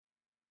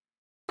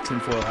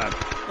Tinfoil Hat.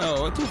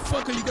 Oh, what the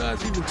fuck are you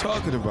guys even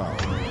talking about?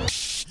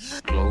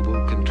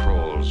 Global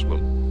controls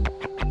will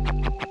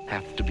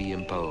have to be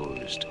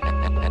imposed,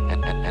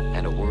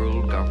 and a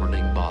world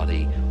governing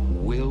body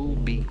will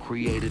be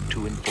created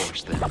to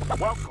enforce them.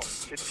 Welcome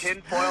to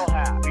Tinfoil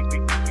Hat.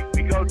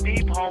 We go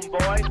deep,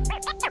 homeboy.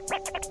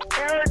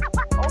 Aaron,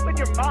 open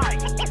your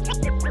mind.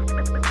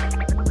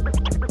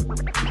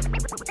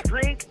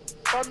 Drink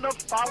from the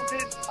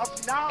fountain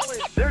of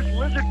knowledge. There's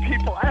lizard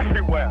people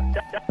everywhere.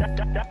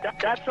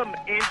 That's some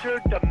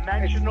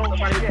interdimensional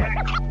shit.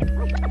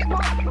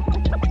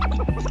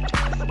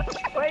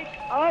 Wake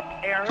up,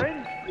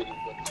 Aaron.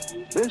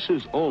 This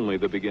is only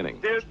the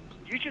beginning. Dude,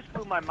 you just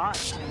blew my mind.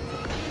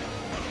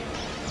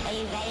 Are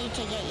you ready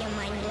to get your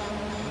mind blown?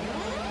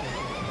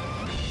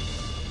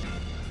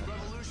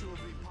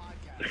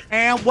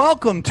 And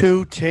welcome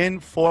to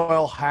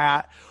Tinfoil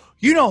Hat.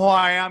 You know who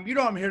I am. You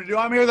know what I'm here to do.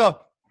 I'm here to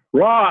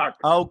rock.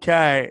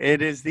 Okay,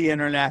 it is the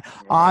internet.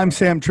 I'm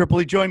Sam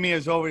Tripoli. Join me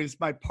as always,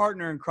 my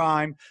partner in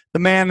crime, the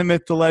man, the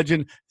myth, the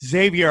legend,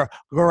 Xavier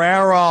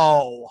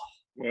Guerrero.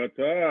 What's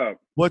up?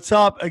 What's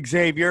up,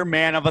 Xavier,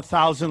 man of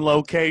 1,000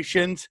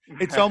 locations?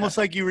 It's almost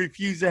like you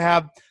refuse to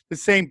have the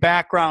same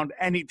background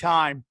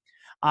anytime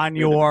on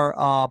your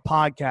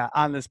podcast,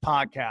 on this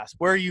podcast.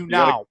 Where are you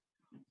now?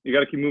 You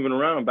got to keep moving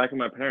around. I'm back with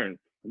my parents.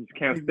 I just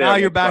can't stay. Now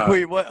you're back.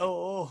 Wait,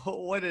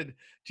 what did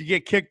you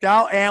get kicked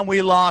out? And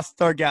we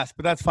lost our guest,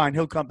 but that's fine.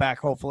 He'll come back,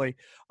 hopefully.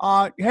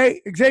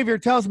 Hey, Xavier,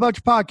 tell us about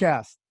your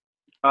podcast.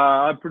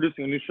 I'm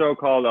producing a new show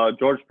called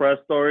George Press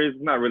Stories.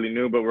 It's not really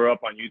new, but we're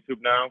up on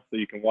YouTube now, so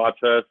you can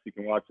watch us. You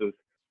can watch us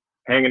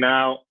hanging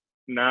out,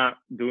 not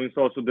doing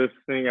social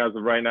distancing as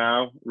of right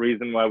now.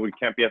 Reason why we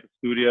can't be at the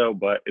studio,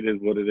 but it is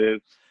what it is.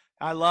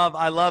 I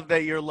love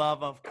that your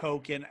love of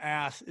coke and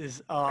ass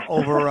is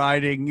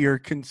overriding your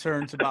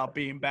concerns about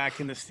being back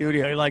in the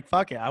studio. You're like,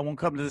 fuck it, I won't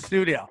come to the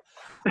studio.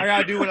 I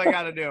gotta do what I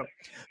gotta do.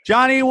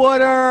 Johnny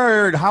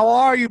Woodard, how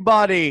are you,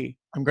 buddy?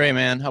 I'm great,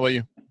 man. How about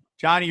you?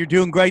 Johnny, you're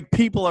doing great.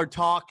 People are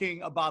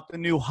talking about the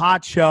new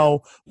hot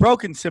show,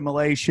 Broken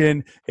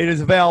Simulation. It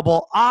is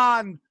available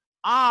on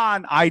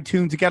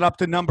iTunes. To get up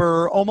to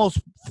number almost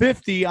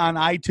 50 on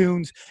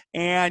iTunes,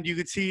 and you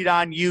can see it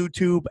on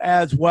YouTube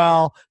as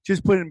well.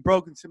 Just put in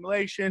Broken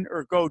Simulation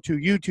or go to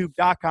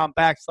youtube.com/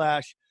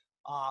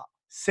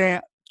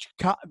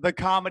 the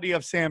comedy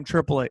of Sam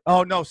Tripoli.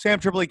 Oh, no, Sam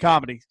Tripoli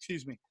Comedy.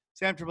 Excuse me.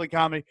 Sam Tripoli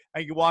Comedy.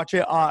 And you can watch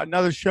it.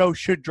 Another show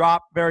should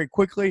drop very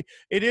quickly.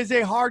 It is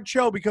a hard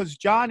show because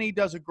Johnny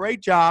does a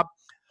great job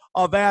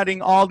of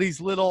adding all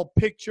these little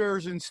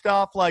pictures and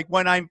stuff. Like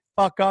when I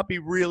fuck up, he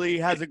really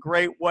has a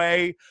great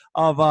way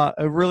of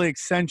really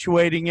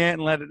accentuating it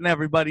and letting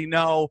everybody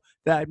know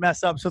that I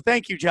mess up. So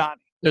thank you,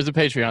 Johnny. There's a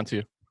Patreon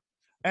too.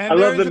 And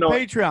there's a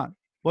Patreon.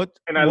 I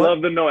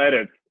love the no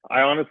edits.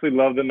 I honestly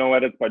love the no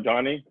edits by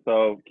Johnny.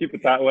 So keep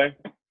it that way.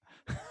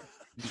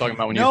 Talking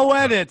about when no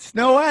edits.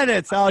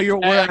 Oh, you're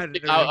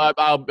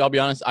I'll be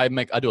honest. I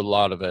do a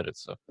lot of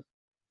edits. So.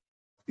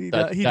 He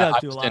does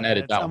do a lot.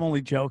 I'm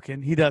only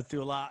joking. He does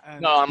do a lot.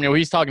 No, I mean,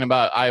 he's talking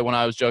about when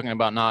I was joking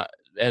about not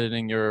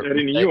editing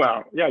you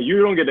out. Yeah,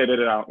 you don't get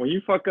edited out. When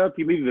you fuck up,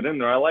 he leaves it in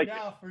there. I like it.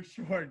 Yeah, for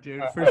sure,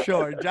 dude. For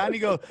sure.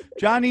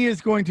 Johnny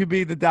is going to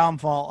be the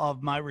downfall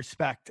of my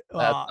respect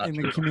in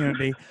the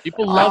community.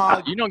 People love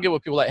it. You don't get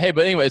what people like. Hey,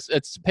 but anyways,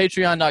 it's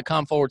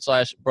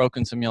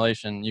patreon.com/broken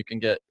simulation. You can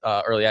get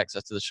early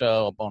access to the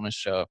show, a bonus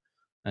show,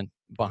 and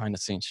behind the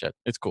scenes shit.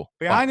 It's cool.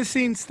 Behind the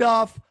scenes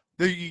stuff.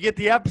 You get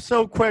the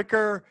episode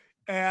quicker,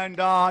 and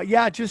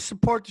just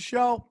support the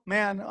show,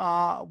 man.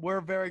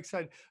 We're very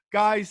excited,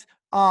 guys.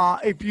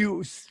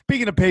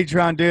 Speaking of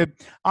Patreon, dude,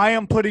 I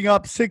am putting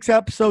up 6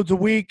 episodes a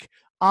week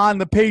on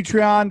the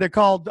Patreon. They're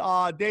called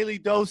Daily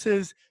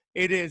Doses.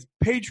 It is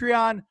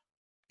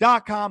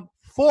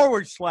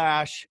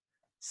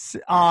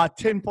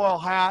patreon.com/tinfoil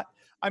hat.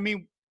 I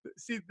mean,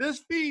 see,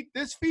 this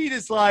feed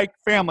is like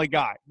Family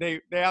Guy.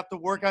 They have to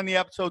work on the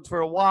episodes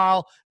for a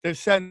while. They're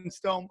set in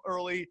stone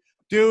early.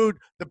 Dude,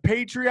 the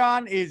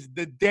Patreon is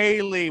the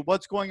daily,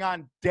 what's going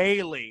on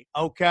daily,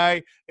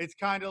 okay? It's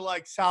kind of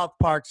like South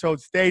Park, so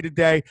it's day to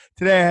day.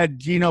 Today I had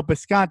Gino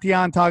Bisconti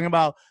on talking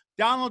about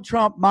Donald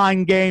Trump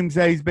mind games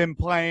that he's been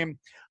playing.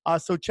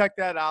 So check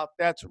that out.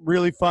 That's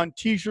really fun.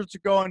 T-shirts are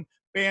going.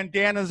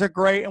 Bandanas are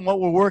great. And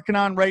what we're working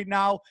on right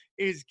now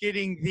is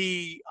getting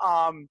the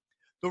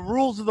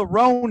rules of the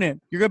Ronin.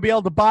 You're going to be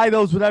able to buy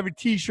those with every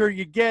T-shirt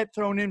you get,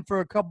 thrown in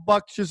for a couple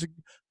bucks just to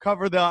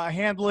cover the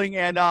handling.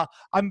 And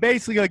I'm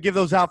basically going to give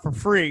those out for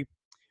free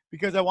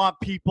because I want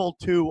people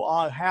to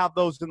have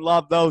those and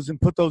love those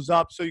and put those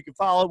up so you can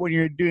follow it when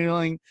you're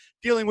dealing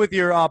with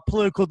your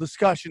political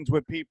discussions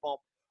with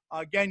people.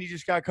 Again, you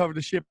just got to cover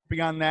the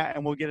shipping on that,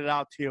 and we'll get it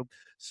out to you.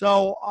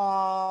 So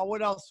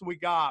what else do we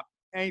got?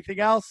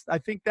 Anything else? I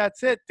think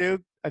that's it,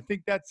 dude. I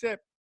think that's it.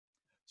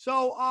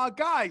 So,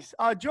 guys,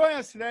 join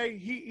us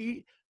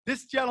today.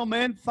 This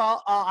gentleman,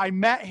 I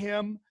met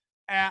him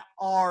at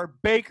our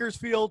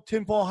Bakersfield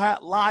Tinfoil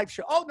Hat live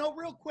show. Oh, no,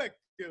 real quick,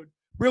 dude.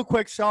 Real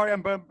quick. Sorry,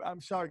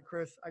 I'm sorry,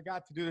 Chris. I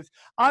got to do this.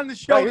 On the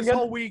show this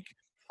whole week,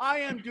 I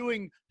am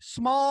doing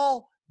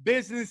small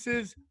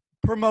businesses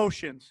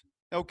promotions.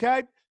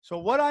 Okay? So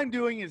what I'm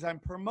doing is I'm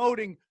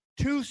promoting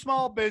 2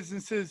 small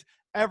businesses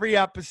every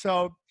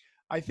episode.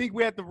 I think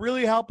we have to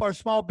really help our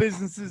small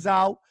businesses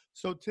out.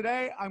 So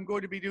today I'm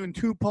going to be doing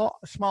 2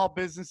 small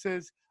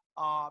businesses.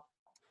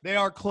 They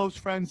are close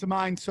friends of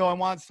mine, so I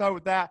want to start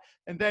with that.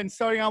 And then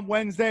starting on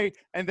Wednesday,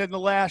 and then the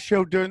last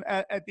show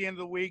at the end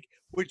of the week,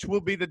 which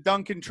will be the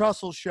Duncan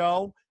Trussell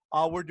show.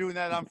 We're doing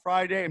that on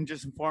Friday. I'm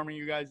just informing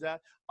you guys that.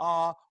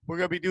 We're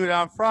going to be doing it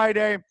on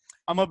Friday.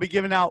 I'm going to be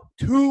giving out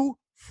 2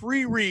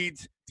 free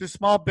reads to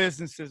small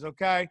businesses,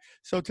 okay?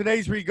 So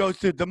today's read goes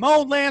to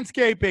Damone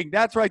Landscaping.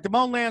 That's right,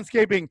 Damone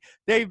Landscaping.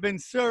 They've been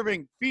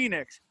serving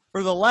Phoenix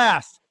for the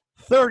last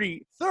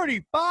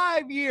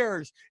 35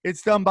 years.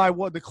 It's done by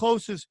the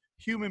closest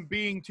human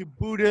being to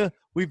Buddha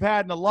we've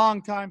had in a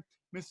long time,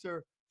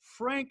 Mr.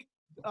 Frank,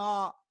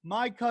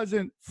 my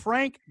cousin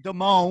Frank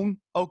Damone,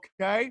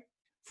 okay?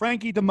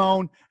 Frankie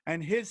Damone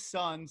and his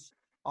sons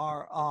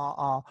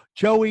are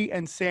Joey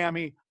and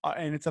Sammy,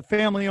 and it's a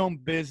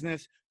family-owned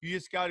business. You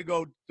just got to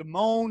go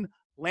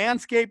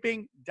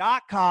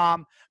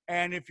DamoneLandscaping.com,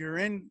 and if you're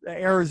in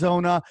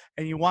Arizona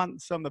and you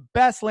want some of the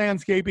best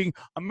landscaping,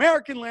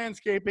 American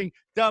landscaping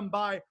done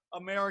by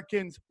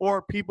Americans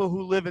or people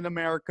who live in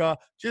America,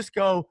 just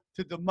go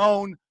to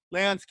Damone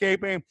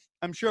Landscaping.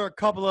 I'm sure a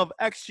couple of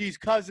XG's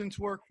cousins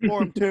work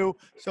for him too.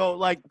 So,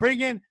 like,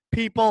 bringing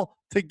people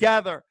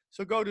together.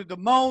 So go to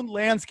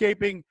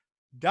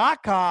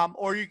DamoneLandscaping.com,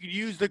 or you can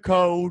use the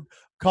code,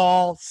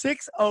 call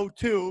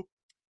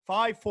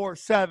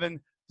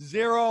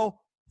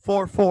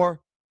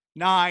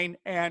 602-547-0449,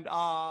 and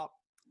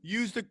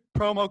use the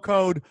promo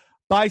code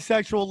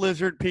bisexual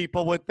lizard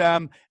people with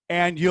them,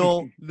 and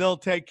they'll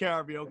take care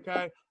of you,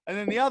 okay? And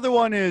then the other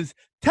one is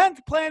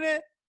 10th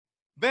Planet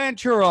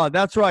Ventura.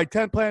 That's right,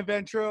 10th Planet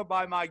Ventura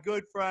by my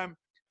good friend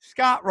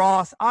Scott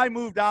Ross. I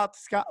moved out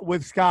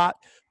with Scott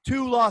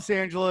to Los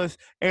Angeles,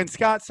 and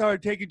Scott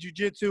started taking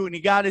jiu-jitsu, and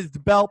he got his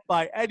belt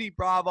by Eddie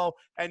Bravo,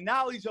 and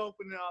now he's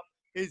opening up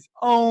his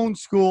own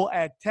school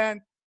at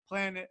 10th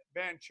Planet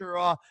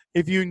Ventura.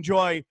 If you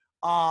enjoy,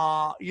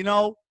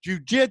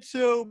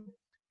 jiu-jitsu,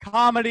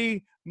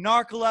 comedy,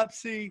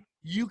 narcolepsy,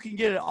 you can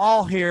get it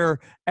all here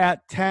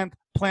at 10th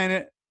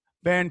Planet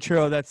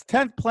Ventura. That's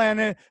 10th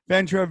Planet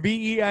Ventura,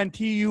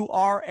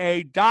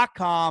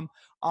 VENTURA.com.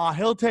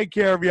 He'll take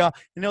care of you,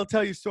 and he'll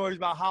tell you stories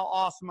about how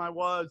awesome I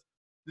was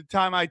the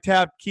time I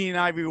tapped Keenan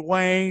Ivy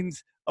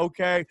Waynes,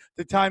 okay?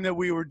 The time that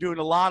we were doing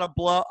a lot of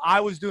blow. I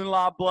was doing a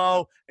lot of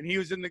blow, and he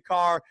was in the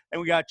car, and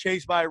we got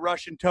chased by a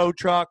Russian tow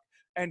truck,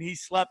 and he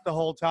slept the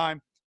whole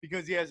time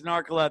because he has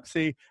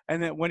narcolepsy,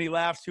 and then when he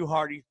laughs too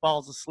hard, he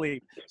falls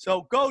asleep.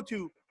 So go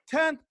to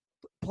 10th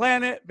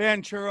Planet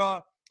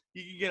Ventura.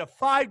 You can get a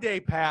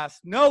 5-day pass,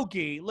 no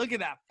gi. Look at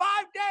that,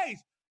 5 days,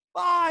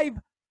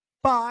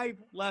 five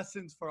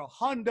lessons for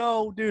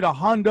 $100. Dude,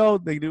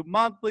 $100. They do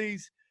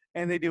monthlies,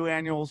 and they do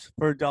annuals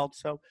for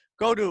adults. So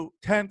go to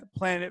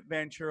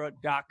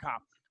 10thplanetventura.com.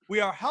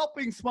 We are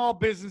helping small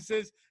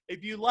businesses.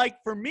 If you like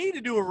for me to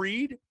do a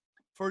read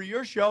for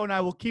your show, and I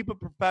will keep it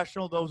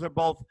professional. Those are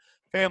both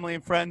family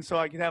and friends, so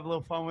I can have a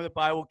little fun with it, but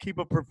I will keep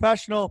it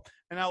professional,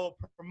 and I will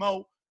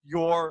promote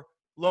your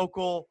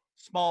local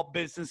small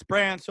business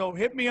brand. So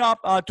hit me up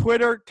on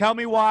Twitter. Tell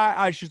me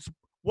what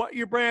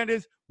your brand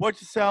is, what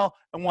you sell,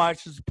 and why I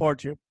should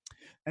support you.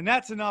 And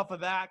that's enough of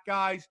that,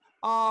 guys.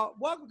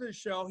 Welcome to the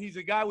show. He's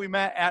a guy we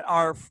met at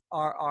our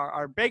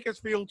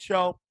Bakersfield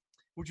show,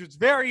 which was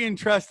very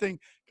interesting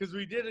because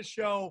we did a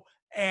show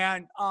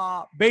and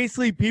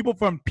basically people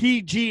from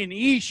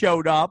PG&E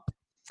showed up,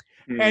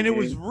 and it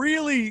was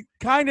really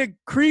kind of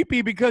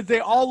creepy because they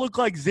all look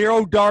like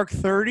Zero Dark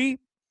 30.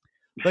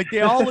 Like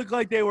they all look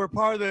like they were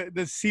part of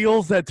the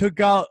SEALs that took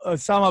out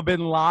Osama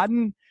bin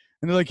Laden.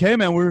 And they're like, "Hey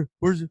man, we're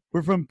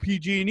from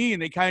PG&E,"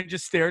 and they kind of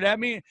just stared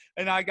at me,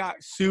 and I got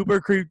super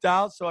creeped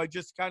out. So I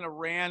just kind of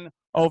ran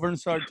over and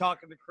started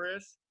talking to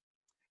Chris,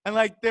 and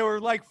like there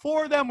were like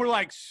 4 of them were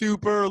like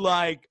super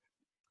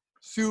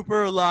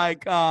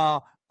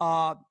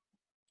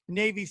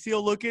Navy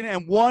SEAL looking,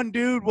 and one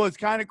dude was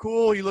kind of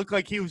cool. He looked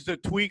like he was the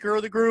tweaker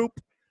of the group,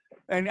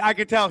 and I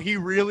could tell he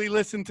really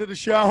listened to the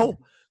show.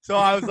 So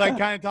I was like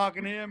kind of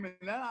talking to him, and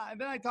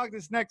then I talked to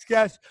this next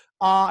guest,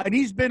 and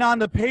he's been on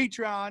the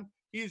Patreon.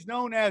 He's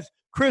known as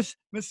Chris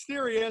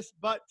Mysterious,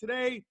 but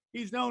today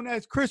he's known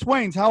as Chris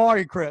Waynes. How are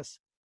you, Chris?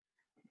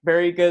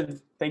 Very good.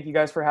 Thank you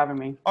guys for having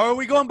me. Or are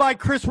we going by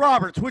Chris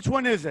Roberts? Which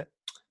one is it?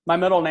 My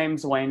middle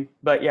name's Wayne,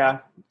 but yeah.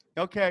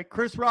 Okay,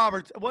 Chris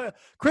Roberts.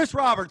 Chris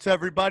Roberts,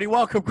 everybody.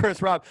 Welcome,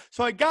 Chris Roberts.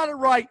 So I got it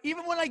right.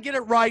 Even when I get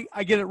it right,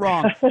 I get it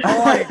wrong.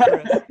 How are you,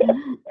 Chris?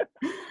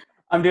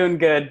 I'm doing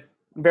good.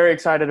 I'm very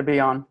excited to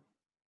be on.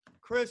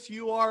 Chris,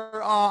 you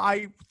are,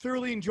 I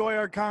thoroughly enjoy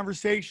our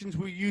conversations.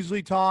 We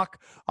usually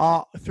talk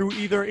through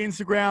either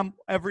Instagram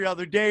every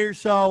other day or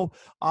so,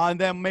 and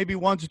then maybe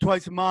once or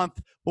twice a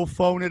month, we'll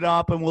phone it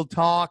up and we'll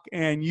talk.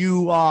 And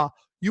you are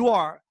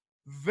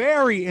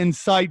very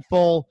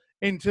insightful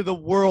into the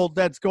world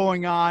that's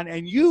going on,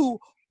 and you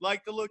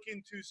like to look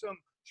into some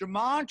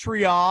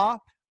gematria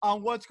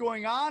on what's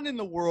going on in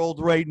the world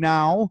right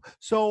now.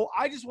 So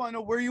I just want to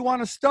know where you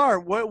want to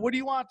start. What do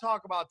you want to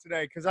talk about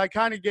today? Because I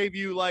kind of gave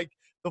you like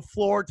the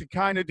floor to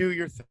kind of do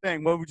your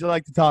thing. What would you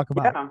like to talk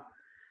about?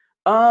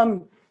 Yeah.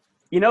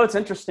 What's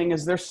interesting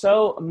is there's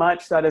so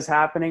much that is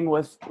happening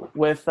with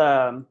this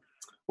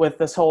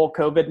whole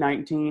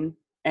COVID-19,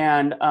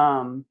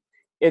 and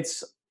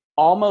it's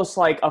almost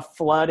like a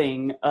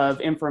flooding of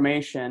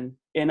information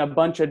in a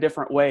bunch of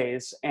different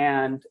ways,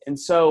 and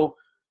so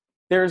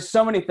there's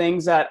so many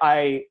things that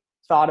I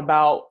thought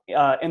about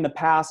in the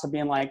past of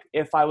being like,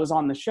 if I was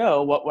on the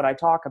show, what would I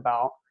talk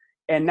about?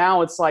 And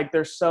now it's like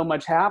there's so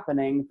much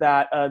happening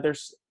that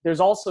there's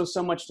also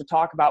so much to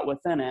talk about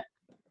within it.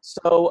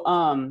 So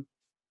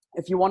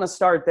if you want to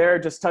start there,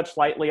 just touch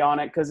lightly on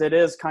it, because it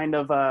is kind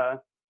of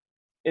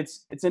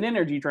it's an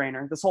energy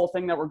drainer. This whole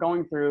thing that we're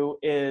going through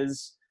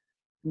is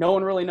no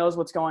one really knows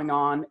what's going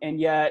on, and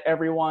yet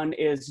everyone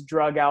is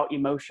drug out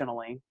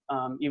emotionally.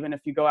 Even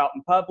if you go out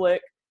in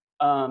public,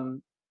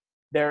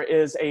 there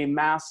is a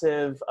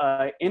massive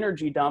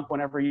energy dump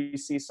whenever you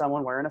see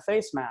someone wearing a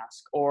face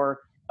mask, or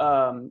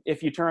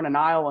if you turn an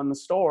aisle in the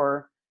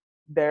store,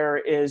 there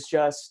is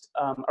just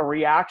a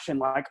reaction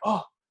like,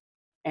 oh,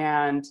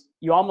 and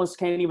you almost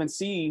can't even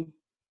see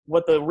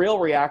what the real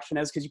reaction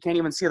is because you can't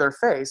even see their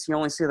face. You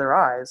only see their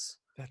eyes.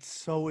 That's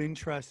so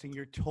interesting.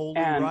 You're totally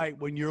right.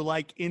 When you're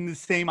like in the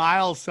same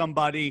aisle as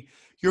somebody,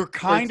 you're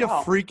kind of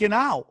freaking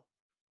out.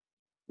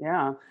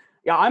 Yeah.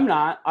 Yeah, I'm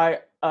not.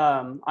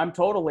 I'm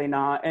totally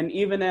not. And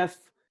even if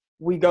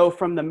we go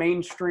from the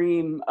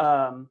mainstream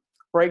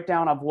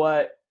breakdown of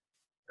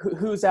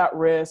who's at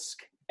risk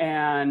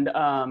and,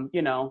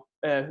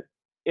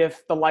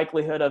 if the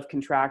likelihood of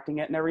contracting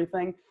it and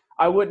everything,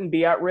 I wouldn't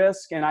be at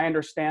risk. And I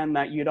understand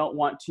that you don't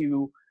want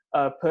to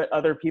put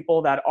other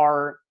people that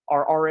are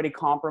already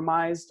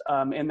compromised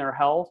in their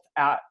health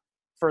at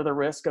further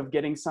risk of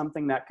getting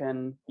something that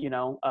can,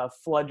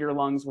 flood your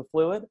lungs with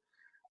fluid.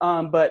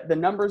 But the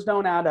numbers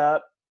don't add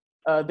up.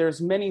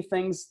 There's many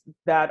things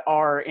that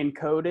are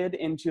encoded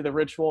into the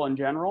ritual in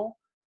general.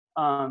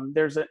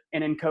 There's an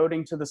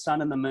encoding to the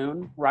sun and the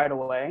moon right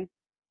away.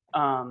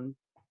 And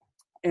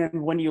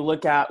when you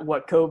look at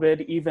what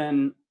COVID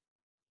even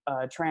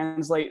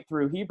translate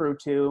through Hebrew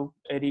to,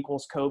 it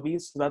equals Kobe.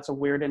 So that's a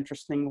weird,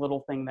 interesting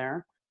little thing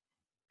there.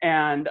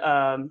 And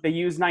they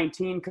use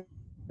 19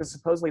 because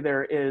supposedly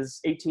there is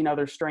 18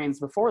 other strains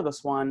before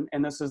this one,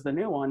 and this is the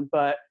new one.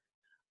 But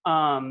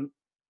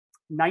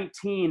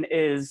 19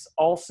 is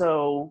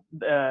also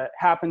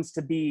happens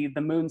to be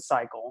the moon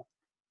cycle.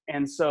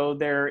 And so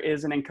there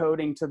is an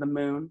encoding to the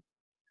moon.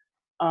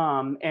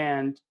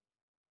 And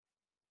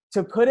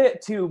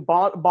to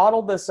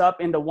bottle this up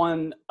into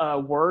one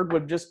word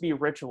would just be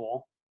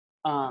ritual.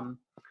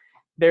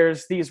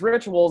 There's these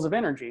rituals of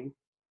energy,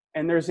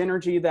 and there's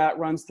energy that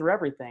runs through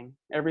everything.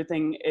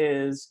 Everything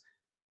is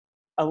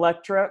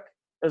electric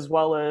as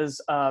well as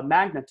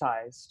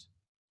magnetized.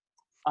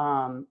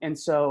 And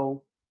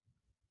so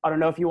I don't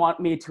know if you want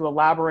me to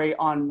elaborate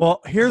on.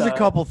 Well, here's a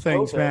couple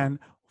things, man.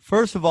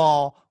 First of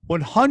all,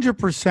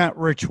 100%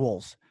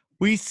 rituals.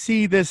 We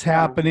see this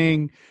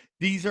happening.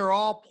 These are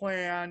all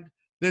planned.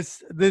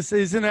 This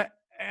isn't an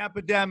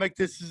epidemic.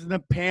 This isn't a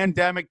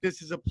pandemic.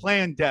 This is a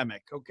plandemic,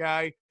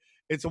 okay?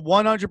 It's a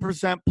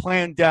 100%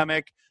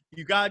 plandemic.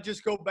 You got to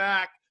just go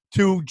back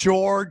to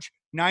George,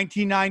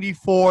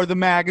 1994, the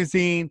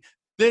magazine.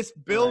 This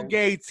Bill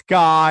Gates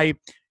guy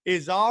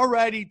is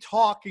already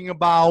talking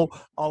about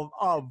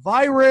a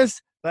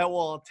virus that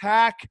will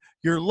attack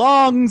your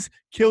lungs,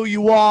 kill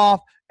you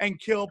off, and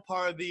kill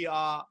part of the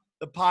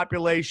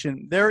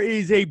population. There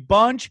is a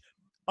bunch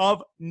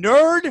of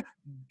nerd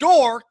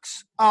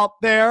dorks out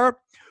there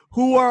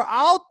who are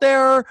out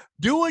there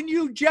doing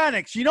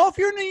eugenics. You know, if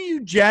you're in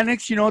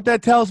eugenics, you know what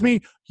that tells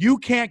me? You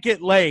can't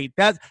get laid.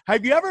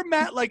 Have you ever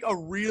met like a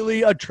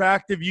really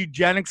attractive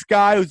eugenics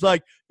guy who's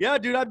like, yeah,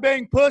 dude, I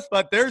bang puss,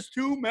 but there's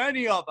too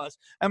many of us.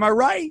 Am I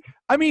right?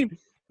 I mean,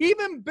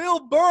 even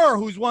Bill Burr,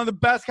 who's one of the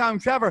best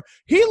comics ever,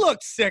 he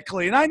looks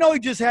sickly. And I know he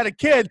just had a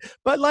kid,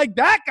 but like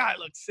that guy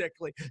looks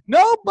sickly.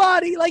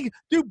 Nobody, like,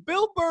 dude,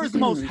 Bill Burr is the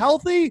most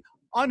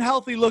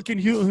unhealthy looking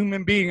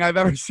human being I've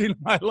ever seen in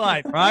my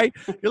life, right?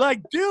 You're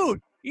like,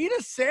 dude, eat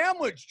a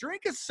sandwich,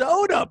 drink a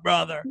soda,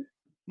 brother.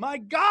 My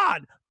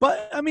God.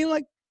 But I mean,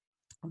 like,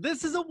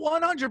 this is a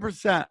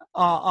 100%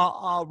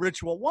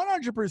 ritual,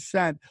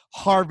 100%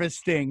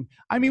 harvesting.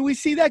 I mean, we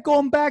see that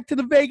going back to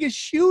the Vegas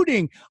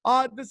shooting,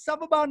 the stuff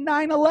about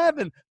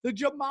 9/11, the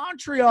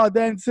gematria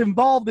that's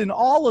involved in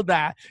all of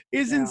that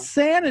is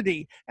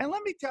insanity. And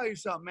let me tell you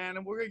something, man,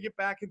 and we're going to get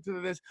back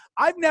into this.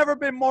 I've never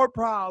been more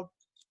proud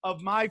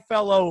of my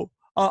fellow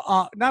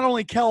not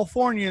only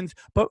Californians,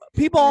 but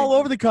people all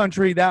over the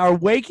country that are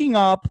waking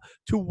up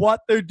to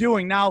what they're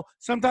doing. Now,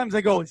 sometimes I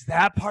go, is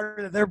that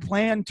part of their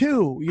plan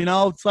too? You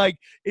know, it's like,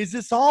 is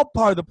this all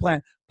part of the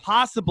plan?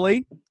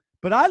 Possibly.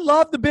 But I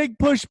love the big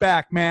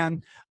pushback,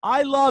 man.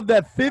 I love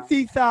that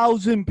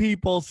 50,000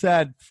 people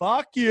said,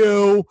 fuck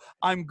you,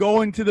 I'm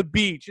going to the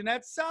beach. And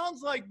that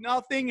sounds like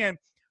nothing. And,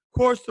 of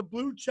course, the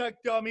blue check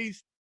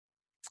dummies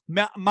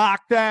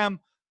mock them.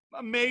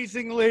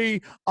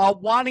 amazingly,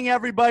 wanting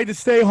everybody to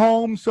stay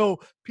home so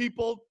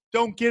people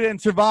don't get it and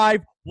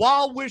survive,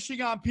 while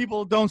wishing on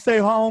people who don't stay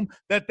home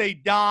that they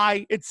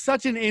die. It's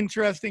such an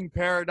interesting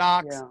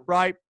paradox,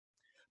 right?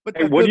 But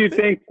Hey, what do you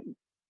think?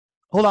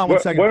 Hold on one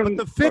second. But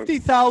the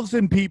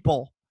 50,000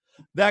 people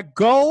that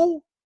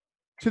go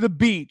to the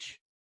beach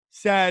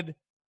said,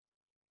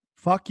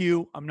 fuck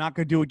you, I'm not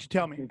going to do what you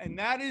tell me. And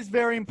that is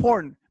very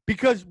important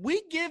because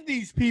we give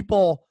these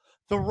people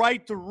the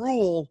right to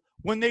rule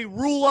when they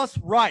rule us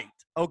right,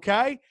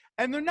 okay?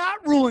 And they're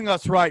not ruling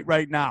us right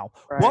now.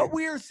 Right. What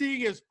we are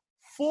seeing is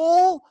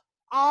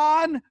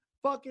full-on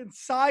fucking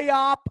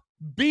psyop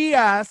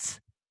BS,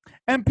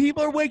 and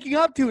people are waking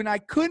up to it. And I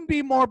couldn't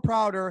be more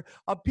prouder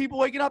of people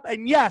waking up.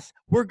 And yes,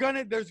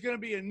 there's gonna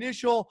be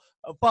initial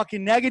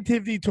fucking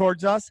negativity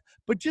towards us,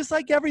 but just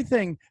like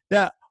everything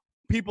that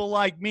people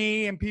like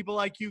me and people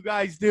like you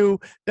guys do,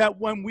 that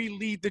when we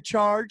lead the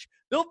charge,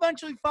 they'll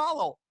eventually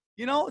follow.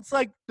 You know, it's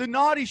like the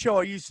Naughty Show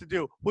I used to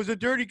do was a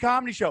dirty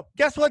comedy show.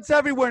 Guess what's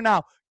everywhere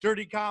now?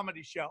 Dirty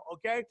comedy show,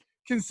 okay?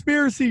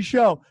 Conspiracy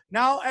show.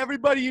 Now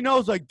everybody you know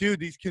is like, dude,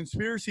 these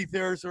conspiracy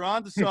theorists are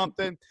onto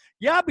something.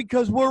 Yeah,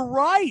 because we're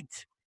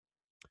right.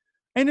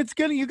 And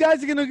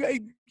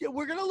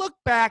we're gonna look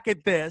back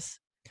at this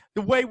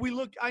the way we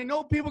look. I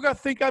know people are gonna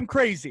think I'm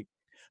crazy,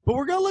 but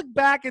we're gonna look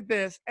back at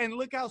this and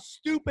look how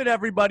stupid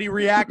everybody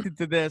reacted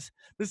to this.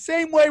 The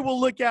same way we'll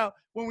look out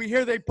when we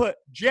hear they put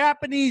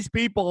Japanese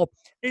people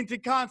into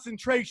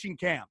concentration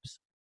camps,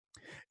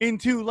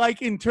 into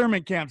like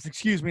internment camps,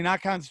 excuse me,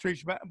 not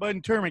concentration, but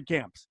internment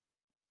camps.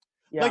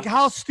 Yeah. Like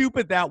how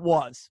stupid that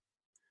was.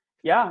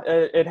 Yeah,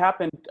 it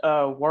happened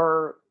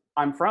where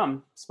I'm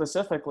from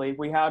specifically.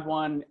 We had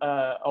one,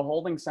 a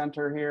holding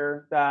center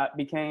here that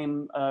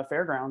became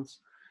fairgrounds.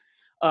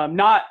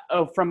 Not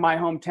from my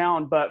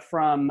hometown, but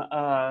from,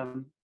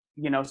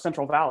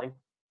 Central Valley.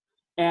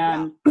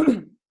 And,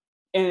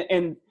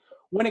 and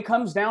when it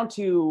comes down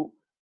to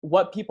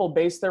what people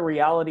base their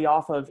reality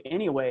off of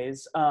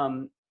anyways,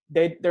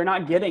 they're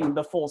not getting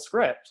the full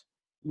script.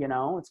 You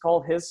know, it's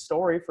called His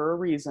Story for a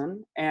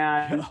reason.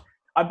 And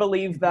I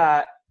believe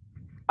that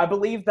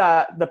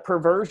the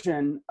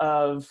perversion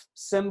of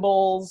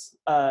symbols,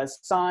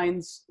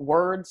 signs,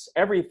 words,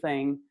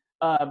 everything,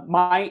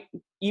 might,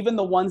 even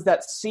the ones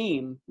that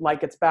seem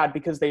like it's bad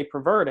because they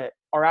pervert it,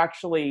 are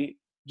actually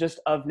just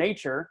of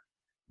nature.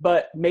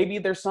 But maybe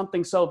there's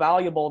something so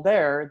valuable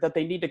there that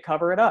they need to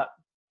cover it up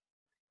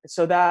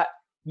so that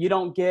you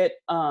don't get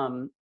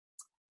a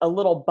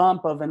little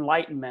bump of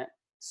enlightenment,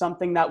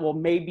 something that will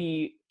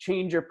maybe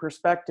change your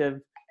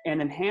perspective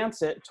and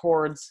enhance it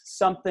towards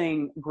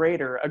something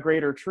greater, a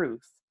greater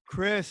truth.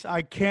 Chris,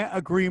 I can't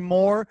agree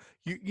more.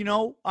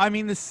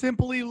 To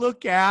simply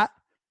look at,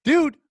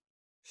 dude,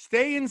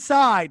 stay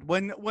inside.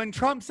 When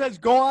Trump says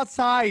go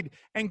outside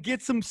and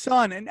get some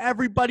sun and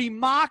everybody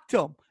mocked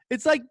him,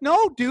 it's like,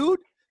 no, dude,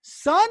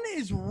 sun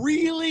is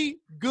really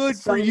good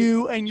for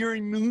you and your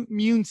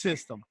immune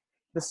system.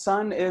 The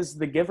sun is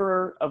the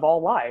giver of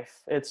all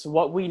life. It's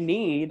what we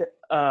need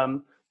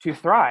to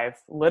thrive,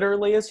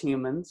 literally as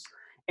humans,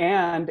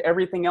 and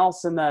everything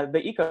else in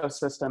the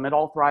ecosystem. It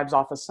all thrives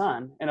off of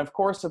sun. And of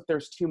course, if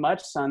there's too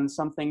much sun,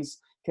 some things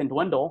can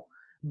dwindle.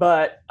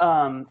 But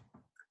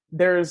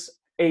there's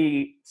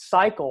a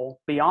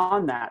cycle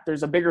beyond that.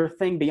 There's a bigger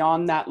thing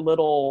beyond that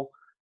little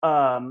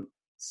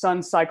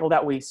sun cycle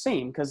that we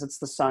see, because it's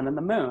the sun and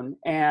the moon.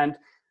 And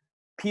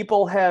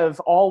people have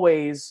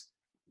always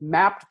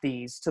mapped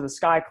these to the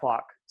sky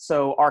clock.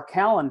 So our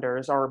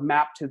calendars are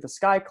mapped to the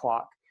sky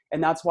clock.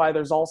 And that's why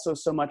there's also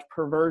so much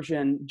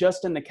perversion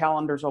just in the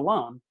calendars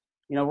alone.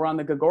 You know, we're on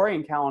the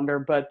Gregorian calendar,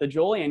 but the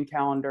Julian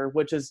calendar,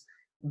 which is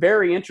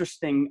very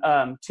interesting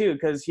too,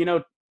 because,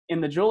 in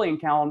the Julian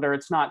calendar,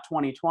 it's not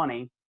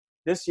 2020.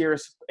 This year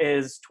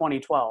is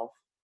 2012.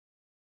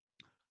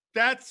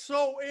 That's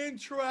so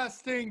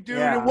interesting, dude.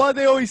 Yeah. And what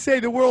they always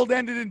say, the world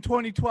ended in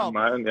 2012.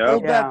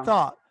 Hold that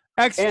thought.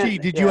 XG,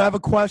 did you have a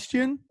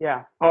question?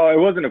 Yeah. Oh, it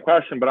wasn't a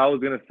question, but I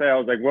was going to say, I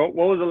was like, what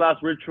was the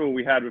last ritual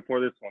we had before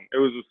this one? It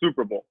was the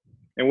Super Bowl.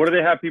 And what do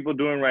they have people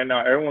doing right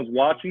now? Everyone's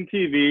watching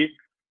TV.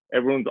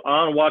 Everyone's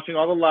on watching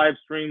all the live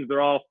streams.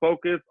 They're all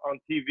focused on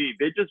TV.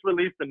 They just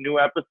released a new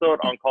episode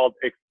called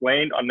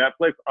Explained on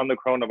Netflix on the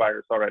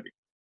coronavirus already.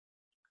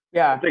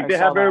 Yeah. It's like they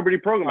have everybody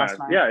programmed.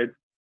 Yeah.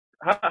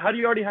 How do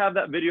you already have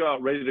that video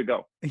out ready to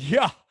go?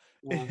 Yeah.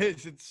 It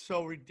is. It's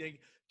so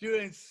ridiculous. Dude,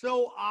 it's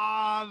so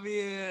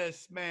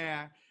obvious,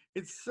 man.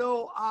 It's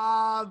so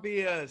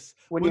obvious.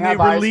 When they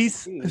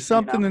release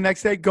something the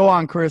next day, go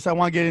on, Chris. I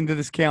want to get into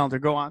this calendar.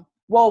 Go on.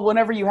 Well,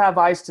 whenever you have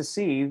eyes to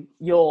see,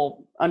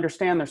 you'll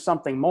understand there's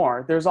something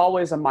more. There's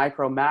always a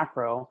micro,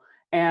 macro.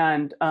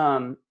 And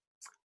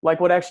like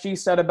what XG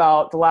said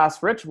about the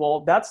last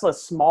ritual, that's a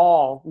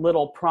small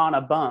little prana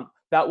bump.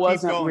 That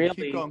wasn't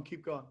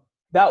Keep going.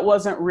 That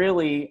wasn't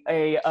really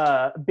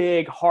a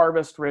big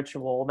harvest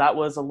ritual. That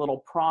was a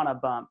little prana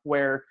bump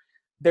where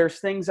there's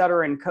things that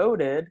are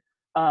encoded,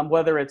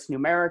 whether it's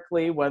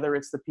numerically, whether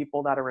it's the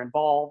people that are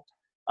involved,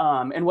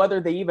 and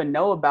whether they even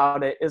know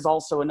about it is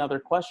also another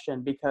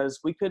question, because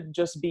we could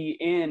just be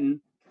in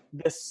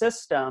this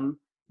system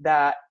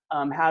that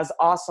has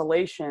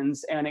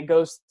oscillations, and it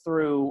goes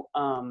through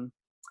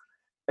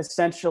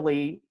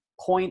essentially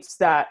points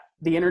that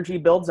the energy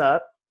builds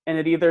up, and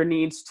it either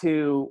needs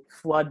to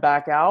flood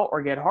back out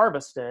or get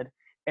harvested.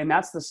 And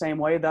that's the same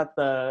way that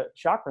the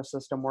chakra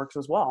system works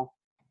as well.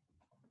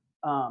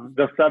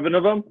 The 7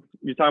 of them?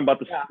 You're talking about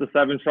the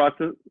 7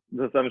 chakras?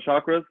 The 7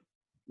 chakras?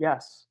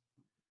 Yes.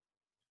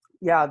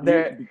 Yeah,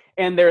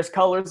 and there's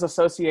colors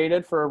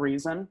associated for a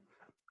reason.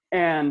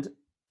 And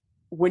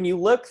when you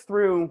look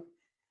through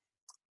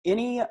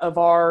any of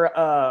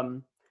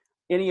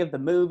the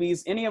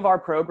movies, any of our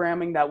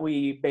programming that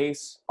we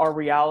base our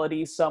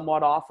reality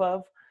somewhat off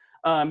of,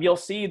 you'll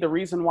see the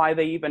reason why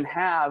they even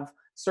have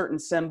certain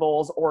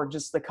symbols or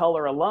just the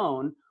color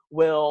alone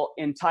will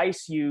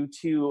entice you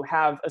to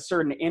have a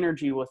certain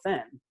energy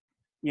within.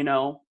 You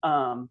know,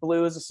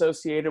 blue is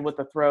associated with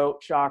the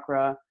throat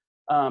chakra.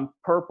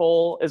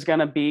 Purple is going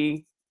to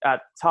be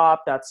at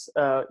top. That's,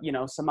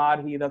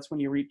 samadhi. That's when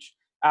you reach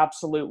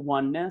absolute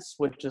oneness,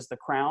 which is the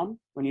crown.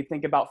 When you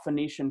think about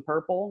Phoenician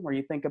purple, where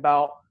you think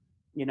about,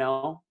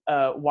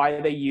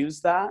 why they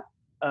use that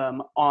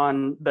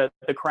on the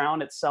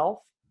crown itself,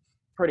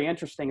 pretty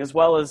interesting. As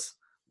well as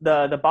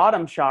the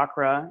bottom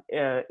chakra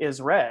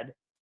is red.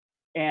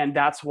 And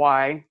that's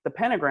why the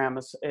pentagram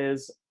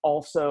is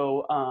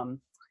also,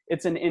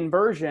 it's an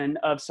inversion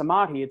of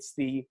samadhi. It's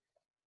the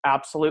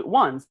absolute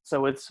one.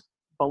 So it's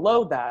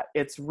below that.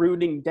 It's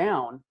rooting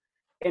down.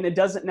 And it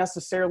doesn't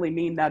necessarily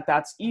mean that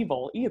that's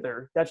evil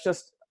either. That's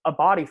just a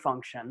body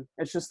function.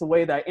 It's just the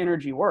way that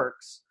energy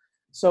works.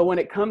 So when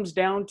it comes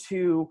down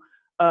to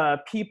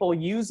people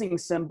using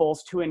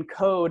symbols to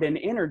encode an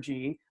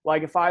energy,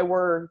 like if I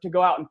were to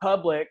go out in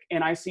public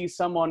and I see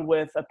someone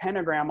with a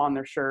pentagram on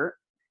their shirt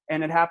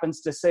and it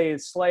happens to say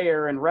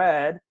Slayer in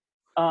red,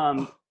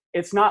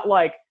 it's not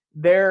like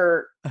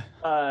they're,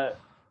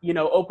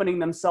 opening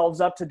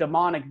themselves up to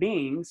demonic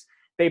beings.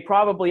 They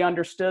probably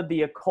understood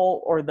the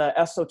occult or the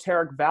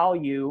esoteric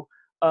value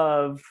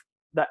of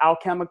the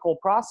alchemical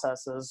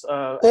processes.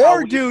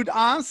 Dude,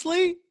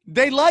 honestly,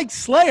 they like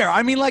Slayer.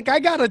 I mean, like, I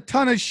got a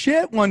ton of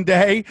shit one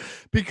day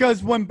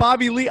because when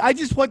Bobby Lee, I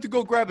just went to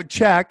go grab a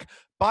check.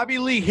 Bobby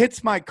Lee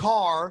hits my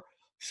car.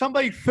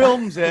 Somebody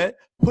films it,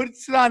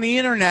 puts it on the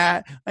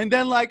internet, and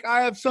then, like,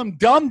 I have some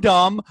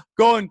dum-dum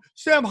going,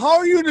 Sam, how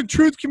are you in the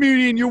truth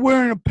community and you're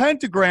wearing a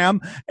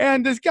pentagram?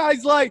 And this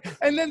guy's like,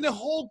 and then the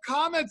whole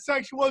comment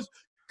section was,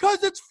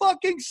 because it's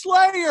fucking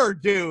Slayer,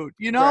 dude,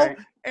 Right.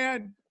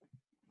 And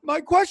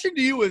my question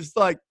to you is,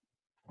 like,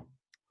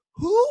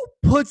 who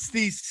puts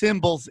these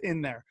symbols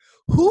in there?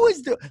 Who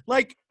is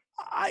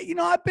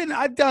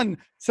I've done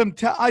some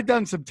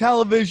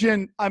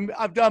television.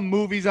 I've done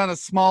movies on a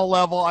small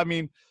level. I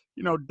mean,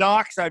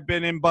 docs I've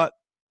been in, but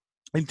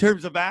in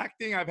terms of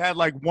acting, I've had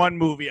like one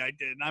movie I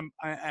did,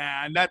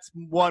 and that's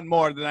one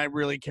more than I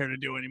really care to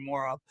do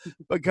anymore of,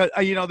 because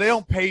they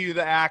don't pay you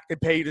to act; they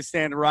pay you to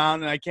stand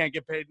around, and I can't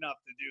get paid enough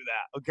to do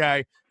that.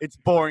 Okay, it's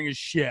boring as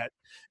shit,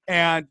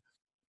 and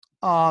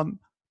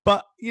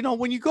but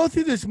when you go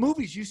through these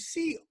movies, you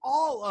see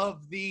all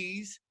of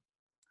these.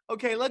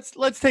 Okay,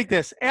 let's take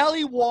this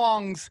Ali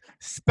Wong's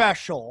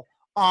special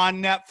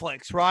on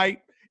Netflix, right?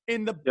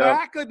 In the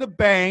back of the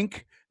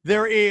bank,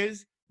 there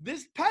is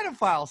this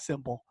pedophile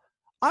symbol.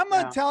 I'm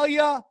going to tell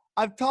you,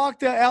 I've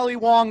talked to Ali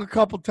Wong a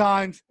couple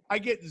times. I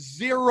get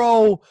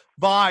zero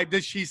vibe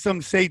that she's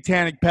some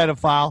satanic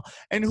pedophile.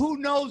 And who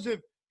knows if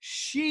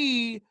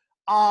she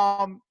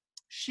approved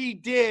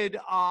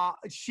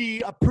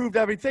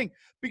everything.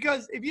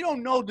 Because if you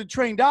don't know the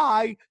trained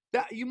eye,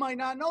 that you might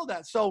not know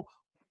that. So,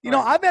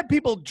 I've had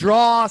people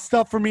draw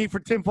stuff for me for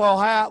tinfoil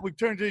hat. We've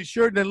turned to a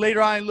shirt, and then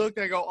later on I looked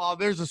and I go, oh,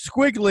 there's a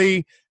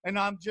squiggly. And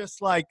I'm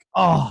just like,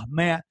 oh,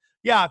 man.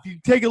 Yeah, if you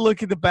take a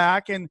look at the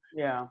back, and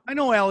I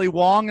know Ali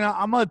Wong, and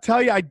I'm going to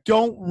tell you, I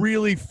don't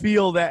really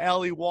feel that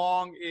Ali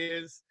Wong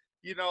is,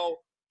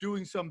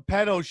 doing some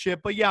pedo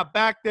shit. But, yeah,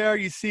 back there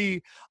you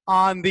see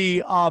on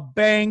the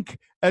bank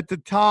at the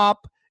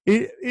top,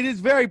 it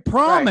is very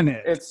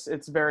prominent. Right.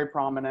 It's very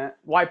prominent.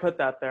 Why put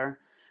that there?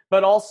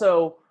 But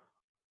also,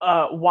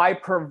 why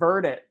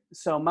pervert it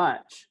so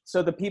much?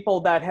 So the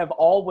people that have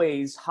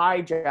always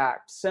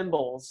hijacked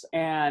symbols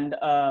and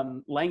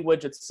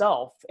language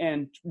itself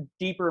and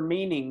deeper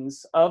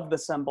meanings of the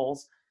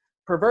symbols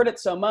pervert it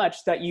so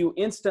much that you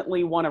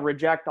instantly want to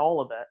reject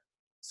all of it.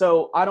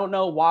 So I don't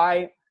know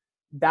why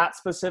that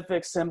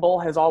specific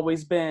symbol has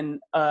always been,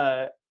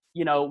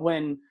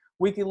 when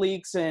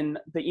WikiLeaks and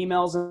the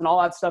emails and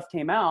all that stuff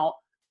came out,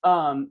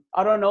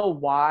 I don't know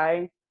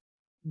why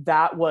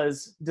that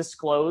was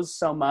disclosed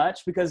so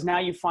much, because now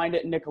you find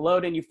it in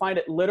Nickelodeon, you find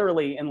it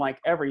literally in like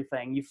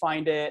everything. You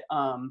find it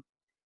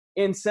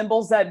in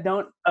symbols that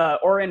don't,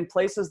 or in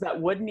places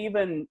that wouldn't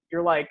even,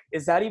 you're like,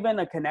 is that even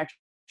a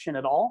connection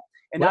at all?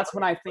 And that's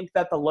when I think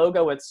that the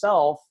logo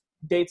itself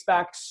dates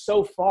back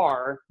so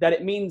far that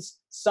it means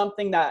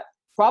something that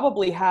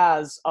probably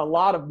has a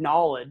lot of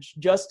knowledge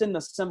just in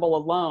the symbol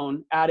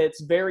alone at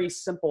its very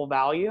simple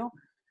value,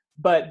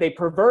 but they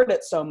pervert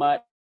it so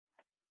much.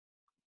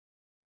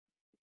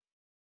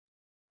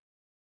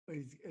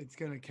 It's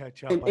gonna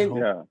catch up. And- I and- hope.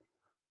 Yeah.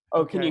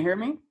 Oh, can you Okay. hear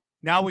me?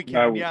 Now we can.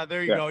 Now- Yeah,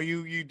 there you yeah. go.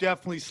 You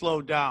definitely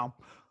slowed down.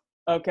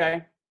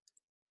 Okay.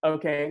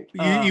 Okay.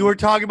 You were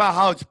talking about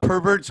how it's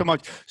pervert so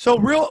much. So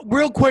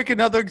real quick,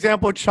 another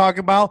example to talk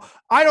about.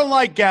 I don't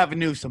like Gavin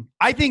Newsom.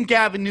 I think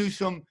Gavin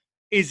Newsom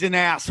is an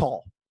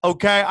asshole.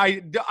 Okay,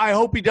 I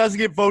hope he doesn't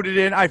get voted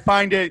in. I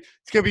find it's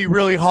going to be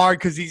really hard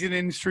because he's an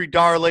industry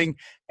darling,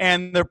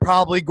 and they're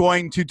probably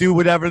going to do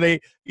whatever they.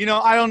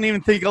 I don't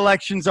even think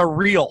elections are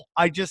real.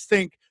 I just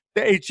think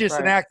that it's just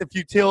an Right. act of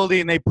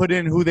futility, and they put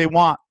in who they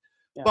want.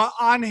 Yes. But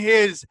on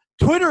his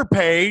Twitter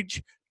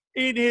page,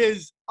 in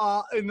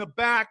the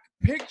back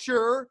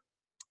picture,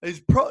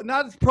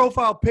 not his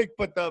profile pic,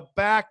 but the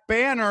back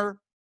banner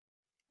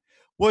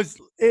was.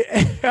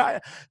 I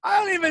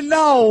don't even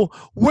know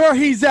where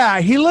he's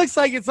at. He looks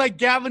like it's like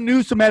Gavin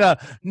Newsom at a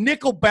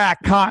Nickelback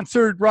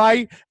concert,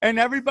 right? And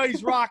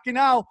everybody's rocking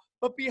out,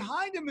 but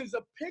behind him is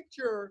a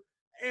picture,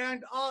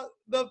 and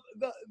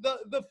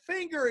the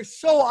finger is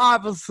so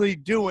obviously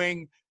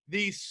doing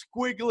the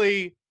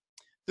squiggly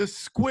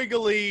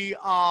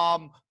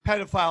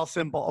pedophile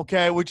symbol,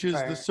 okay, which is the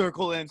Right.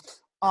 circle in.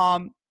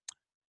 I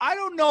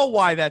don't know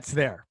why that's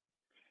there.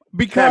 Sam,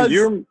 Because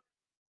do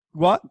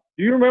what?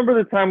 you remember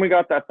the time we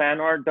got that fan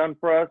art done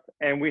for us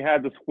and we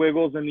had the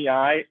squiggles in the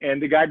eye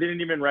and the guy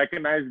didn't even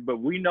recognize it, but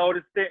we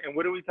noticed it, and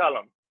what do we tell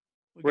him?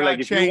 We're gotta like,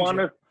 if you change want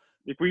it. us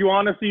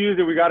to use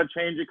it, we got to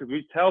change it, because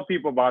we tell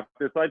people about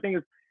this. So I think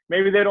it's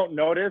maybe they don't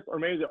notice, or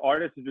maybe the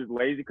artist is just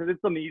lazy, because it's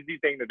an easy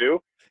thing to do.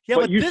 Yeah,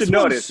 But but you this should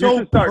one's notice. You so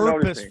should start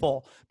noticing.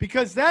 purposeful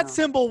because that Yeah.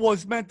 symbol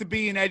was meant to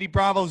be in Eddie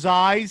Bravo's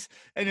eyes,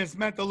 and it's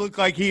meant to look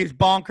like he is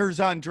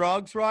bonkers on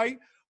drugs, right?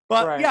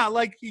 But Right. yeah,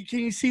 like, can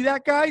you see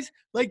that, guys?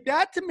 Like,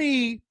 that to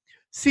me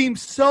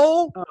seems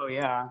so Oh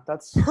yeah,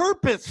 that's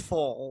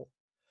purposeful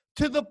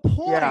to the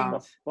point Yeah.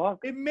 Fuck.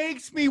 it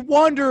makes me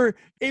wonder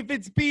if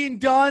it's being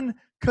done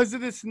because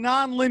of this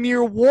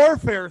nonlinear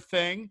warfare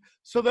thing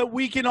so that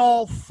we can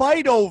all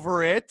fight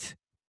over it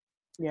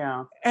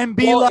yeah. and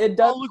be Well, like, it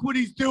does- oh, look what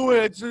he's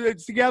doing.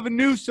 It's Gavin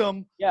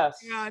Newsom. Yes.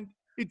 And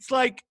it's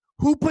like,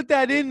 who put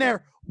that in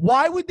there?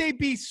 Why would they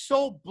be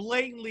so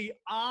blatantly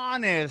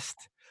honest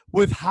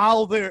with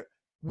how they're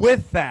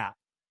with that?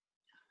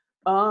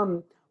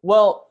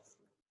 Well,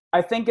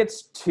 I think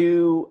it's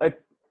to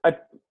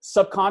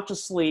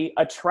subconsciously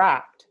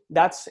attract.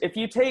 That's if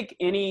you take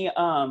any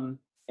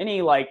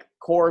like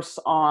course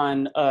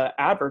on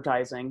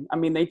advertising. I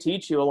mean, they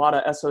teach you a lot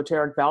of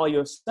esoteric value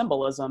of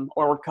symbolism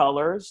or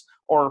colors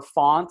or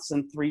fonts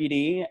and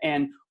 3D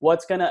and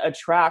what's going to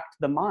attract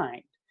the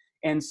mind,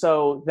 and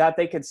so that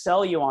they could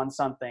sell you on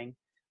something.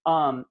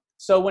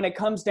 So when it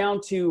comes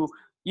down to,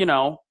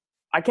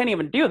 I can't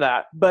even do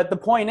that. But the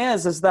point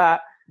is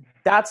that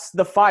that's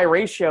the phi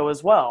ratio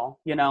as well.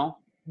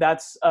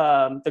 That's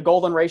the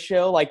golden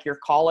ratio, like your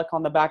colic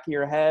on the back of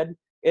your head,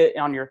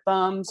 on your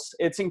thumbs.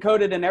 It's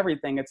encoded in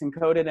everything. It's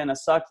encoded in a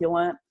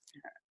succulent.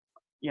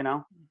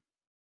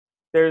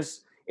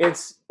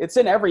 It's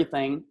in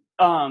everything.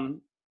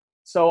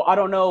 So I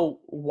don't know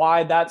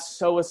why that's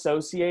so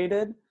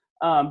associated,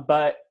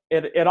 but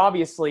it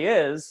obviously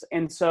is.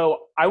 And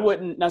so I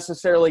wouldn't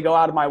necessarily go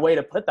out of my way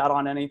to put that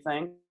on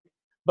anything,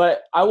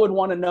 but I would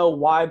want to know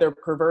why they're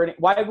perverting.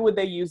 Why would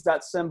they use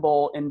that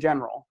symbol in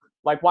general?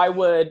 Like, why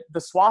would the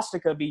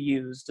swastika be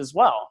used as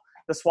well?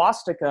 The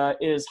swastika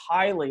is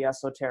highly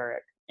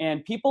esoteric,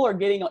 and people are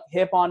getting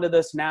hip onto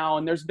this now,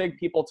 and there's big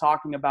people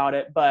talking about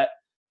it. But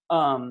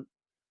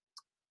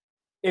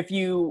if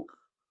you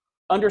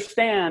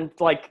understand,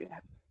 like,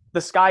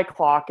 the sky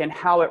clock and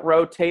how it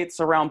rotates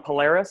around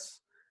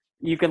Polaris,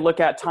 you can look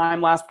at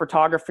time-lapse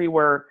photography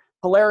where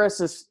Polaris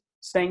is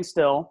staying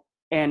still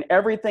and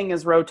everything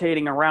is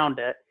rotating around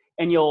it,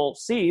 and you'll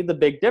see the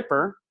Big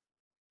Dipper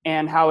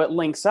and how it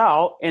links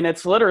out, and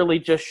it's literally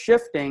just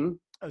shifting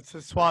It's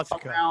a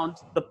swastika. around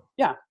the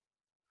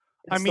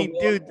I It's mean, the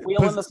wheel, dude,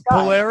 wheel in the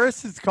sky.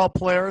 Polaris, it's called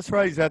Polaris,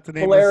 right? Is that the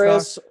name of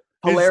Polaris. the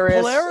Polaris.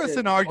 Is Polaris is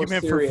an more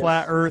argument for serious.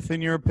 flat Earth,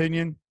 in your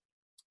opinion?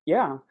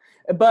 Yeah,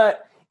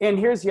 and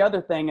here's the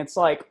other thing. It's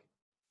like,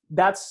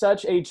 that's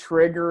such a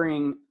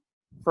triggering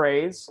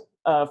phrase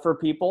for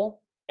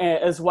people,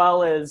 as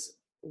well as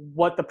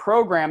what the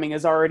programming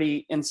is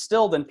already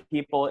instilled in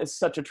people is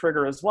such a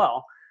trigger as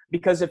well.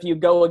 Because if you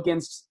go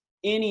against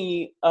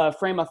any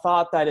frame of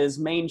thought that is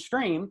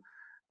mainstream,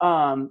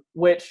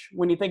 which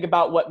when you think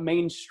about what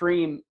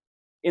mainstream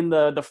in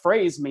the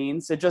phrase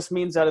means, it just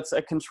means that it's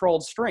a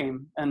controlled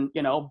stream. And,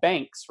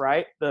 banks,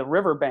 right? The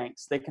river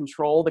banks, they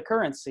control the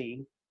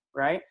currency,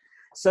 right?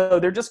 So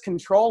they're just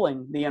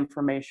controlling the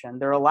information.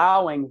 They're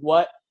allowing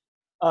what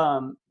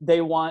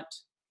they want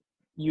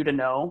you to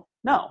know.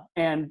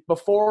 And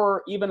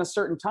before even a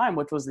certain time,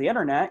 which was the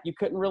internet, you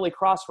couldn't really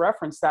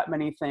cross-reference that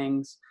many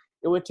things.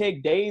 It would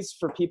take days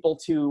for people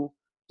to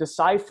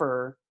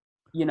decipher,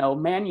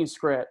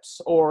 manuscripts,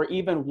 or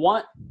even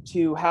want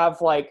to have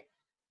like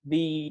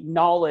the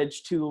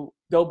knowledge to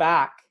go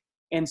back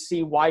and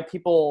see why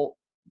people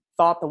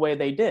thought the way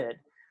they did.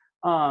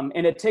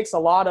 And it takes a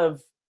lot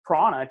of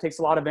prana. It takes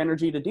a lot of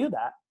energy to do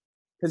that,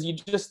 because you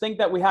just think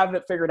that we have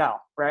it figured out,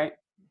 right?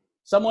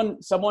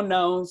 Someone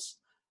knows.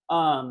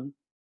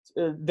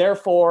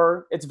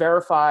 Therefore, it's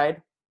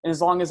verified. And as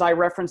long as I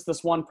reference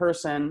this one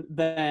person,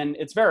 then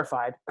it's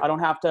verified. I don't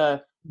have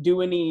to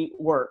do any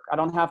work. I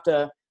don't have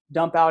to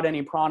dump out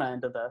any prana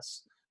into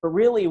this. But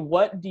really,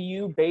 what do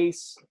you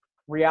base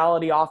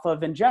reality off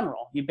of in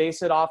general? You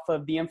base it off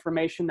of the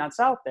information that's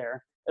out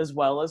there, as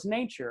well as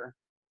nature.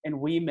 And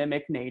we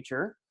mimic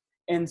nature.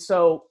 And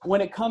so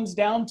when it comes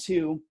down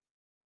to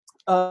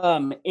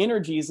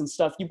energies and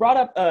stuff, you brought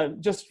up,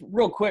 just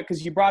real quick,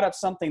 because you brought up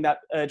something that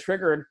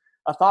triggered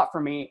a thought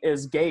for me,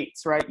 is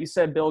Gates, right? You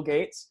said Bill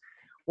Gates.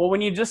 Well,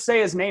 when you just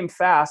say his name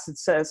fast, it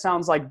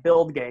sounds like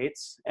Bill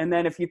Gates. And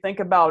then if you think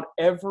about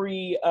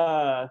every,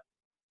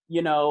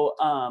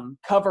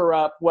 cover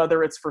up,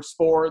 whether it's for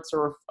sports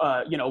or,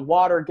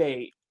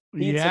 Watergate,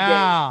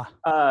 Pizzagate,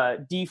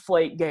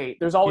 Deflategate,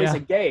 there's always a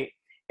gate.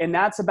 And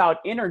that's about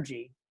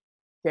energy.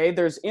 Okay,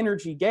 there's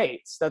energy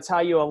gates. That's how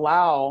you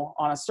allow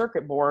on a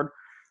circuit board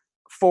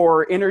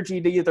for energy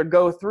to either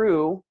go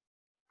through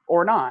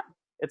or not.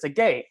 It's a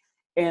gate.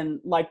 And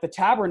like the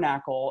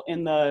tabernacle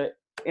in the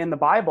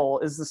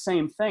Bible is the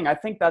same thing. I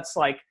think that's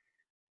like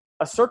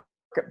a circuit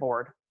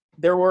board.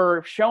 They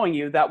were showing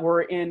you that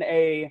we're in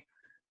a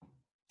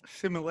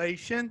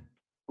simulation,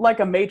 like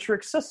a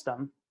matrix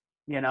system,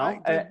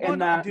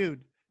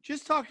 dude,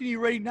 just talking to you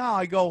right now,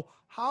 I go,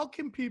 how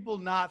can people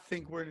not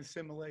think we're in a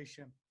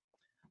simulation?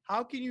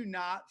 How can you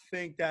not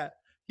think that,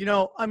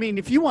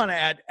 if you want to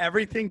add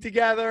everything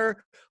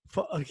together,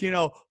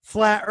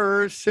 flat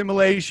earth,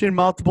 simulation,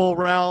 multiple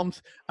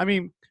realms,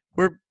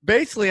 we're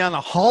basically on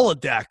a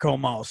holodeck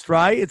almost,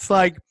 right? It's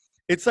like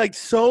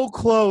so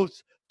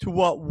close to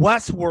what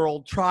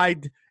Westworld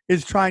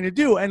is trying to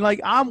do. And like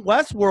on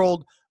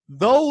Westworld,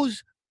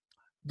 those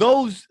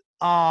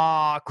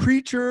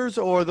creatures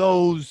or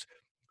those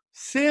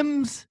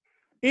Sims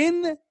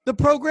in the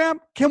program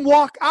can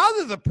walk out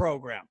of the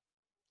program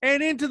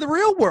and into the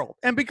real world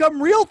and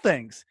become real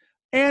things.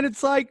 And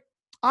it's like,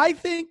 I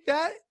think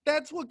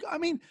that's what,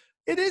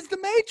 it is the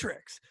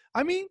Matrix.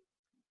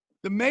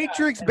 The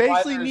Matrix,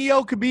 basically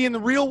Neo could be in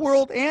the real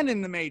world and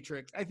in the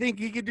Matrix. I think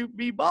he could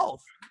be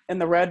both. And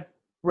the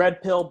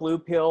red pill, blue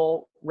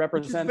pill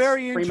represents, which is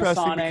very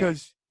interesting,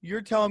 because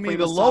you're telling me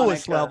the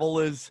lowest level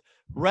is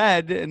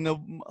red and the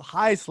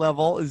highest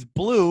level is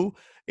blue.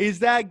 Is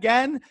that,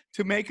 again,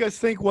 to make us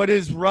think what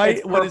is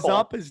right, what is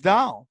up is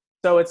down?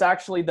 So it's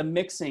actually the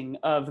mixing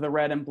of the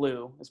red and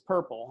blue is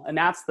purple. And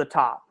that's the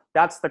top.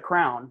 That's the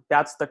crown.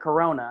 That's the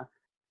corona.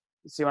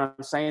 You see what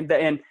I'm saying?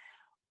 And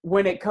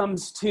when it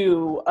comes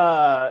to,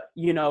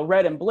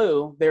 red and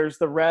blue, there's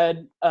the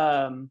red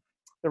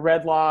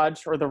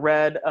lodge, or the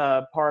red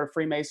part of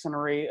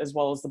Freemasonry, as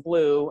well as the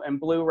blue. And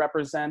blue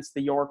represents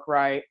the York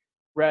Rite.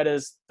 Red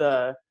is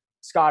the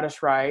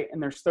Scottish Rite,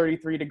 and there's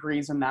 33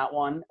 degrees in that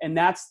one. And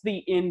that's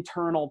the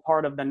internal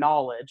part of the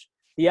knowledge.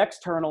 The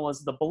external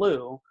is the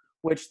blue,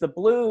 which the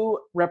blue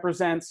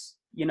represents,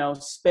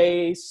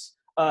 space,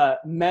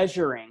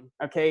 measuring.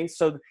 Okay.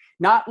 So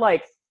not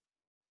like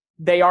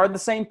they are the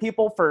same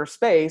people for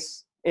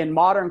space in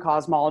modern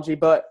cosmology,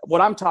 but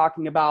what I'm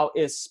talking about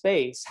is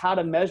space, how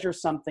to measure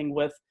something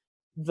with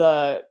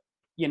the,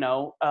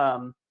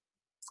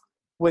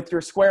 with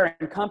your square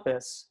and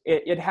compass.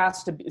 It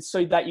has to be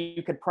so that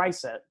you could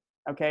price it.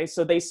 Okay.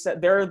 So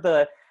they're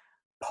the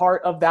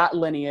part of that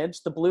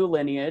lineage, the blue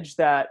lineage,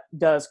 that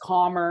does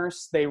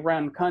commerce. They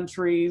run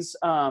countries.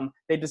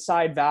 They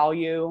decide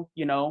value,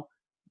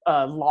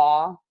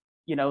 law,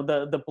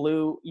 the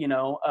blue,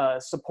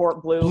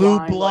 support blue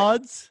line,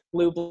 bloods,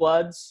 blue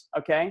bloods.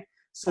 Okay.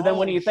 So then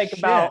when you think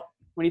about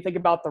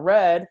the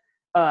red,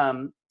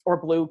 or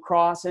Blue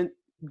Cross, and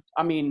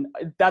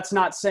that's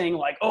not saying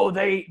like, oh,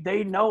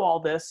 they know all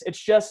this.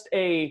 It's just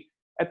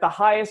at the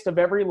highest of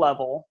every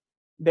level,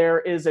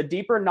 there is a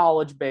deeper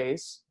knowledge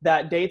base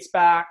that dates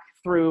back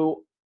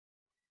through,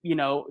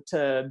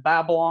 to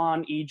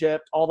Babylon,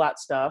 Egypt, all that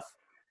stuff,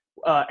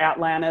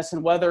 Atlantis,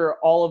 and whether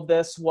all of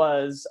this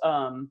was,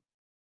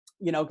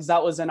 because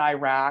that was in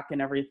Iraq and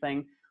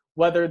everything,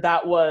 whether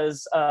that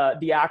was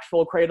the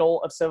actual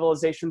cradle of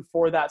civilization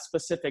for that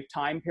specific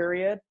time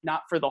period,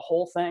 not for the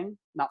whole thing,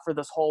 not for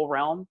this whole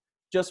realm,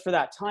 just for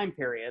that time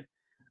period.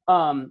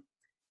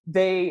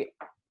 They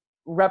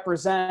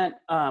represent,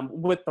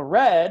 with the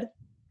red,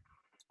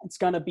 it's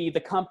going to be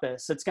the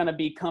compass. It's going to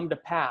be come to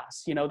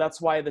pass.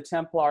 That's why the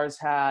Templars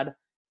had,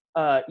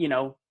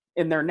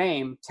 in their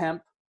name,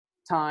 temp,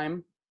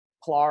 time,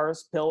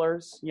 plars,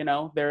 pillars,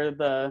 they're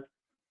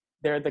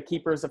the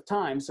keepers of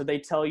time. So they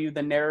tell you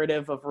the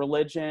narrative of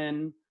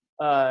religion,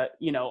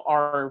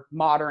 our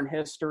modern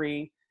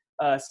history,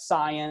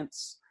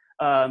 science.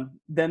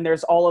 Then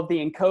there's all of the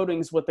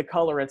encodings with the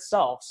color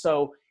itself.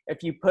 So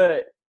if you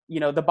put,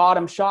 the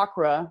bottom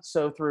chakra,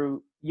 so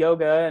through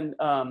yoga,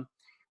 and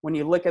when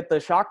you look at the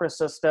chakra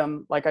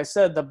system, like I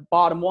said, the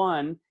bottom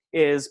one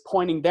is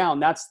pointing down.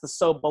 That's the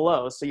so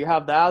below. So you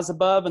have the as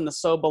above and the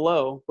so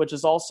below, which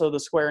is also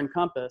the square and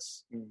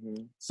compass.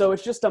 Mm-hmm. So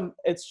it's just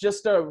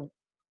a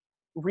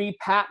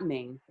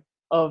repatenting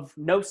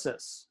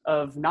gnosis,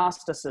 of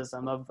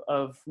Gnosticism,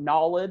 of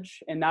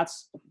knowledge. And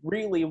that's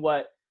really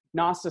what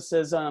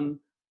Gnosticism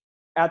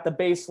at the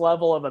base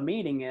level of a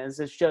meeting is.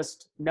 It's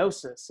just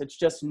gnosis. It's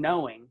just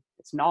knowing.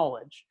 It's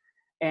knowledge.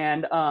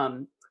 And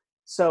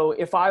so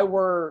if I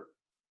were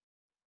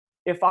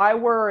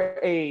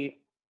a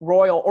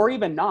royal, or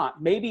even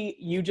not, maybe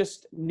you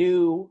just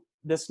knew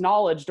this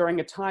knowledge during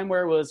a time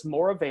where it was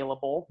more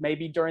available,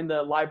 maybe during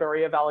the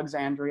Library of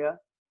Alexandria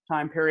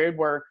time period,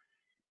 where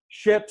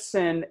ships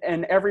and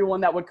everyone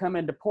that would come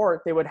into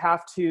port, they would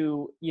have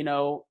to, you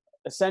know,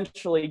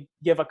 essentially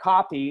give a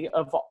copy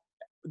of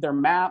their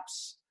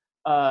maps,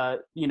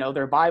 you know,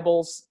 their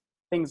Bibles,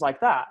 things like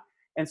that.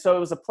 And so it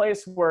was a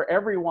place where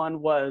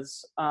everyone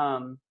was,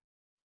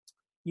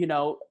 you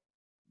know,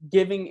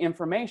 giving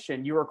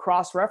information. You were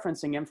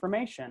cross-referencing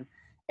information.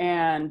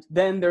 And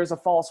then there's a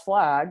false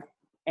flag,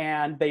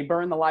 and they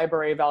burn the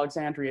Library of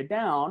Alexandria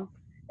down,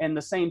 and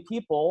the same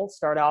people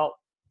start out,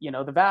 you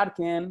know, the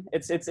Vatican.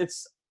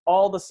 It's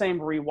all the same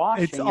rewashing.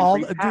 It's all,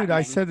 dude,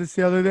 I said this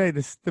the other day.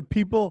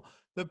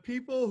 The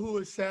people who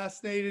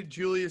assassinated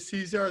Julius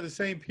Caesar are the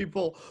same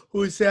people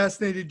who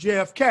assassinated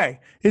JFK.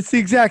 It's the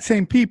exact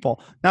same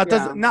people.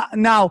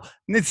 Now,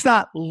 it's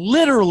not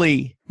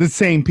literally the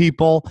same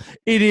people.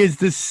 It is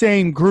the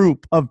same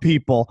group of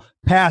people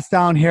passed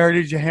down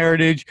heritage to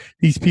heritage.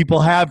 These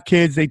people have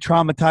kids. They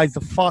traumatize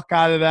the fuck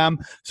out of them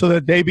so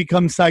that they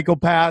become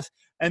psychopaths,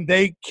 and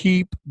they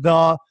keep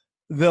the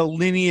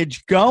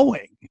lineage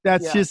going.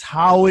 That's just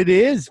how it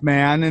is,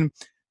 man. And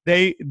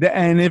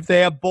and if they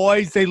have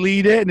boys, they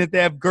lead it, and if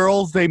they have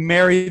girls, they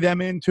marry them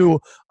into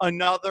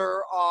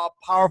another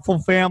powerful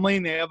family,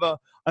 and they have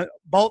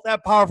both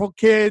have powerful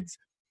kids.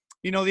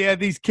 You know, they have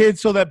these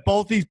kids so that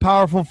both these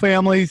powerful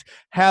families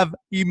have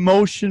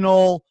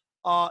emotional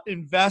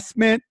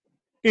investment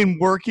in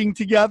working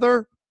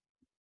together,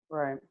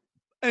 right,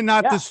 and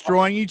not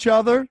destroying each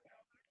other.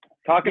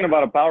 Talking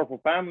about a powerful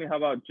family, how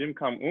about Jim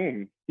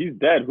Jong-un? He's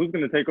dead. Who's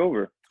going to take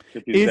over?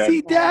 Is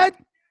he dead?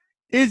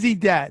 Is he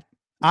dead?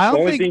 I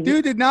don't think,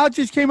 dude, it now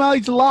just came out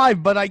he's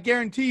alive, but I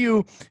guarantee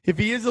you, if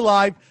he is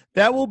alive,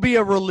 that will be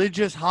a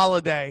religious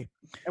holiday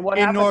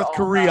in North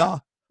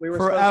Korea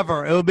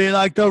forever. It'll be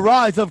like the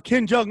rise of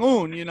Kim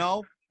Jong-un, you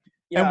know?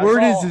 Yeah, and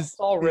word it's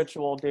all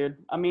ritual, dude.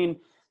 I mean,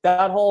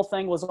 that whole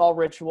thing was all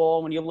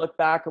ritual. When you look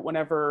back at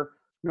whenever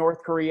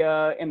North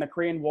Korea in the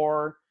Korean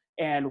War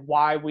and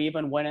why we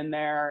even went in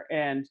there,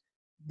 and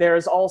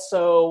there's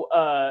also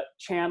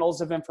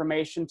channels of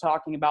information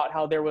talking about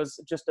how there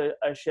was just a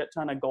shit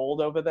ton of gold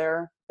over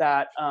there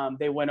that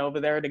they went over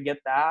there to get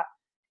that.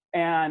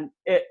 And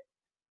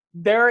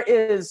there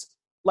is,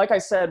 like I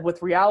said,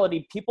 with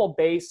reality, people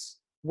base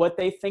what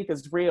they think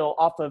is real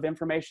off of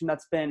information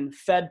that's been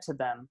fed to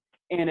them.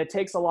 And it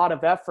takes a lot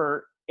of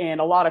effort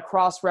and a lot of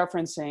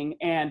cross-referencing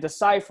and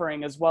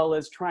deciphering, as well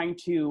as trying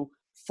to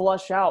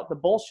flush out the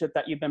bullshit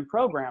that you've been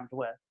programmed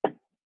with.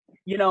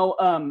 You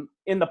know,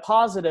 in the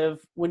positive,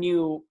 when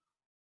you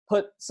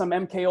put some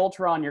MK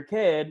Ultra on your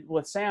kid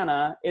with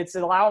Santa, it's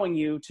allowing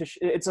you to,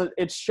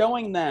 it's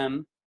showing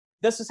them,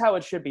 this is how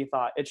it should be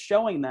thought. It's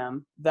showing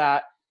them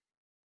that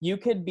you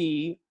could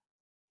be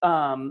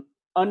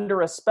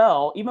under a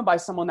spell, even by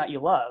someone that you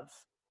love.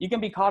 You can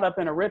be caught up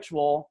in a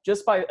ritual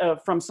just by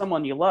from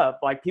someone you love.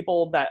 Like,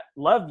 people that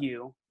love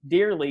you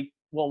dearly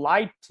will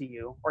lie to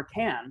you, or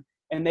can,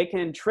 and they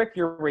can trick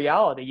your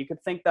reality. You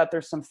could think that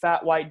there's some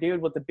fat white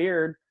dude with a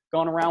beard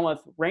going around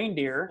with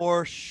reindeer,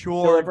 for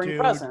sure, delivering dude.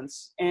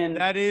 Presents. And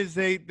that is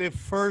the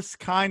first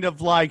kind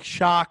of like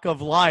shock of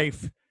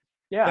life.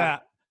 Yeah,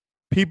 that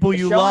people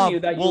you love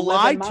will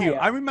lie to you.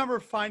 I remember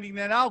finding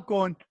that out.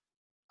 Going,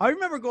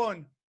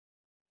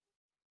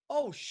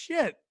 oh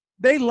shit,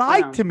 they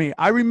lied to me.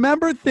 I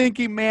remember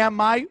thinking, man,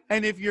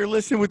 and if you're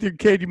listening with your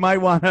kid, you might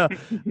want to,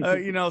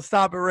 you know,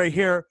 stop it right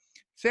here.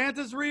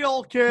 Santa's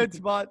real, kids,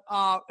 but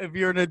if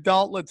you're an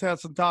adult, let's have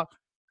some talk.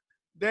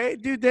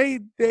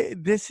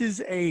 This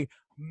is a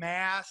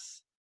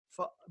mass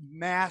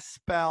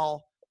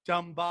spell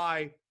done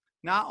by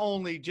not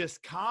only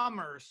just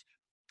commerce,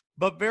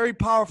 but very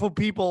powerful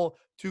people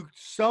to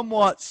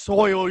somewhat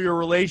soil your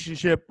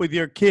relationship with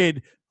your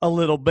kid a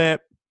little bit,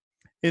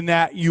 in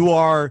that you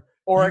are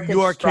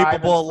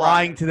capable of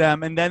lying to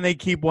them, and then they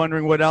keep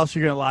wondering what else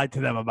you're going to lie to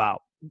them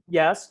about.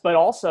 Yes, but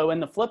also,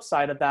 and the flip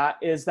side of that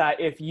is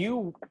that if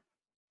you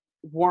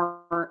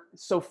weren't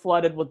so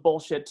flooded with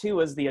bullshit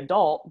too as the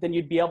adult, then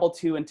you'd be able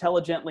to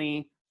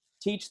intelligently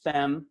teach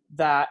them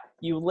that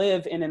you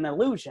live in an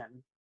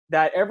illusion,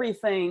 that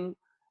everything,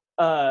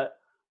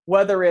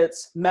 whether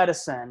it's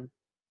medicine,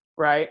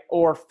 right,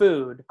 or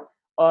food,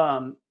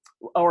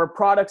 or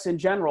products in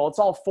general, it's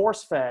all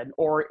force-fed,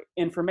 or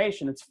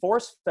information, it's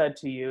force-fed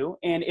to you.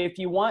 And if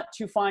you want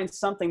to find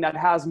something that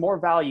has more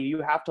value,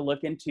 you have to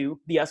look into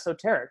the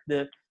esoteric,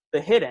 the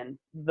hidden,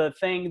 the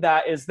thing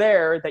that is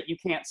there that you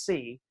can't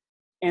see.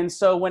 And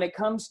so when it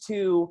comes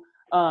to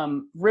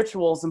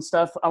rituals and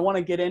stuff, I want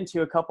to get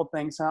into a couple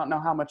things. I don't know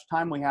how much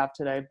time we have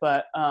today,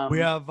 but we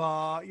have,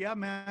 yeah,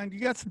 man, you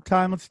got some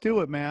time. Let's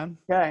do it, man.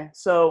 Okay.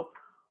 So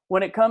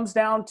when it comes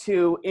down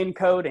to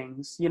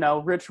encodings,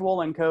 ritual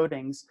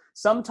encodings,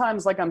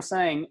 sometimes, like I'm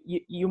saying,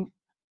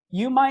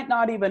 you might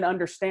not even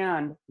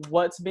understand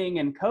what's being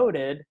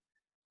encoded.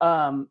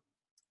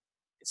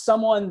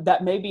 Someone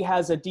that maybe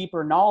has a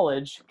deeper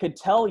knowledge could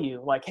tell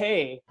you, like,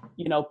 hey,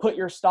 put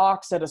your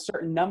stocks at a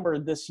certain number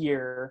this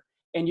year,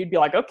 and you'd be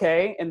like,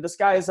 okay, and this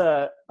guy's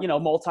a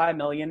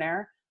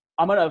multi-millionaire.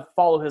 I'm going to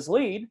follow his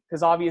lead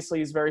because obviously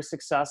he's very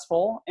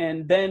successful.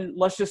 And then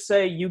let's just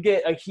say you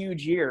get a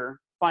huge year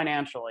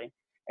financially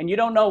and you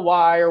don't know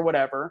why or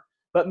whatever,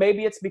 but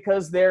maybe it's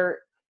because there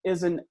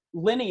isn't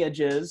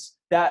lineages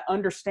that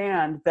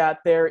understand that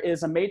there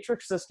is a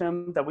matrix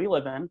system that we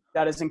live in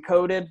that is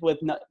encoded with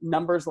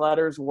numbers,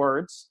 letters,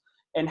 words,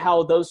 and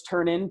how those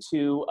turn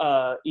into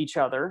each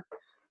other.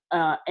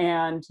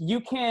 And you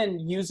can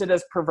use it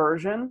as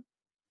perversion,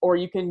 or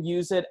you can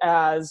use it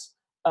as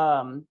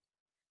a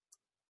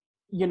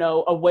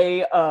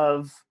way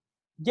of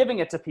giving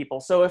it to people.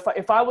 So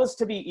if I was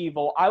to be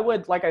evil, I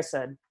would, like I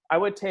said, I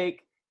would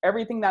take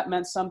everything that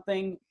meant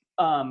something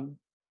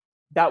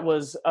that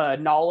was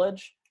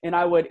knowledge, and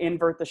I would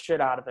invert the shit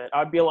out of it.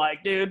 I'd be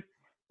like, dude,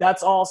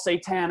 that's all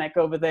satanic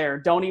over there.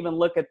 Don't even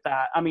look at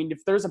that. I mean,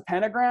 if there's a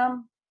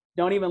pentagram,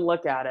 don't even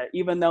look at it,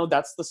 even though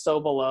that's the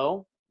so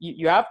below.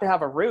 You have to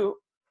have a root.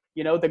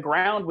 The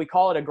ground, we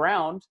call it a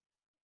ground.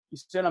 You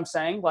see what I'm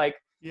saying? Like,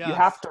 Yes. You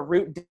have to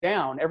root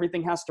down.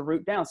 Everything has to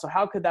root down. So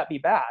how could that be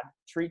bad?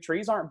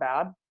 Trees aren't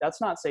bad. That's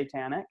not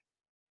satanic.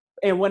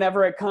 And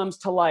whenever it comes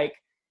to what,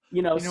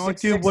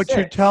 dude, what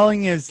you're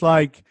telling is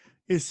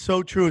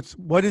so true. It's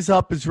what is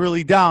up is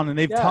really down. And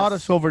they've taught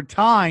us over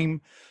time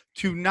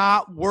to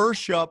not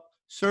worship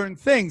certain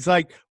things.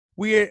 Like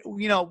one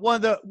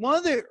of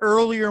the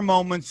earlier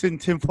moments in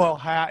tinfoil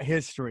hat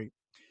history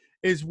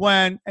is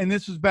when, and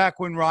this was back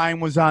when Ryan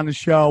was on the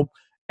show,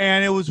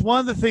 and it was one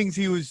of the things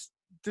he was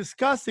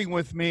discussing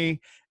with me,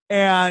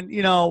 and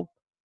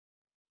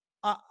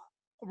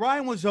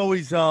Ryan was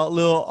always a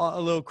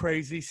little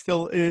crazy,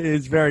 still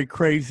is very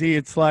crazy.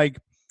 It's like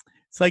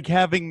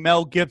having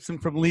Mel Gibson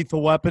from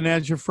Lethal Weapon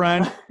as your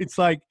friend. It's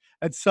like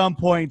at some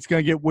point it's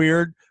gonna get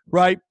weird,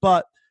 right?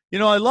 But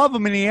I love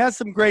him, and he has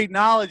some great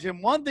knowledge.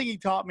 And one thing he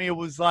taught me, it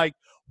was like,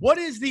 what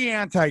is the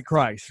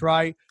Antichrist,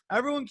 right?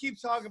 Everyone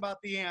keeps talking about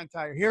the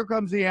Here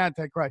comes the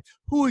Antichrist.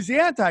 Who is the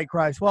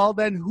Antichrist? Well,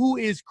 then who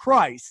is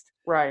Christ?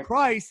 Right.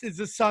 Christ is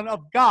the Son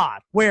of God.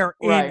 Where?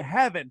 In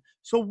heaven.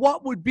 So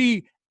what would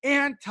be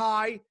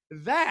anti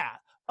that?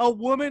 A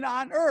woman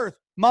on earth,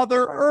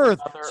 Mother Earth.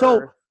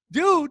 Earth.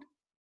 Dude,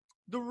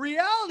 the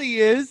reality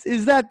is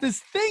that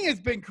this thing has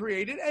been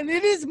created, and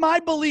it is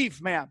my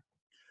belief, man,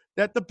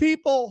 that the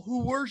people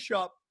who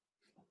worship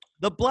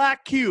the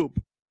black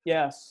cube,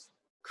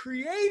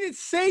 created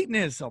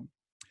Satanism,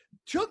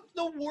 took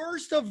the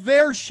worst of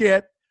their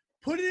shit,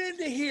 put it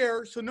into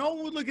here so no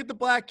one would look at the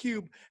black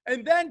cube,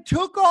 and then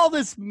took all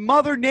this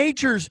Mother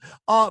Nature's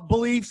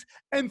beliefs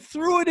and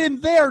threw it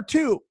in there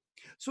too.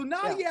 So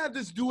now you have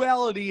this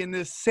duality in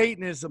this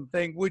Satanism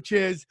thing, which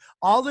is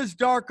all this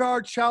dark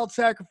arts, child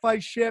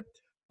sacrifice shit.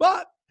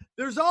 But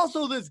there's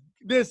also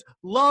this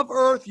love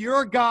earth,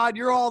 you're a god,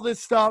 you're all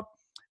this stuff.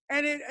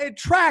 And it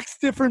attracts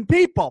different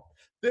people.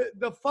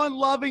 The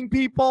fun-loving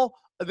people,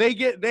 they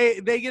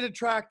get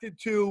attracted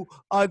to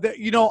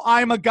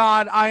I'm a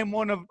god, I am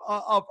one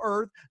of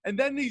earth. And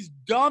then these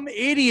dumb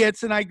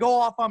idiots, and I go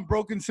off on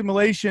Broken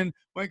Simulation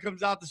when it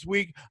comes out this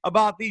week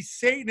about these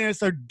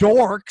Satanists are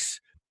dorks,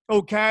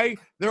 okay?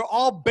 They're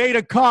all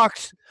beta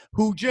cucks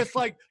who just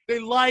they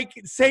like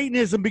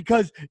Satanism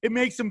because it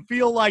makes them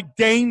feel like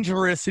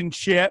dangerous and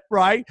shit,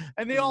 right?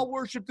 And they all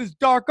worship this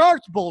dark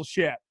arts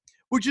bullshit,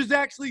 which is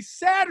actually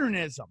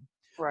Saturnism.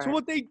 Right. So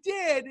what they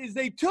did is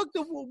they took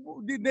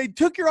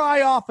your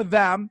eye off of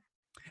them,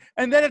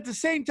 and then at the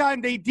same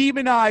time they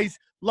demonized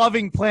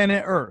loving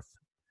planet Earth.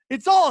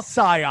 It's all a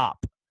psyop.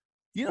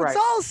 It's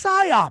all a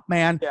psyop,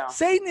 man. Yeah.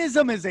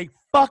 Satanism is a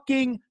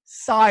fucking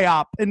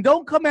psyop. And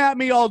don't come at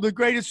me, the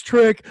greatest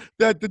trick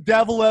that the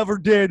devil ever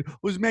did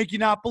was make you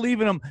not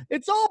believe in him.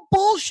 It's all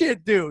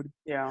bullshit, dude.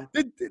 Yeah.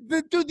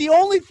 The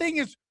only thing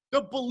is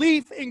the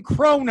belief in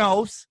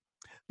Kronos,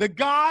 the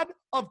god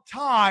of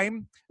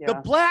time, the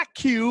black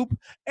cube,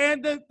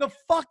 and the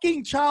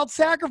fucking child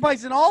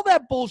sacrifice and all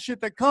that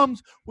bullshit that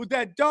comes with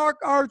that dark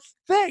arts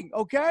thing,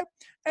 okay?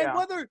 And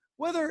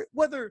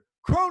whether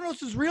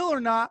Kronos is real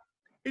or not,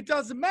 it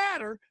doesn't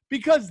matter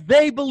because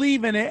they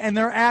believe in it and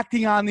they're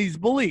acting on these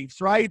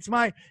beliefs, right?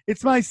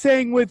 It's my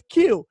saying with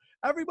Q.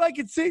 Everybody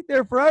can sit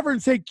there forever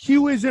and say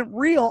Q isn't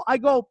real. I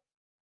go,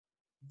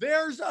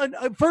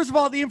 first of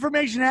all, the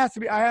information has to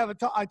be, I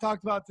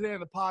talked about today on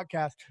the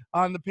podcast,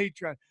 on the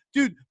Patreon.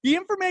 Dude, the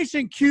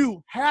information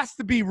Q has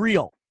to be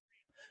real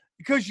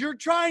because you're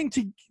trying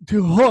to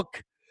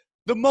hook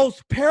the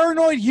most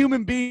paranoid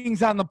human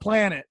beings on the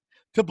planet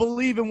to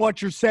believe in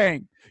what you're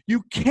saying.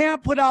 You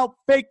can't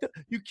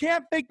you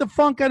can't fake the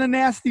funk on a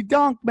nasty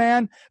dunk,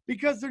 man,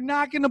 because they're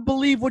not going to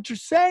believe what you're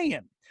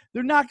saying.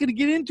 They're not going to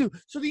get into.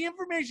 So the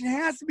information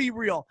has to be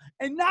real.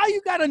 And now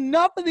you got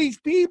enough of these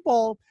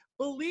people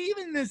believe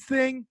in this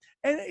thing.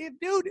 And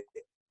dude,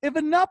 if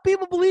enough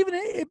people believe in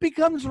it, it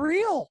becomes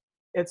real.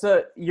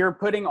 You're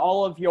putting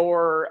all of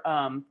your,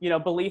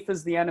 belief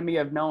is the enemy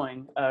of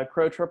knowing.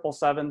 Crow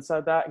 777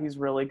 said that. He's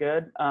really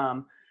good.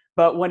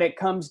 But when it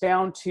comes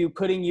down to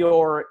putting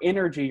your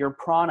energy, your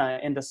prana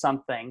into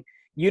something,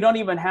 you don't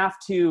even have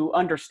to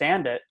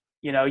understand it.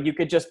 You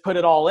could just put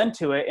it all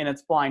into it and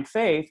it's blind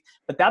faith,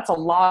 but that's a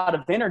lot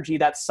of energy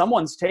that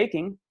someone's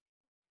taking.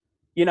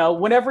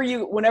 Whenever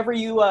you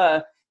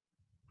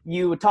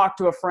talk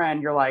to a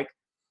friend, you're like,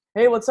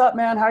 "Hey, what's up,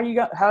 man?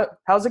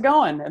 How's it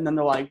going?" And then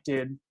they're like,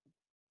 "Dude,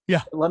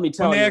 yeah, let me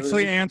tell you." When they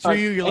actually answer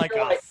you, you're like,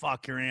 "Oh,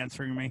 fuck, you're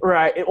answering me."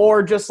 Right.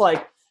 Or just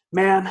like,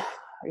 "Man,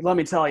 let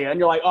me tell you." And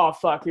you're like, "Oh,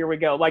 fuck, here we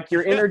go." Like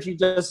your energy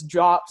just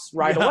drops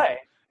right away.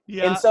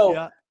 Yeah. And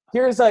so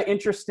here's an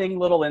interesting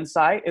little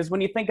insight is when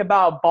you think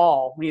about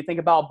Baal,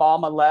 Baal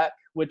Malek,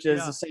 which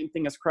is the same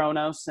thing as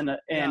Kronos, and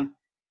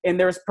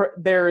there's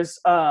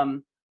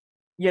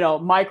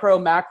micro,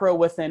 macro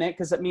within it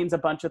because it means a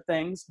bunch of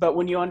things. But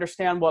when you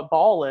understand what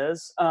Baal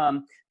is,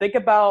 think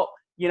about,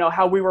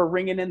 how we were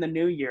ringing in the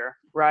new year,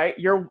 right?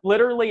 You're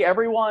literally,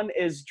 everyone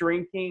is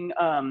drinking,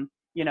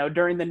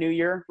 during the new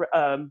year.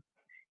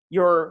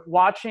 You're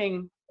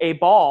watching a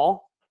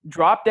ball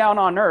drop down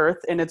on earth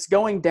and it's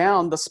going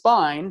down the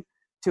spine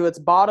to its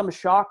bottom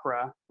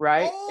chakra,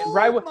 right?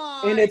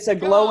 And it's a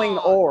glowing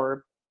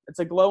orb. It's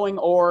a glowing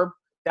orb.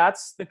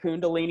 That's the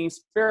Kundalini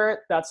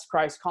spirit. That's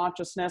Christ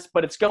consciousness,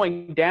 but it's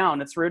going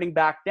down. It's rooting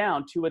back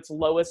down to its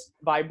lowest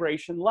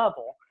vibration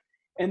level.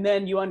 And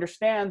then you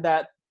understand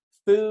that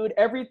food,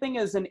 everything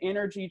is an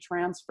energy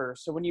transfer.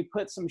 So when you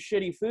put some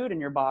shitty food in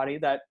your body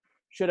that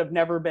should have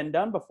never been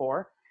done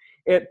before,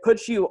 it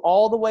puts you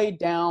all the way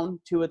down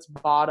to its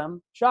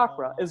bottom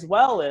chakra, as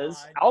well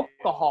as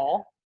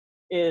alcohol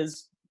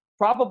is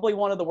probably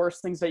one of the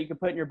worst things that you can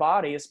put in your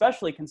body,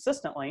 especially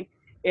consistently.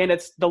 And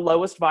it's the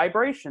lowest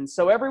vibration.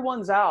 So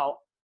everyone's out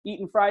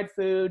eating fried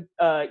food,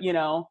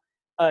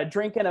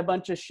 drinking a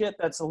bunch of shit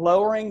that's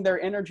lowering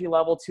their energy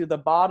level to the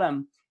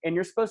bottom. And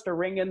you're supposed to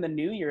ring in the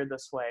new year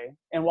this way.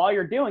 And while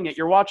you're doing it,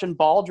 you're watching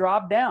ball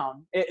drop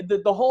down.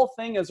 The whole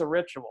thing is a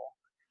ritual,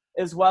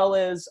 as well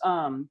as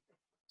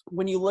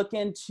when you look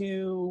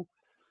into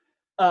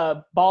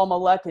Baal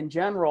Malek in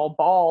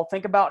general,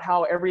 think about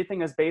how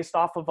everything is based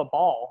off of a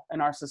ball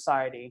in our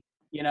society.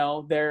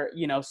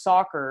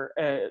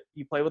 Soccer,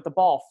 you play with the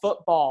ball,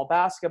 football,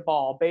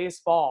 basketball,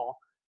 baseball.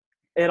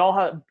 It all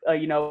have,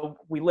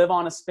 we live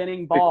on a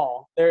spinning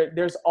ball.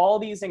 There's all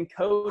these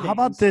encodings. How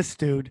about this,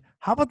 dude?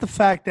 How about the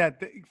fact that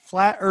the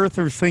flat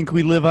earthers think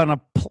we live on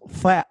a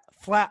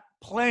flat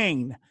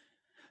plane,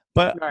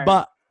 but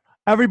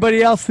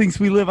everybody else thinks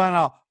we live on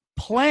a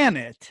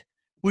planet,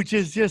 which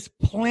is just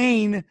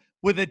plain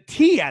with a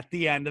T at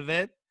the end of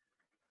it.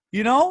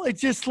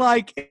 It's just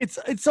like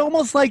it's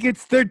almost like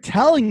they're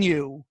telling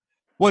you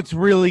what's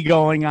really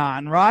going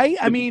on, right?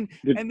 I mean,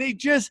 and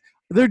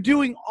they're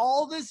doing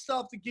all this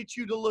stuff to get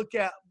you to look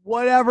at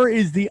whatever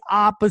is the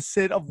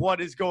opposite of what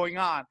is going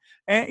on.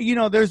 And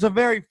there's a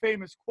very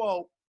famous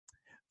quote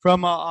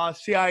from a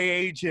CIA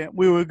agent.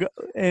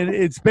 And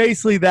it's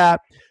basically that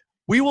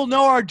we will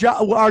know our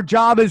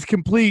job is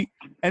complete,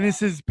 and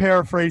this is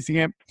paraphrasing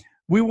it.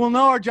 We will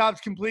know our job's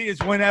complete is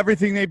when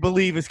everything they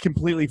believe is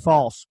completely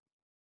false.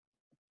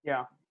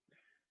 Yeah.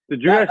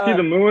 Did you guys see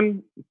the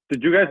moon?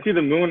 Did you guys see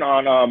the moon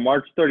on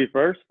March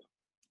 31st?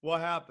 What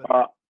happened?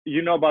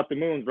 You know about the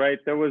moons, right?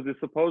 There was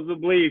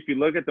supposedly, if you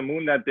look at the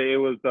moon that day,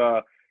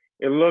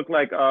 it looked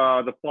like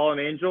the fallen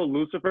angel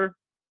Lucifer.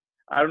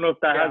 I don't know if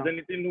that has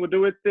anything to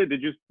do with it.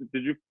 Did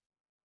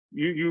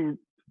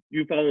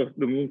you follow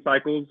the moon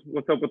cycles?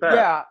 What's up with that?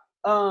 Yeah.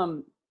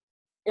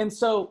 And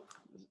so,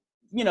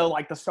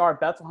 like the Star of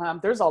Bethlehem,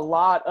 there's a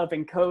lot of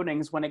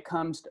encodings when it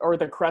comes to, or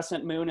the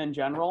crescent moon in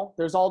general.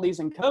 There's all these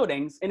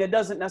encodings, and it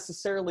doesn't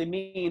necessarily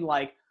mean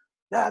like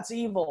that's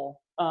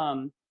evil.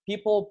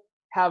 People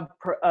have,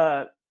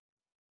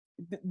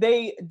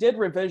 they did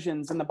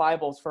revisions in the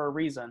Bibles for a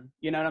reason.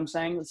 You know what I'm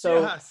saying?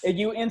 So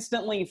you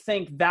instantly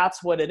think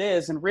that's what it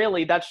is. And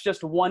really that's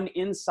just one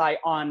insight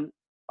on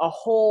a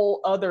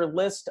whole other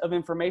list of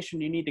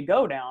information you need to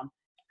go down.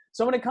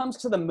 So when it comes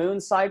to the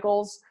moon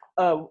cycles,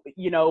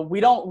 we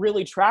don't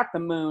really track the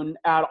moon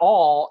at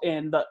all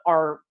in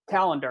our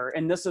calendar,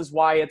 and this is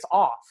why it's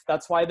off.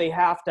 That's why they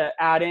have to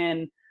add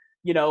in,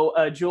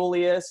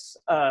 Julius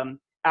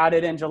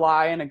added in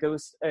July and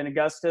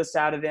Augustus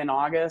added in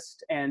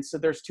August, and so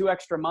there's 2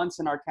 extra months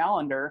in our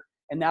calendar,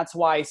 and that's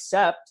why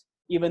Sept,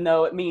 even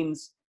though it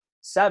means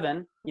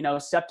 7,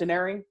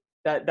 septenary,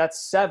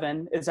 that's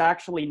 7 is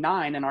actually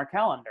 9 in our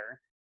calendar.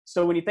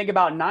 So when you think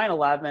about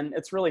 9/11,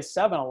 it's really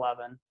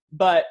 7/11,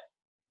 but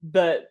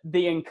the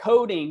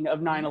encoding of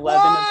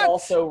 9/11 is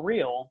also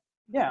real.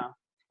 Yeah.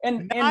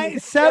 And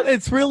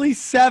it's really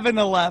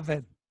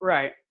 7/11.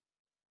 Right.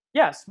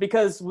 Yes,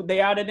 because they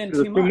added in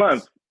 2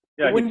 months.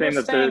 Yeah, when he's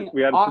you're saying that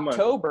we added 2 months.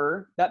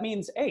 October, that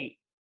means 8.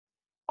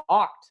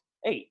 Oct,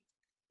 8.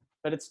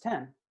 But it's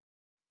 10.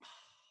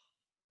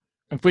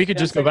 If we could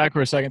just go back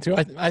for a second too,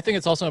 I think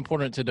it's also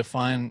important to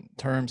define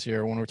terms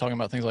here when we're talking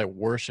about things like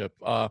worship.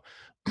 I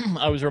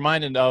was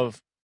reminded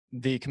of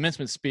the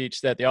commencement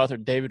speech that the author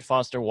David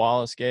Foster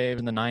Wallace gave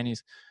in the 90s.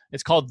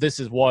 It's called This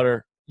Is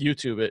Water.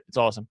 YouTube it. It's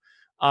awesome.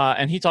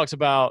 And he talks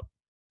about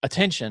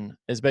attention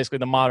is basically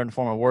the modern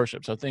form of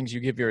worship. So things you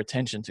give your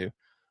attention to.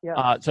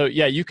 Yeah. So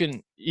yeah, you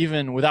can,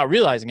 even without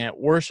realizing it,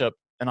 worship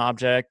an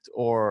object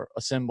or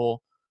a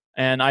symbol.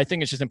 And I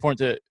think it's just important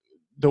to,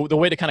 the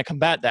way to kind of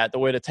combat that, the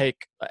way to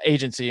take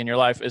agency in your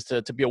life is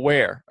to be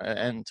aware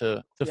and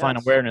to find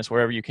awareness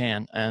wherever you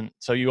can. And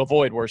so you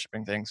avoid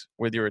worshiping things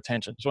with your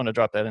attention. Just want to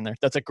drop that in there.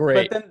 That's a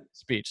great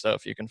speech, though,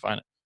 if you can find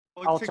it.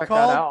 I'll check that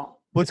out.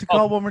 What's it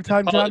called one more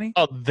time, Johnny?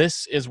 Oh,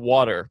 This Is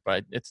Water,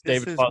 right? It's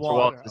David Foster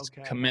Wallace's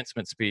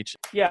commencement speech.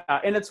 Yeah,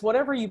 and it's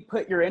whatever you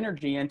put your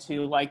energy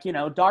into. Like,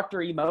 Dr.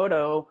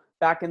 Emoto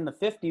back in the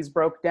 50s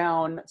broke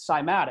down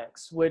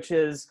cymatics, which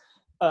is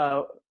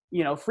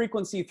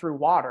frequency through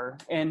water,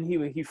 and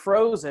he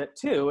froze it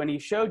too, and he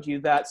showed you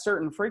that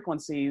certain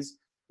frequencies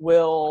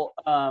will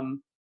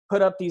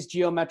put up these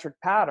geometric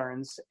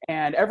patterns,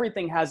 and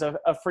everything has a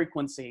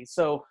frequency.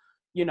 So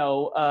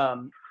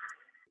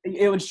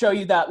it would show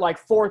you that like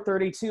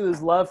 432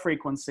 is love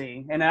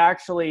frequency, and it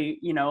actually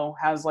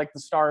has like the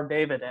Star of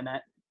David in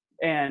it,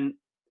 and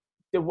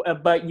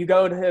but you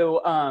go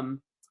to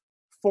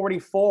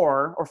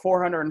 44 or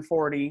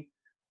 440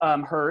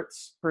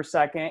 hertz per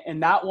second,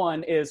 and that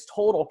one is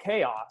total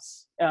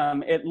chaos.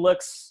 It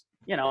looks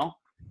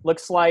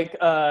like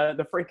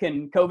the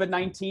freaking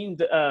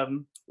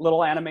COVID-19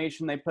 little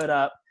animation they put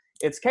up.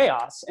 It's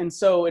chaos. And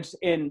so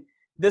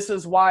this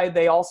is why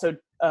they also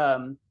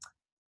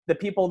the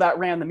people that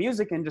ran the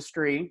music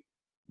industry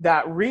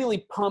that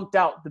really pumped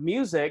out the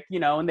music,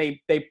 and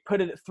they put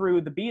it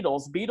through the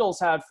Beatles.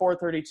 Beatles had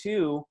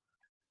 432,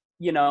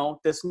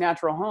 this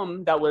natural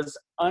hum that was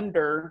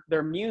under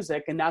their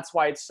music, and that's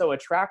why it's so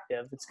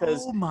attractive. It's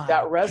because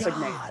that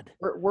resonates.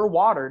 We're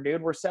water,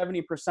 dude. We're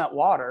 70%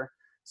 water.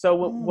 So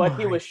what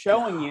he was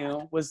showing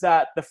you was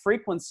that the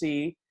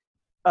frequency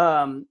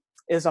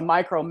is a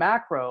micro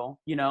macro.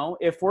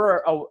 If we're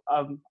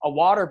a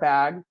water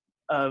bag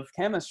of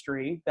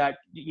chemistry that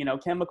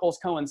chemicals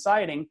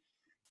coinciding,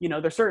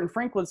 there's certain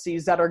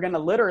frequencies that are going to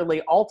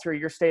literally alter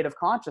your state of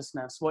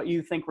consciousness, what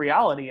you think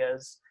reality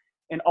is.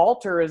 And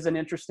alter is an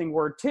interesting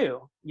word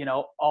too.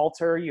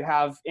 Alter you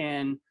have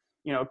in,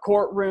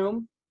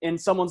 courtroom, and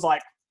someone's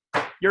like,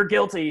 you're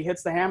guilty,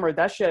 hits the hammer.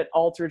 That shit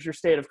alters your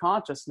state of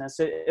consciousness.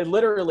 It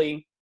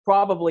literally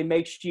probably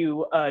makes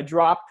you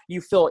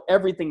you feel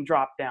everything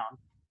drop down.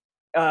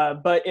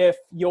 But if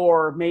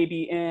you're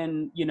maybe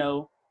in,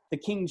 the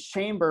king's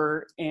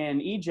chamber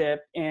in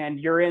Egypt, and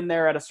you're in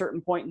there at a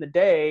certain point in the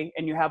day,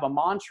 and you have a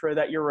mantra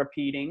that you're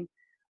repeating,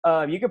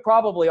 you could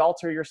probably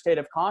alter your state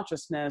of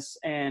consciousness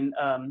and,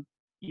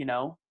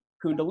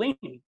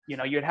 Kundalini.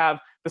 You'd have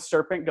the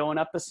serpent going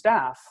up the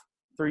staff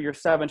through your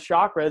 7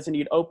 chakras, and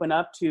you'd open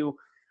up to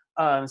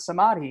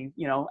samadhi,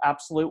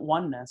 absolute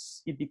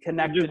oneness. You'd be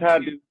connected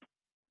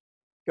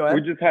Go ahead.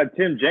 We just had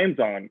Tim James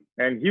on,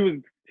 and he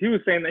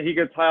was saying that he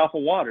gets high off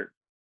of water.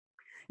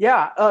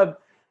 Yeah.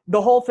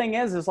 The whole thing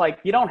is like,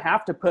 you don't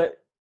have to put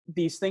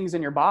these things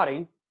in your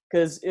body,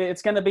 because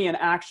it's going to be an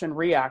action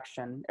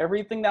reaction.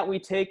 Everything that we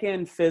take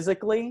in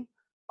physically,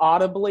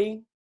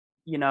 audibly,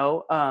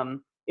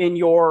 in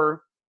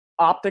your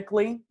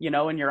optically,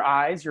 in your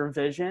eyes, your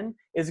vision,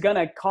 is going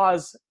to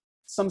cause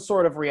some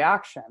sort of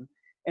reaction.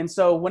 And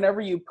so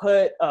whenever you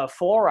put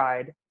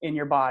fluoride in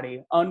your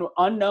body,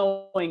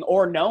 unknowing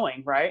or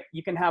knowing, right?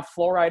 You can have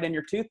fluoride in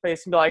your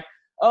toothpaste and be like,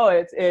 oh,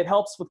 it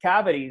helps with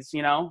cavities.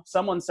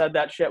 Someone said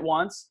that shit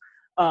once.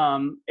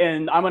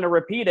 And I'm going to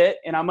repeat it,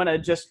 and I'm going to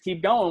just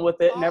keep going with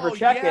it and never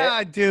check it.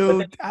 Yeah, dude. But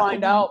then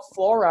find out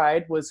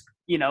fluoride was,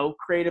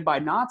 created by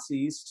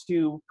Nazis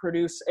to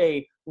produce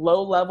a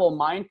low-level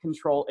mind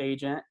control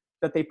agent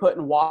that they put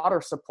in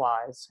water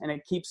supplies, and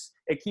it keeps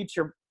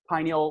your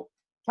pineal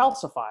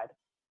calcified.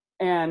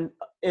 And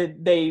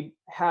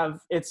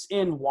it's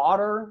in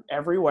water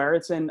everywhere.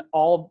 It's in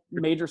all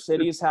major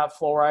cities have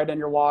fluoride in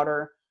your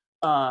water.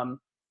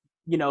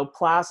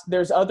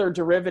 There's other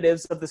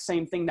derivatives of the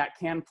same thing that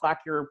can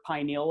plaque your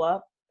pineal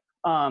up.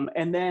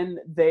 And then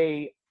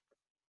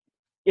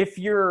if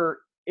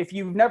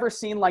you've never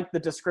seen like the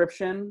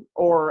description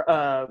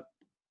or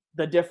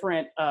the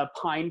different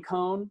pine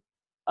cone,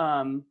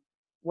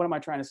 what am I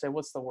trying to say?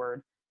 What's the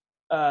word?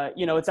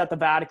 It's at the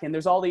Vatican.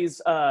 There's all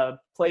these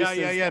places.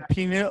 Yeah.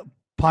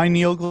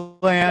 Pineal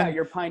gland. Yeah,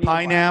 your pineal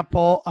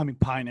pineapple. Gland.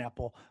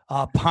 Pineapple.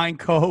 Pine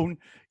cone.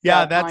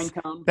 Yeah, pine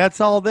cone.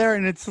 that's all there,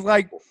 and it's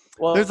like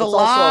there's a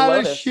lot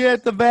of shit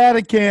at the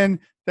Vatican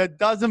that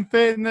doesn't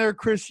fit in their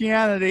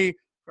Christianity.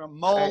 From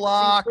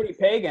Moloch. Pretty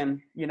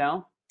pagan,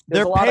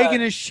 They're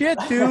pagan as shit,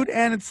 dude,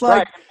 and it's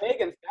like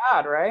pagan's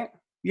bad, right?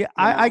 Yeah,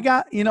 I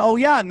got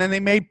and then they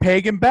made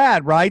pagan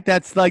bad, right?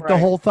 That's like the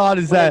whole thought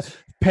is that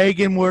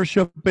pagan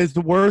worship is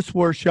the worst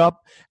worship,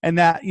 and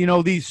that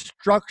these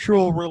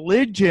structural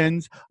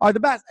religions are the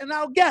best. And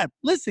now again,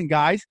 listen,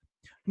 guys,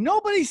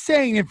 nobody's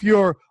saying if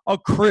you're a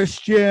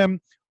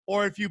Christian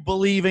or if you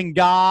believe in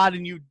God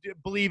and you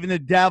believe in the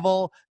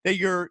devil that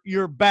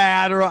you're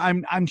bad, or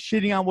I'm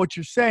shitting on what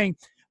you're saying.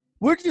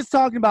 We're just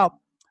talking about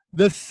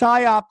the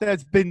psyop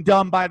that's been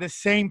done by the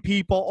same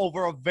people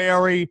over a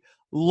very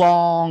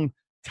long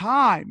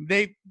time.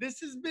 This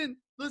has been,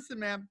 listen,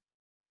 man,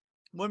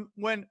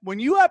 when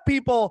you have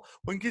people,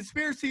 when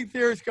conspiracy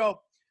theorists go,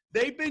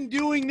 they've been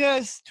doing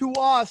this to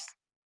us,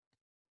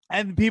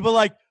 and people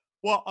like,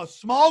 well, a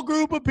small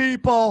group of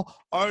people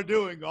are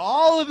doing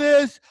all of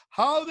this.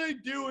 How are they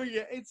doing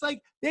it? It's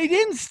like they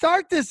didn't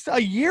start this a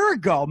year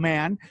ago,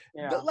 man.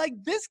 Yeah. Like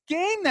this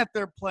game that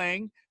they're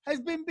playing has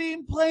been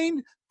being played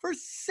for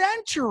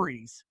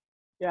centuries.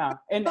 Yeah.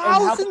 And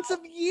thousands of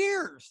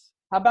years.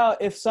 How about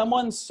if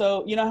someone's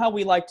so, you know how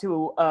we like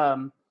to,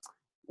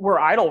 we're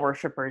idol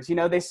worshipers, you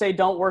know, they say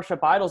don't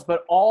worship idols,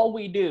 but all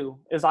we do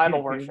is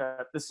idol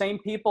worship. The same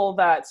people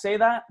that say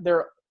that,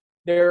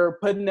 they're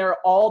putting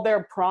all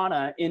their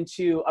prana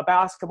into a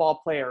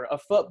basketball player, a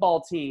football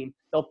team.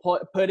 They'll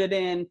put it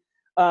in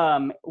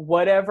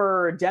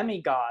whatever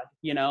demigod,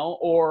 you know,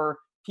 or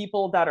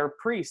people that are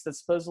priests that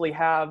supposedly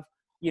have,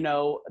 you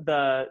know,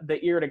 the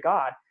ear to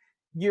God.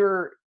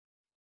 You're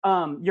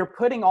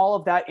putting all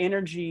of that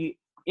energy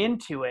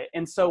into it.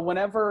 And so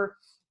whenever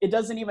it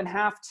doesn't even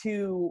have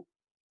to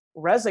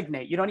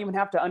resonate, you don't even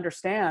have to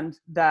understand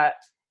that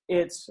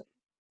it's,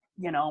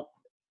 you know,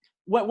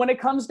 when it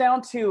comes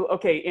down to,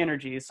 okay,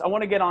 energies, I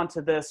want to get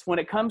onto this. When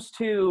it comes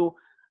to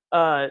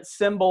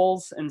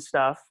symbols and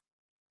stuff,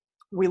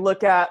 we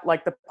look at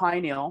like the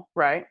pineal,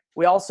 right?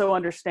 We also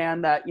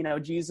understand that, you know,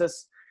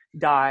 Jesus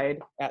died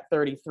at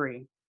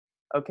 33,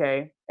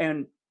 okay?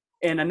 And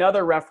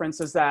another reference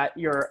is that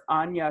your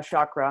Anya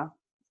chakra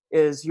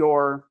is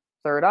your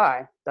third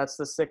eye. That's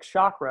the sixth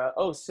chakra.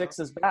 Oh, 6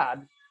 is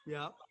bad.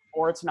 Yeah.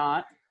 Or it's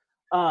not.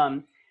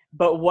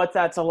 But what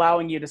that's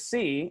allowing you to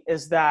see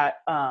is that,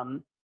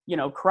 you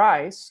know,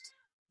 Christ,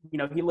 you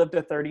know, he lived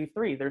to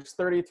 33. There's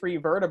 33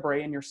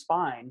 vertebrae in your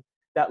spine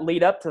that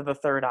lead up to the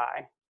third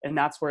eye. And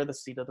that's where the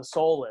seat of the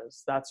soul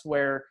is. That's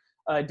where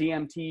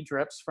DMT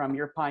drips from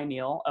your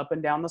pineal up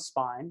and down the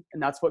spine.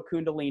 And that's what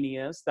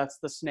Kundalini is. That's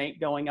the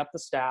snake going up the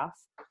staff.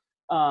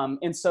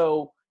 And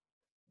so,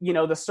 you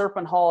know, the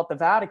serpent hall at the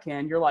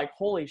Vatican, you're like,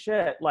 holy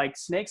shit, like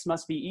snakes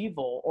must be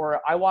evil.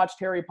 Or I watched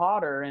Harry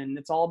Potter and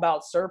it's all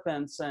about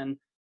serpents and,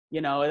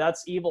 you know,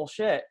 that's evil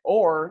shit.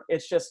 Or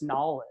it's just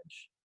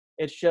knowledge.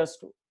 It's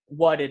just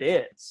what it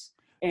is.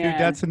 And dude,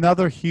 that's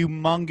another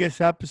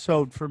humongous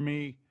episode for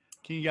me.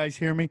 Can you guys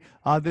hear me?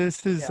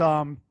 This is,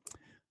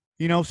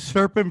 you know,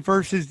 serpent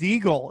versus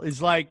eagle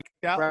is like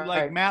that, right.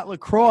 Like Matt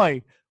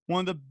LaCroix,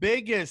 one of the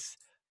biggest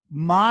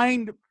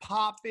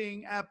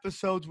mind-popping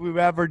episodes we've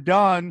ever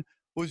done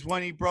was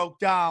when he broke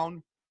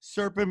down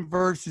serpent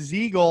versus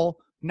eagle,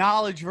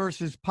 knowledge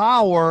versus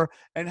power,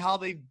 and how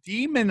they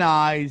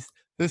demonized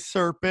the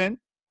serpent.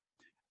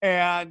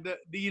 And,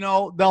 you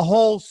know, the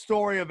whole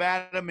story of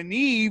Adam and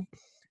Eve,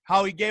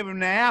 how he gave them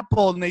an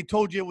apple and they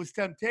told you it was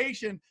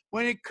temptation,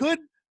 when it could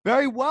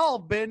very well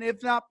have been,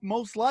 if not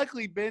most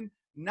likely been,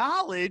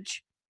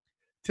 knowledge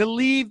to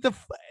leave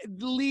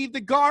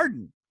the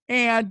garden.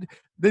 And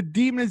the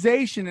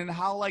demonization and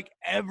how like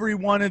every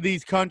one of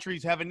these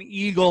countries have an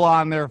eagle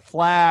on their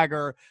flag,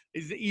 or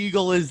the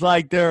eagle is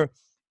like their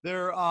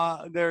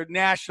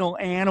national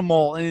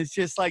animal. And it's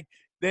just like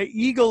the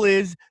eagle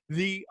is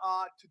the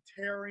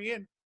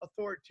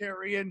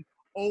authoritarian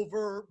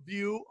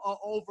overview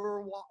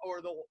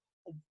or the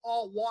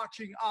all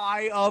watching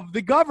eye of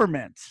the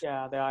government.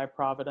 Yeah, the eye of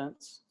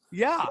providence.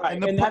 Yeah,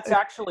 right. And that's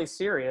actually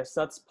Sirius.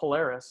 That's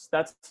Polaris.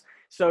 That's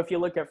so if you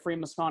look at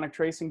Freemasonic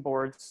tracing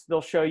boards,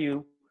 they'll show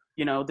you,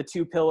 you know, the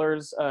two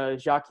pillars,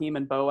 Joachim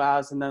and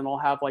Boaz, and then they'll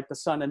have like the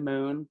sun and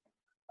moon,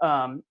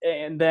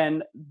 and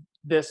then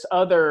this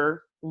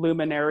other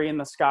luminary in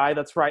the sky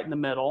that's right in the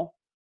middle.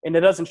 And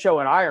it doesn't show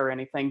an eye or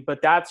anything,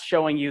 but that's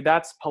showing you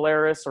that's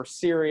Polaris or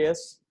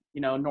Sirius,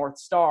 you know, North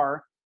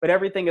Star, but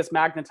everything is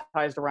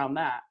magnetized around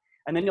that.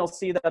 And then you'll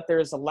see that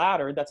there's a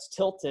ladder that's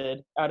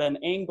tilted at an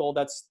angle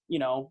that's, you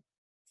know,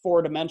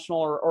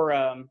 four-dimensional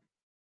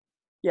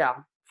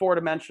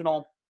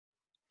four-dimensional,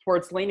 where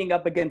it's leaning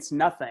up against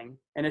nothing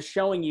and is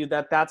showing you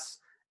that that's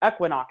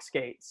equinox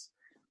gates,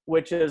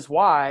 which is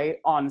why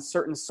on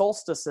certain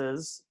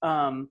solstices,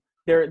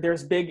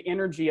 there's big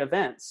energy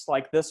events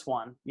like this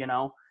one, you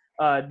know,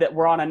 that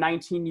we're on a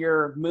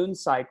 19-year moon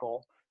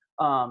cycle.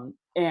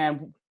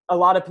 And a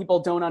lot of people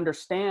don't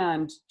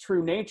understand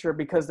true nature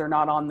because they're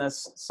not on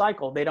this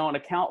cycle. They don't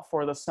account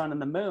for the sun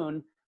and the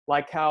moon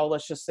like how,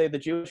 let's just say, the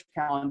Jewish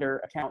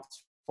calendar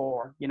accounts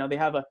for. You know, they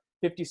have a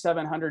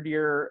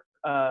 5,700-year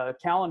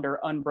calendar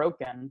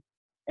unbroken.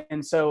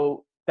 And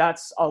so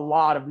that's a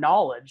lot of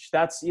knowledge.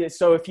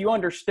 So if you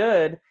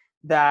understood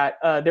that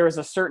there is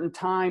a certain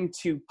time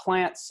to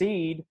plant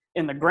seed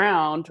in the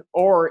ground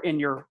or in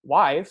your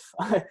wife,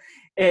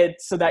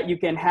 so that you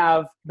can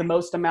have the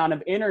most amount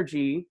of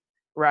energy,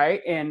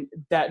 right? And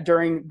that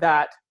during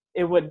that,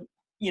 it would,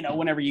 you know,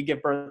 whenever you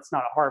give birth, it's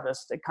not a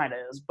harvest, it kind of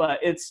is, but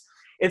it's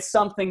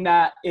something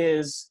that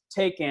is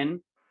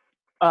taken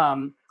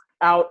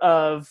out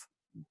of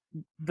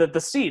the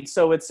seed.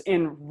 So it's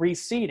in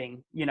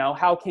reseeding. You know,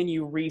 how can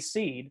you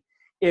reseed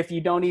if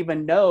you don't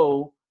even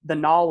know the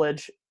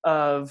knowledge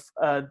of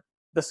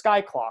the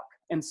sky clock.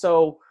 And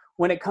so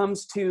when it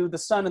comes to the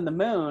sun and the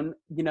moon,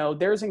 you know,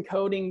 there's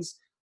encodings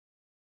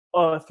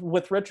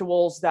with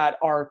rituals that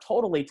are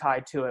totally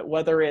tied to it,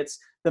 whether it's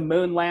the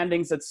moon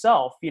landings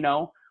itself. You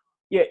know,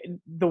 yeah,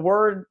 the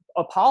word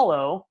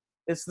Apollo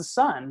is the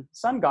sun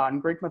god in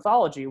Greek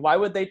mythology. Why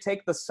would they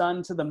take the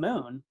sun to the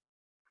moon?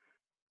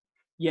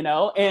 You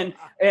know, and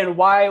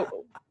why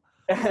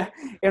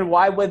and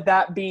why would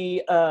that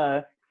be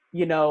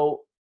you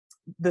know,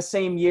 the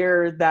same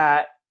year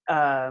that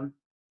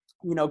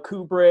you know,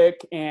 Kubrick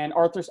and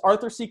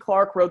Arthur C.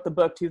 Clarke wrote the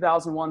book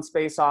 2001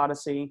 Space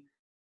Odyssey,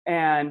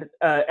 and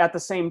at the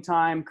same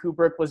time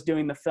Kubrick was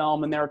doing the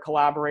film, and they were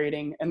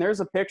collaborating. And there's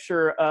a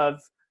picture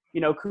of,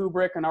 you know,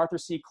 Kubrick and Arthur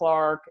C.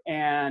 Clarke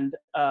and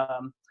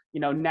you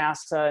know,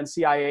 NASA and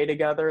CIA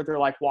together. They're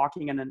like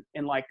walking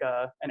in like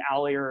an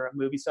alley or a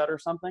movie set or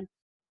something.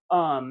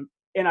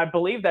 And I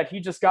believe that he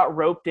just got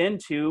roped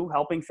into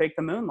helping fake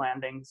the moon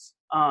landings.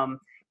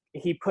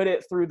 He put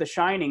it through The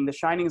Shining. The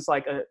Shining is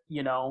like a,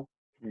 you know,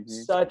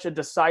 such a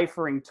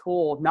deciphering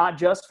tool, not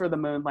just for the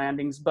moon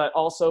landings, but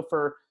also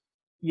for,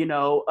 you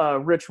know,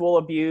 ritual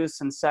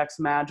abuse and sex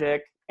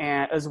magic,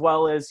 and as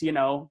well as, you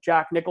know,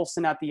 Jack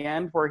Nicholson at the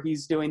end where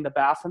he's doing the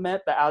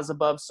Baphomet, the as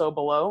above, so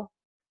below.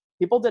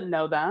 People didn't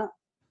know that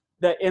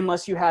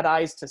unless you had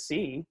eyes to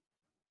see.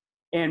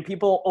 And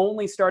people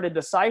only started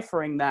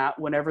deciphering that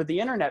whenever the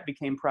internet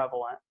became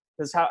prevalent.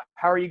 Because how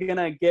are you going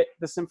to get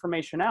this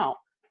information out?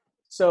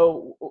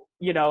 So,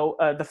 you know,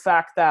 the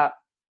fact that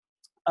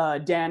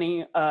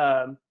Danny,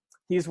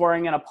 he's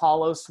wearing an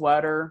Apollo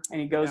sweater and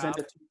he goes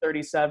into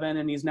 237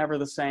 and he's never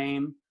the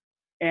same.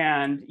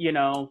 And, you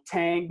know,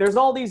 Tang, there's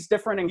all these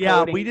different encodings.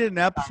 Yeah, we did an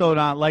episode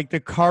on like the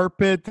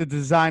carpet, the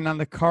design on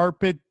the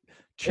carpet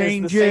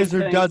changes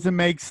or doesn't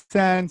make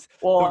sense.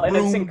 Well, the and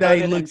it's room that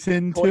he encoded looks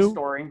in Toy into.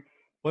 Story.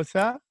 What's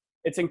that?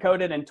 It's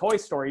encoded in Toy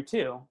Story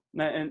too.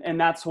 And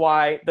that's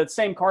why the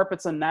same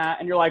carpet's in that.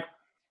 And you're like,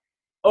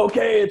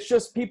 okay, it's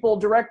just people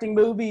directing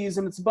movies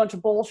and it's a bunch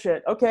of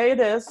bullshit. Okay, it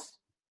is.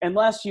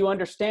 Unless you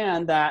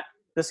understand that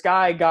this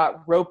guy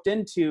got roped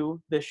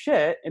into this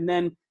shit and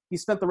then he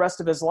spent the rest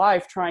of his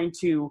life trying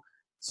to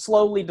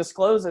slowly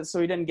disclose it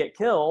so he didn't get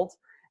killed.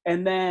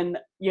 And then,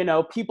 you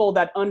know, people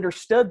that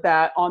understood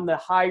that on the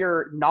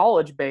higher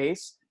knowledge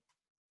base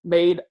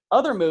made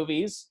other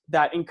movies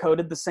that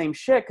encoded the same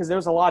shit because there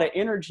was a lot of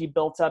energy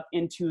built up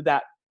into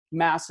that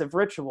massive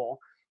ritual.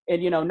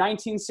 And, you know,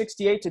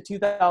 1968 to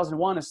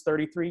 2001 is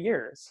 33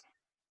 years.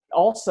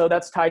 Also,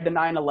 that's tied to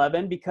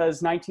 9/11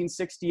 because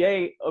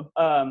 1968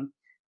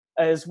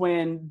 is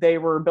when they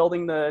were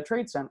building the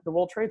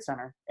World Trade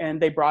Center,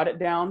 and they brought it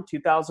down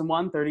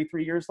 2001,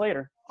 33 years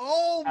later.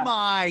 Oh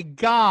my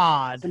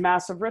God. It's a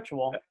massive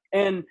ritual.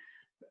 And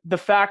the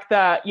fact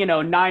that, you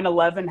know,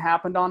 9/11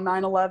 happened on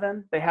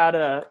 9/11, they had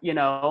a, you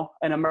know,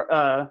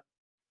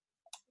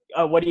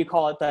 what do you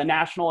call it? The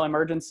national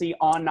emergency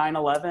on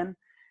 9/11.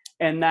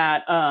 And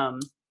that,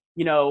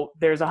 you know,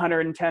 there's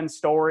 110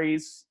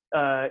 stories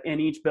in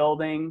each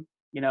building.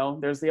 You know,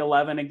 there's the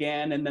 11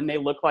 again, and then they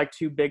look like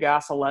two big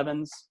ass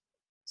 11s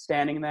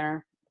standing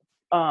there.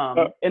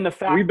 And the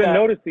fact we've been that,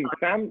 noticing,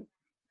 Sam.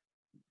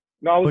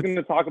 No, I was going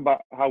to talk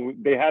about how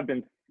they have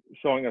been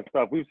showing us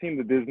stuff. We've seen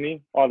the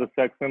Disney, all the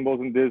sex symbols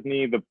in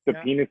Disney, the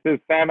penises.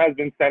 Sam has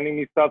been sending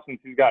me stuff since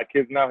he's got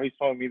kids now. He's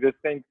showing me this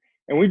thing.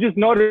 And we just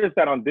noticed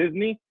that on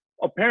Disney,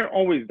 a parent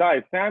always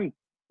dies. Sam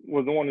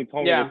was the one who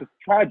told me this. It's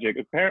tragic.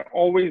 A parent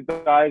always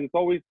dies. It's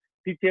always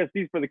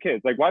PTSD for the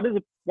kids. Like, why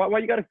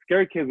you got to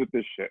scare kids with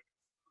this shit?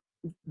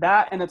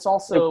 That, and it's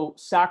also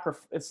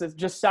it's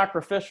just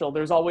sacrificial.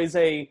 There's always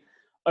a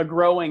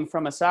growing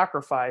from a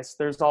sacrifice.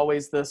 There's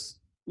always this,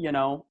 you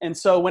know. And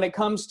so when it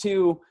comes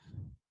to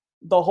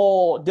the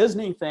whole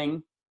Disney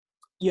thing,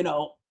 you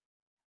know,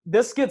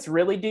 this gets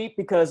really deep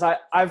because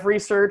I've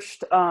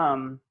researched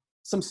some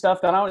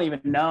stuff that I don't even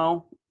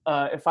know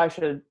if I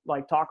should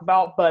like talk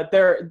about, but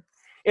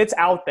it's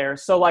out there.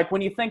 So like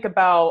when you think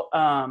about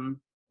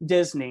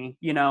Disney,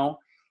 you know,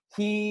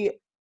 he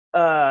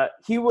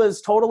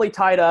was totally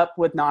tied up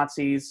with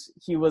Nazis.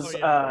 He was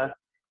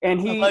and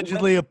he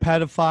allegedly a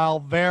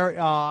pedophile. Very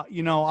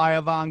you know, I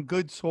have on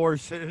good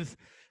sources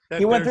that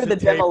he went through the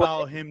tape demo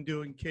about him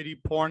doing kiddie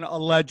porn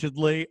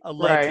allegedly.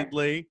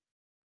 Right.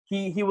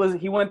 He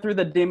went through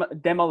the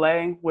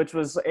Demolay, which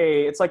was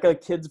it's like a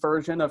kid's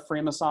version of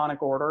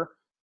Freemasonic order.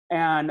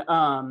 And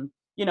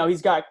you know,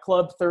 he's got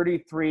Club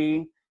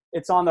 33.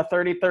 It's on the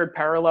 33rd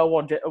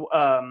parallel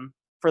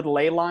for the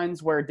ley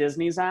lines where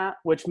Disney's at,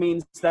 which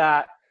means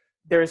that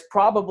there's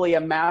probably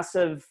a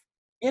massive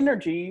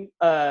energy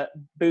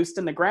boost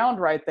in the ground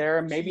right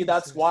there. Maybe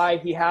that's why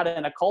he had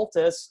an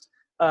occultist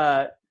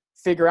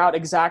figure out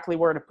exactly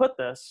where to put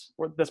this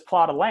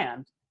plot of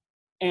land.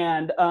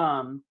 And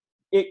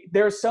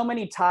there's so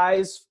many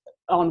ties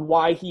on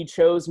why he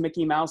chose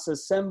Mickey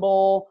Mouse's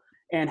symbol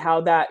and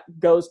how that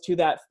goes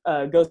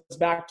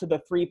back to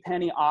the Three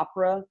Penny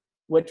Opera,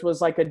 which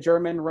was like a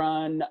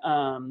German-run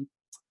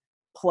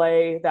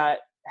play that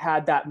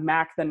had that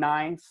Mac the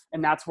Knife,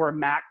 and that's where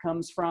Mac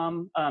comes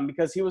from,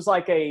 because he was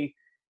like a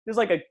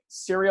a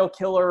serial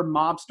killer,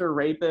 mobster,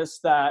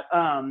 rapist that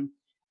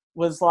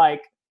was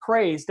like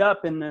praised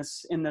up in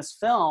this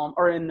film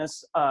or in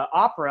this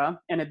opera,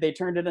 and they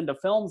turned it into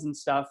films and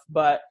stuff.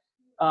 But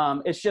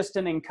it's just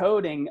an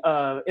encoding.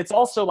 It's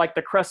also like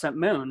the Crescent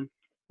Moon,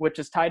 which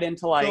is tied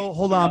into like. So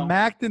hold on,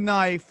 Mac the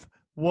Knife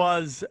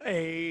was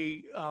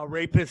a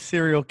rapist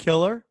serial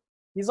killer.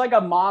 He's like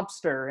a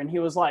mobster, and he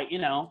was like,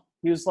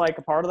 he was like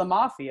a part of the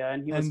mafia,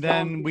 and he was. And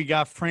then we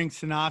got Frank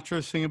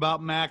Sinatra sing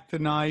about Mac the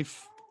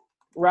Knife.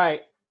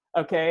 Right.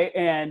 Okay.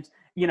 And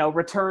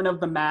Return of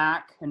the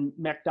Mac and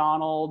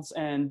McDonald's,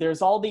 and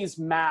there's all these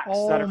Macs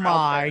that are. Oh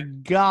my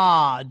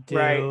God, dude!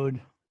 Right.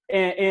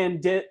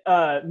 And did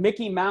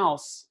Mickey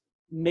Mouse,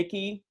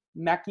 Mickey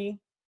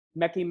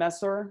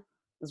Messer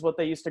is what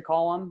they used to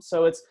call him.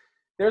 So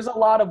there's a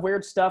lot of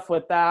weird stuff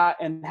with that,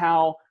 and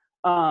how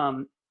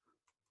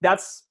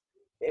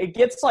it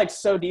gets like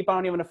so deep. I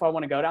don't even know if I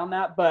want to go down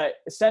that, but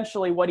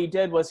essentially what he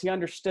did was he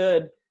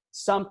understood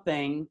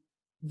something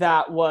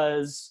that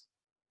was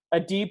a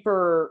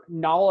deeper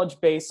knowledge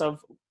base of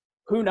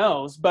who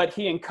knows, but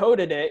he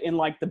encoded it in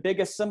like the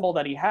biggest symbol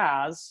that he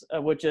has,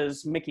 which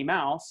is Mickey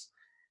Mouse.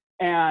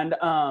 And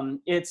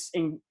it's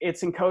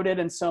encoded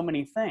in so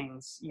many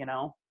things,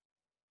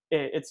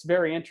 it's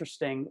very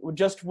interesting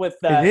just with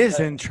that. It is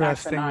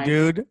interesting,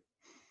 dude.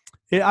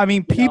 I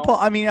mean, people,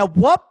 at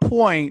what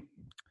point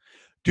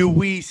do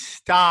we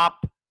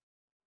stop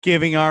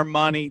giving our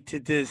money to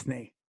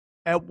Disney?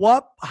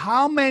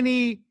 How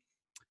many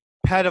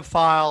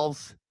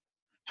pedophiles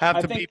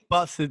have to be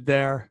busted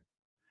there?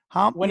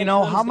 How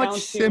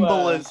much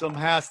symbolism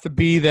has to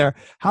be there?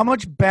 How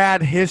much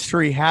bad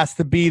history has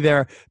to be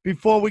there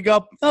before we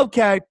go,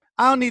 okay,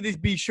 I don't need to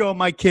be showing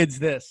my kids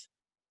this?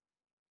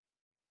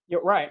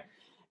 You're right.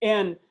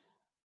 And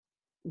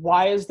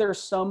why is there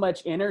so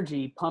much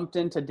energy pumped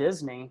into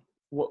Disney?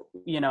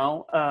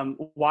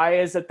 Why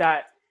is it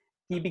that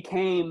he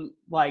became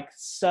like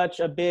such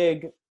a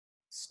big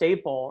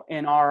staple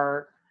in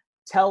our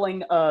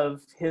telling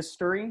of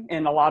history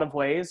in a lot of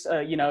ways?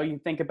 You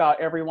think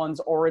about everyone's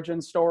origin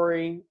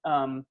story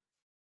in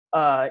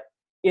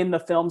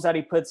the films that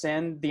he puts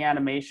in, the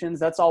animations,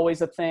 that's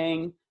always a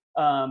thing.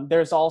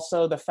 There's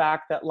also the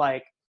fact that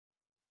like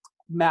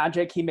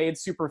magic he made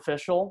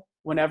superficial,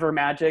 whenever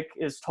magic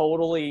is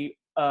totally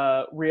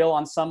real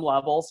on some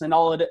levels. And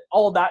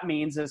all that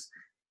means is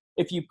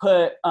if you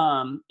put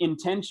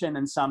intention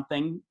in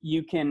something,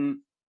 you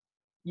can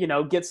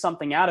get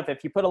something out of it.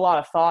 If you put a lot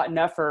of thought and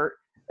effort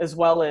as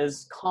well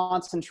as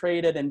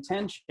concentrated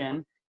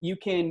intention, you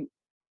can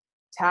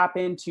tap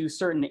into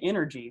certain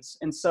energies.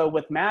 And so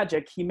with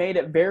magic, he made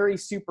it very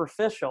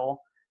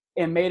superficial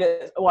and made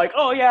it like,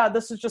 oh yeah,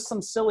 this is just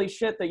some silly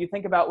shit that you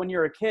think about when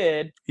you're a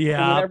kid.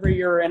 Yeah. And whenever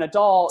you're an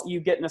adult, you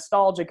get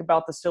nostalgic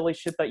about the silly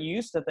shit that you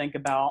used to think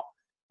about.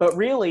 But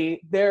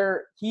really,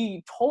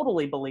 he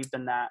totally believed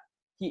in that.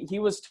 He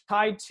was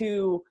tied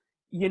to,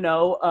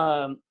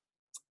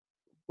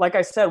 like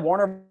I said,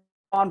 Warner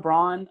von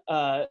Braun,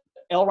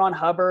 L. Ron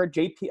Hubbard,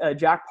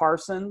 Jack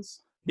Parsons.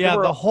 Yeah,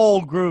 the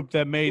whole group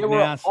that made NASA. They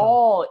were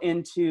all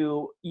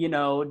into,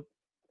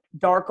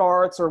 dark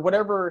arts or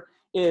whatever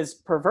is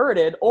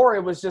perverted, or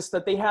it was just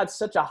that they had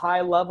such a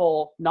high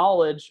level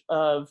knowledge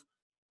of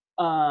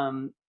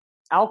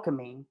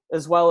alchemy,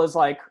 as well as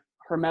like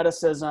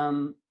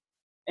Hermeticism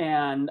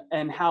and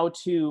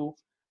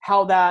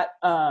how that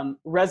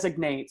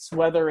resonates,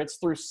 whether it's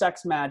through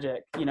sex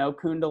magic,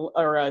 the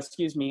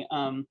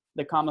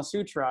Kama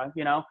Sutra,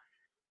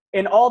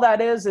 and all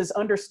that is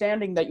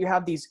understanding that you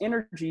have these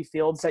energy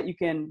fields that you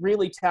can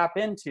really tap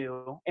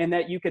into and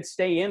that you could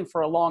stay in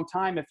for a long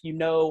time if you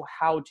know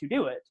how to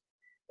do it,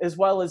 as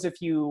well as if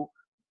you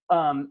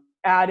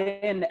add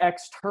in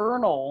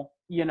external,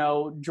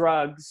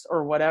 drugs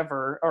or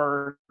whatever,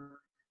 or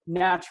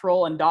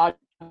natural endogenous.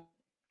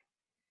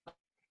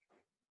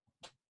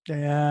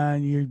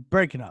 And you're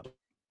breaking up.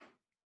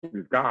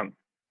 He's gone.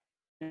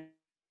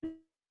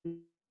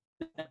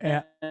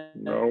 Yeah.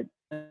 Nope.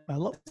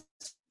 Hello.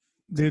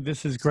 Dude,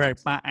 this is great.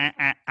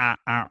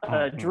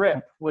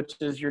 Drip, which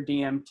is your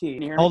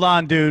DMT. Hold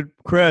on, dude.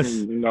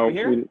 Chris. No.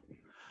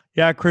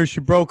 Yeah, Chris,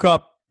 you broke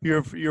up.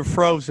 You're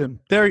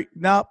frozen. There.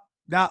 No.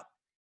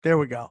 There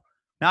we go.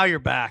 Now you're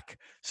back.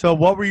 So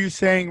what were you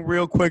saying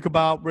real quick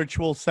about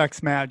ritual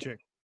sex magic?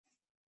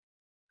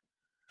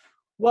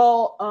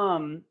 Well,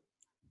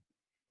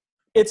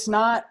 it's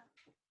not,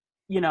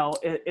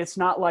 it's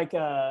not like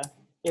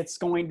it's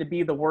going to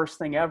be the worst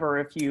thing ever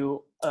if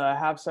you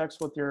have sex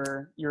with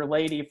your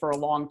lady for a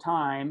long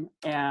time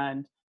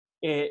and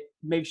it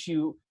makes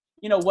you,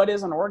 what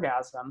is an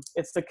orgasm?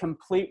 It's the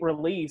complete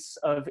release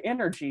of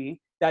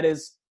energy that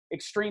is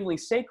extremely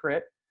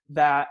sacred,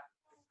 that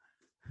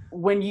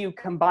when you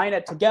combine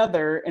it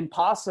together, and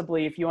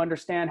possibly if you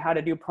understand how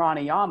to do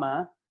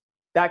pranayama,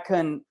 that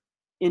can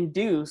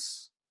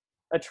induce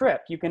a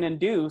trip. You can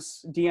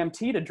induce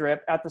DMT to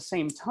drip at the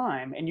same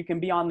time, and you can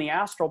be on the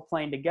astral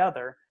plane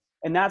together.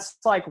 And that's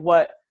like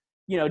what,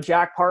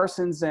 Jack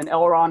Parsons and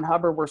L. Ron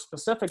Hubbard were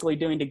specifically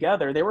doing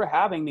together. They were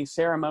having these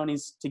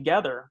ceremonies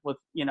together with,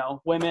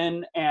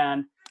 women,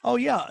 and Oh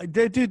yeah,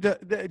 dude.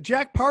 The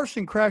Jack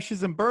Parson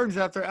crashes and burns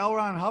after L.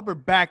 Ron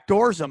Hubbard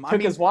backdoors him.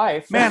 Took his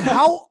wife. Man,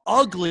 how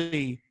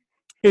ugly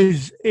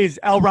is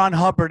L. Ron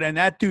Hubbard and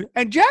that dude?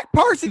 And Jack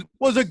Parsons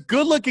was a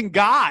good-looking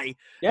guy.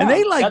 Yeah, and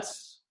they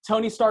that's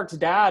Tony Stark's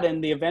dad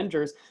in the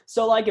Avengers.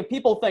 So like, if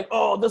people think,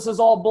 oh, this is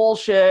all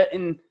bullshit,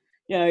 and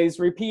he's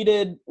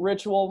repeated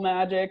ritual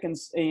magic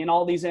and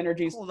all these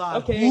energies. Hold on.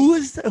 Okay, Who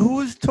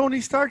is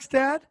Tony Stark's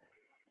dad?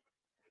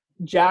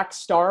 Jack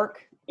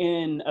Stark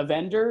in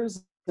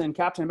Avengers and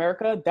Captain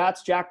America,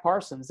 that's Jack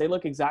Parsons. They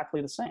look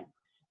exactly the same.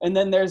 And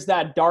then there's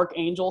that Dark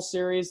Angel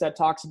series that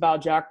talks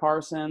about Jack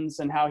Parsons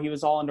and how he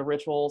was all into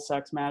ritual,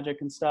 sex,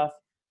 magic, and stuff.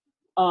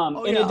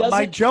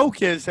 My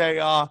joke is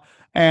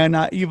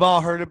you've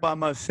all heard it, but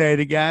I'm going to say it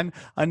again.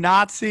 A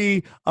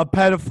Nazi, a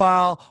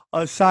pedophile,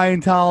 a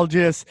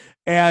Scientologist,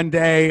 and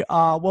a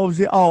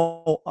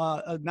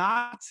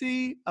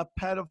Nazi, a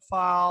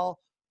pedophile,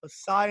 a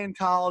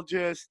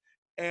Scientologist,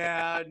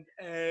 and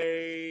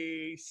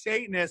a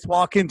Satanist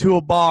walk into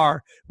a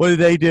bar. What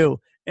do?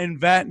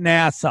 Invent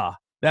NASA.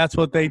 That's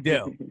what they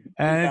do.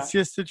 And it's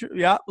just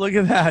look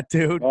at that,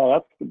 dude. Oh,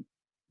 that's good.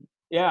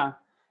 Yeah.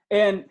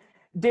 And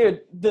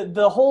dude,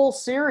 the whole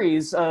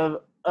series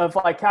of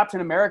like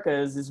Captain America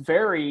is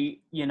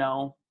very,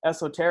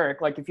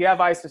 esoteric. Like, if you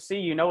have eyes to see,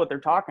 you know what they're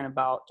talking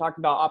about.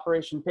 Talking about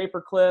Operation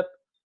Paperclip,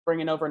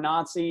 bringing over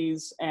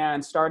Nazis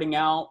and starting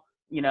out,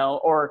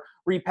 or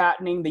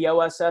repatenting the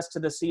OSS to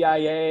the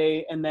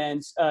CIA, and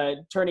then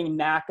turning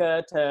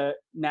NACA to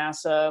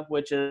NASA,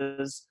 which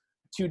is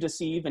to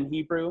deceive in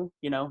Hebrew,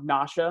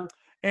 Nasha.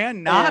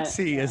 And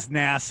Nazi is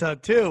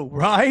NASA too,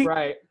 right?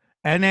 Right.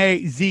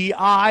 NAZINASA.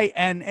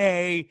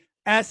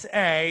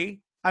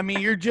 I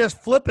mean, you're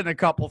just flipping a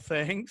couple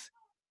things.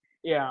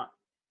 Yeah.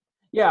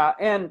 Yeah.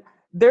 And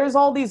there's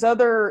all these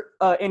other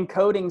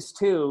encodings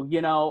too,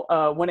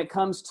 when it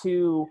comes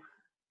to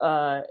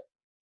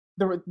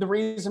the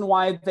reason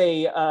why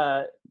they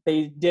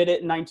did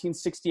it in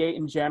 1968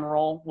 in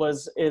general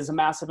is a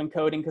massive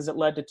encoding because it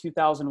led to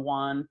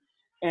 2001.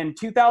 And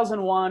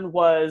 2001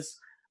 was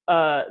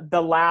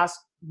the last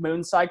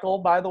moon cycle,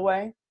 by the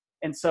way.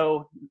 And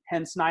so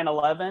hence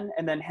 9/11,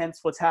 and then hence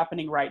what's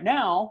happening right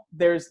now.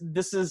 This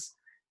is,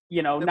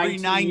 every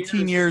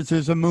 19 years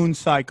there's a moon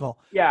cycle.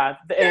 Yeah.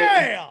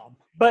 Damn.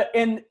 But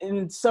and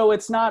so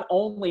it's not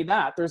only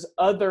that. There's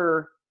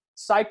other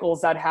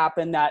cycles that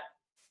happen, that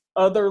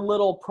other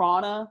little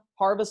prana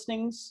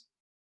harvestings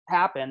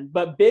happen,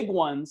 but big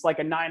ones like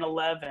a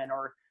 9/11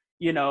 or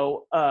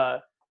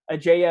a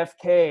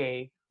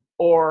JFK.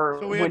 Or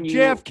so we have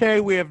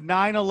JFK, we have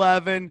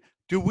 9/11.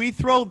 Do we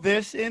throw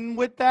this in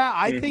with that?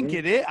 I think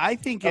it is. I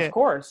think of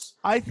course.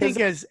 I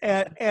think as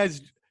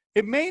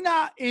it may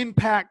not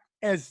impact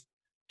as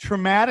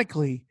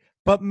traumatically,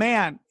 but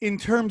man, in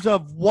terms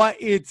of what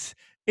its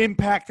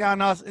impact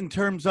on us, in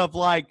terms of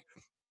like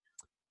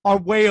our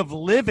way of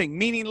living,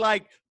 meaning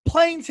like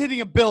planes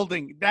hitting a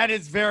building, that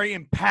is very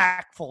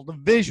impactful. The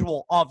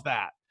visual of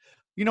that,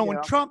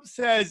 when Trump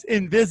says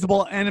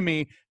invisible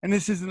enemy, and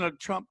this isn't a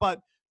Trump, but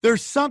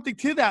there's something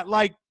to that.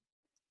 Like,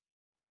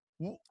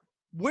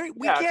 we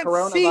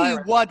can't see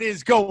what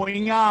is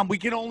going on. We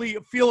can only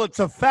feel its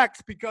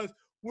effects because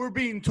we're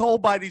being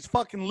told by these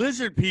fucking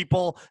lizard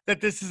people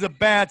that this is a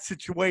bad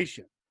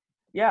situation.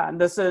 Yeah, and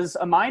this is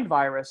a mind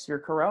virus, your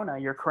corona,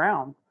 your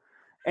crown.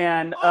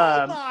 And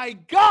oh my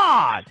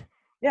God.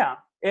 Yeah,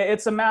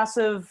 it's a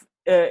massive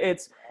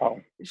it's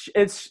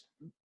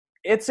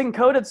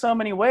encoded so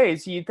many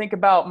ways. You think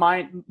about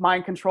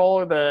mind control,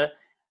 or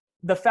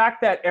the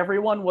fact that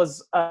everyone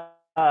was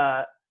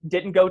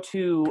didn't go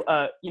to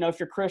if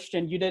you're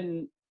Christian, you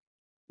didn't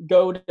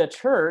go to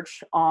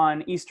church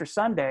on Easter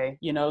Sunday.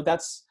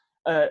 That's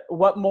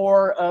what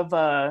more of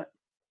a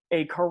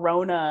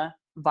corona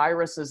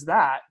virus is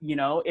that?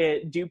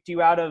 It duped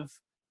you out of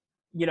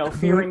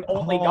fearing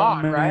only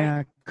God,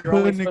 right?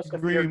 Couldn't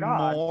agree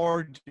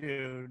more,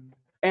 dude.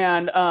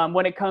 And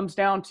when it comes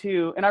down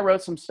to, and I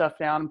wrote some stuff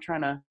down.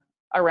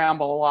 I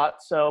ramble a lot.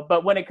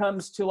 But when it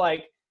comes to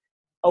like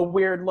a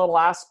weird little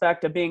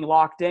aspect of being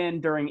locked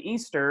in during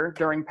Easter,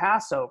 during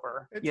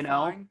Passover,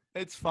 fine.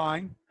 It's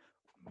fine.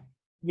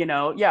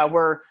 Yeah,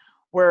 where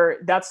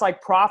that's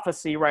like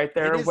prophecy right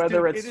there,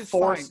 whether it's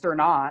forced or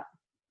not,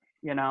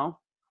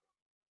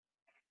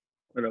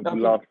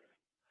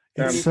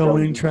 It's so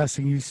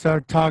interesting. You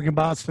start talking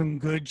about some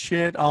good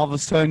shit, all of a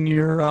sudden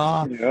your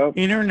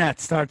internet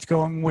starts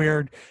going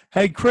weird.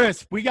 Hey,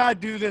 Chris, we got to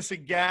do this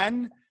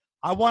again.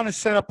 I want to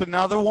set up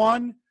another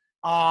one.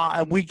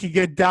 And we could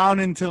get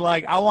down into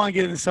I want to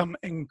get into some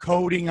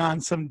encoding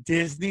on some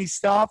Disney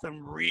stuff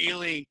and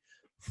really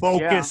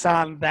focus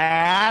on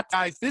that.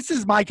 Guys, this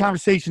is my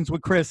conversations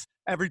with Chris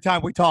every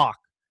time we talk.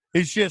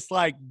 It's just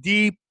like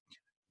deep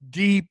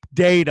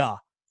data.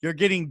 You're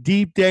getting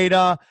deep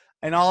data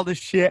and all this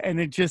shit. And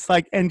it just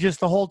just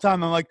the whole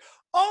time I'm like,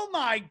 oh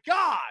my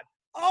God.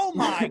 Oh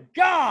my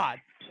God.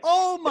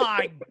 Oh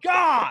my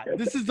God.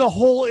 This is the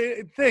whole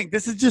thing.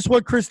 This is just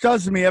what Chris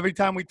does to me every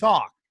time we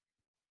talk.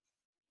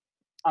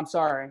 I'm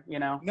sorry, you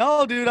know.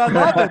 No, dude, I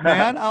love it,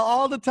 man.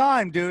 All the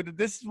time, dude.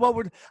 This is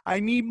what I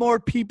need more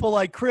people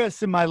like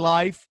Chris in my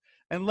life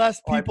and less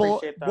Oh, I people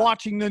appreciate that.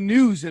 watching the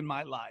news in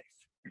my life.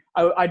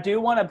 I do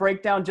want to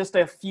break down just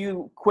a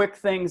few quick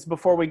things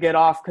before we get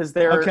off because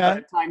they're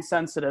Okay. time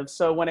sensitive.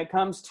 So when it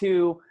comes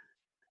to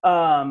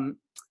the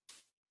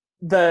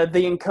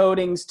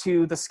encodings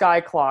to the sky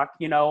clock,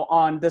 you know,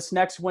 on this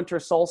next winter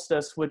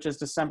solstice, which is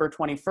December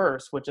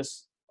 21st, which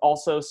is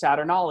also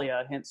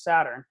Saturnalia, hence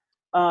Saturn.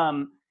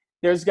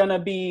 There's going to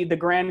be the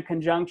grand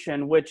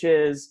conjunction, which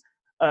is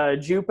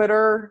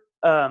Jupiter,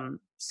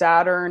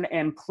 Saturn,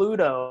 and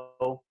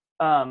Pluto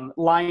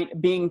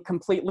being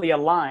completely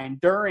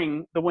aligned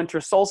during the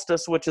winter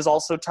solstice, which is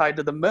also tied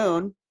to the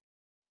moon,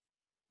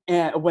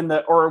 and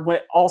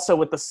also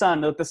with the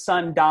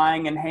sun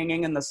dying and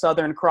hanging in the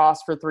Southern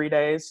Cross for 3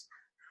 days,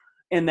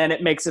 and then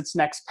it makes its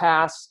next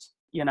pass.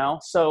 You know,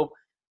 so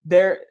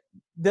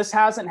this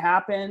hasn't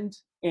happened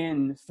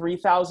in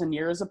 3,000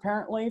 years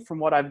apparently, from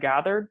what I've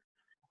gathered.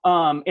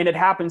 And it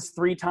happens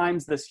 3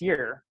 times this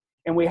year.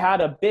 And we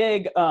had a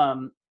big,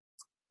 what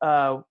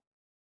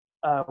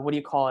do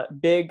you call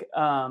it? Big,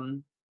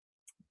 oh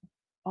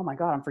my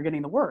God, I'm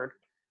forgetting the word.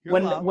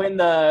 When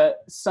the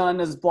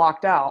sun is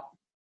blocked out,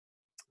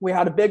 we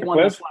had a big one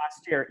this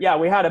last year. Yeah,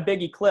 we had a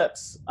big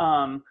eclipse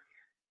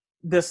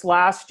this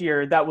last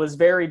year that was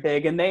very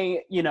big. And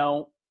they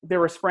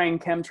were spraying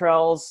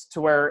chemtrails to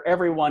where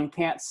everyone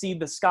can't see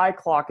the sky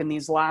clock in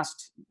these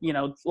last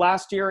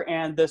year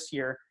and this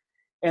year.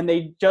 And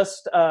they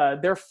just,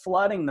 they're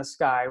flooding the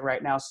sky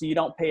right now, so you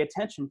don't pay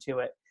attention to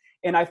it.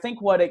 And I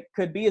think what it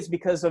could be is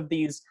because of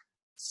these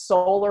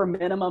solar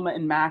minimum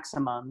and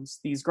maximums,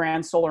 these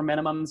grand solar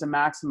minimums and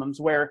maximums,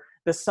 where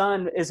the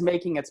sun is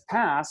making its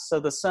pass.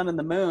 So the sun and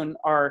the moon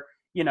are,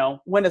 you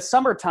know, when it's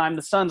summertime,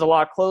 the sun's a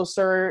lot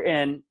closer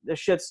and the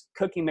shit's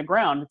cooking the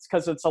ground. It's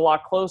because it's a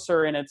lot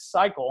closer in its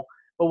cycle.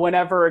 But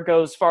whenever it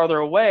goes farther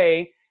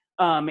away,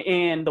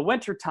 in the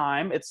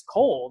wintertime, it's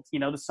cold. You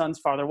know, the sun's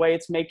farther away.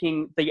 It's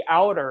making the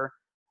outer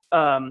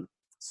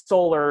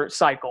solar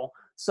cycle.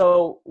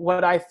 So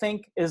what I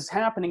think is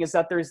happening is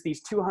that there's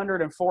these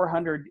 200 and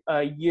 400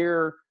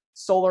 year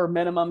solar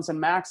minimums and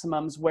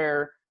maximums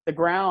where the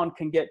ground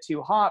can get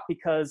too hot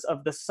because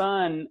of the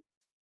sun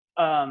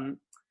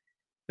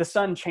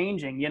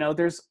changing. You know,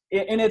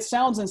 and it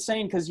sounds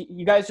insane because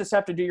you guys just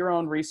have to do your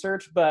own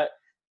research, but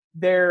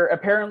there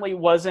apparently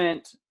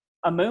wasn't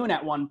a moon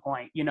at one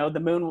point. You know,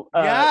 the moon.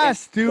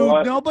 Yes,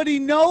 dude. Nobody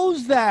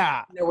knows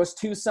that. There was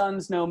 2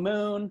 suns, no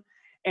moon.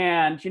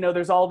 And, you know,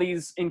 there's all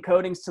these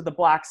encodings to the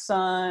black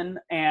sun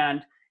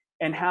and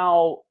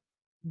how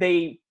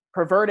they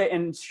pervert it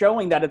and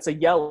showing that it's a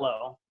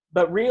yellow.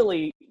 But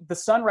really, the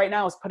sun right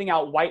now is putting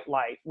out white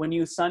light. When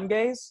you sun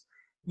gaze,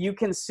 you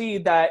can see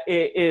that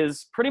it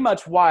is pretty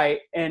much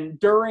white. And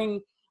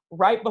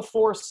right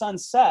before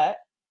sunset,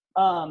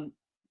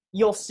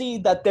 you'll see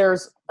that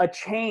there's a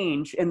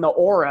change in the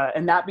aura,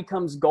 and that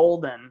becomes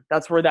golden.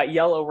 That's where that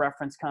yellow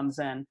reference comes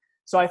in.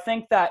 So I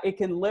think that it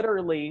can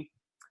literally,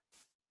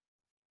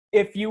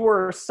 if you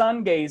were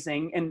sun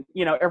gazing, and,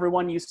 you know,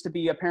 everyone used to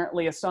be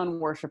apparently a sun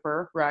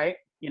worshiper, right?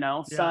 You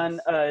know, Yes. sun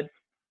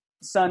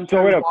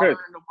So wait turns up, water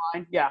Chris. into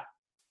wine. Yeah.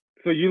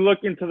 So you look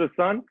into the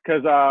sun?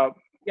 Because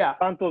Yeah.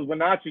 Santos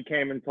Bonacci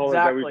came and told us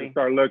that we Exactly. should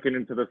start looking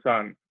into the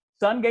sun.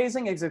 Sun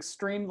gazing is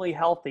extremely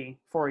healthy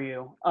for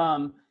you.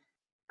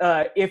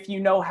 If you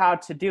know how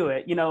to do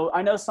it. You know,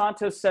 I know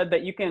Santos said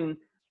that you can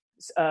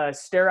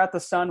stare at the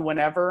sun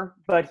whenever,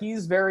 but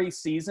he's very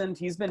seasoned.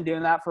 He's been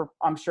doing that for,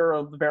 I'm sure,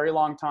 a very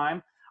long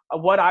time.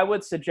 What I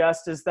would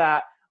suggest is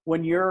that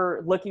when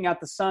you're looking at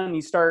the sun,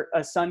 you start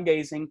sun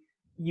gazing,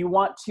 you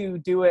want to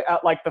do it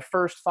at like the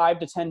first 5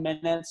 to 10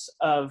 minutes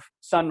of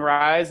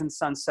sunrise and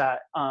sunset.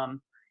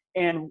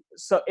 And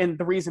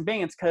the reason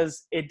being, it's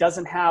because it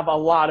doesn't have a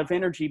lot of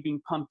energy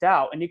being pumped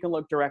out, and you can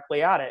look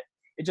directly at it.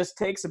 It just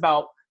takes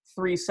about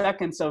 3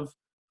 seconds of,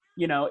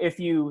 you know, if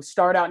you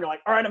start out and you're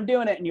like, all right, I'm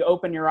doing it, and you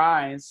open your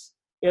eyes,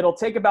 it'll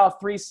take about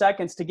 3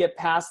 seconds to get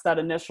past that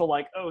initial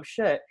like, oh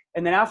shit.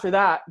 And then after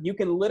that, you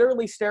can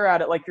literally stare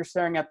at it like you're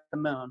staring at the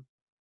moon.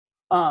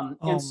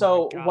 And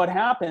so what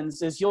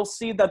happens is you'll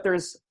see that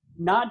there's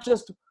not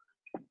just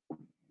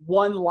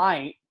one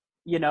light.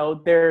 You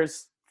know,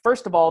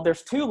 first of all,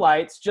 there's 2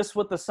 lights just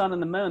with the sun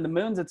and the moon. The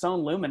moon's its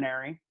own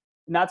luminary,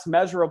 and that's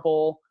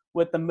measurable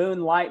with the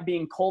moon light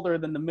being colder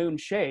than the moon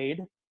shade.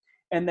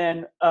 And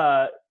then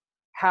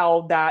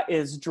how that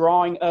is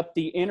drawing up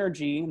the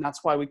energy, and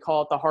that's why we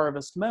call it the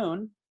harvest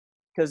moon,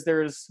 because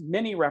there's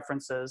many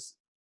references.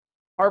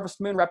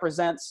 Harvest moon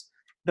represents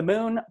the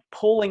moon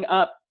pulling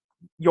up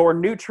your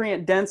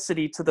nutrient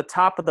density to the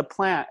top of the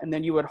plant, and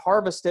then you would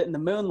harvest it in the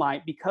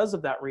moonlight because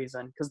of that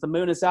reason, because the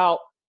moon is out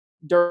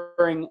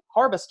during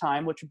harvest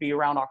time, which would be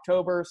around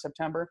October,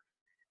 September,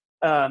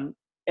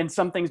 and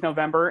some things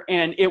November,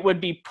 and it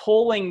would be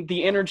pulling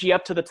the energy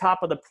up to the top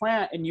of the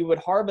plant, and you would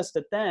harvest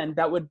it then.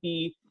 That would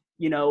be,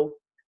 you know,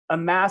 a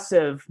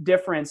massive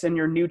difference in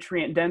your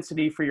nutrient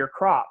density for your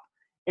crop.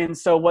 And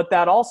so what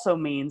that also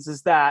means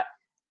is that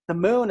the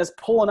moon is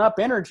pulling up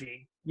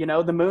energy.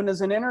 The moon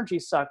is an energy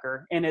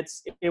sucker, and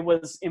it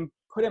was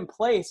put in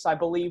place, I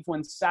believe,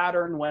 when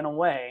Saturn went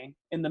away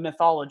in the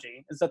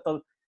mythology, is that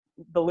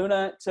the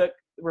Luna took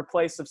the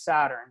place of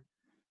Saturn.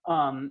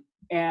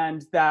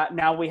 And that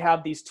now we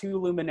have these two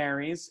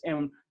luminaries,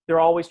 and they're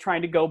always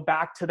trying to go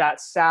back to that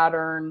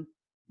Saturn,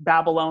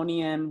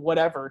 Babylonian,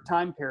 whatever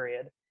time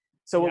period.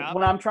 So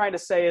what I'm trying to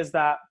say is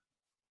that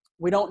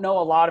we don't know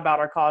a lot about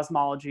our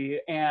cosmology,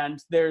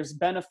 and there's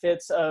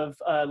benefits of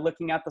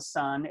looking at the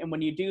sun. And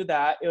when you do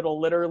that,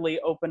 it'll literally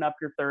open up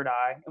your third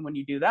eye. And when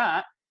you do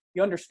that,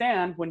 you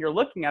understand when you're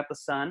looking at the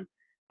sun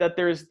that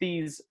there's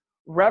these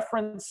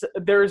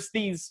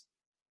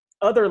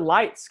other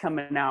lights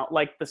coming out.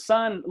 Like the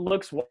sun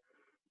looks.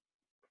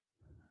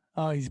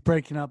 Oh, he's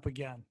breaking up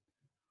again.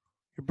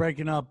 You're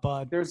breaking up,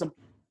 bud. Can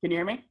you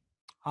hear me?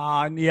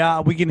 Yeah,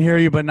 we can hear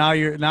you, but now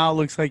it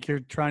looks like you're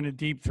trying to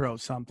deep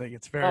throat something.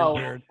 It's very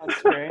weird.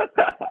 That's great.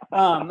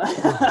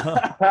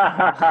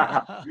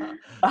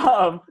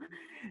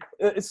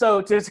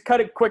 So to cut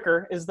it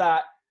quicker is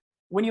that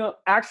when you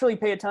actually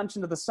pay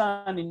attention to the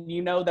sun and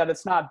you know that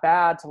it's not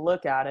bad to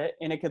look at it,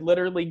 and it could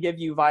literally give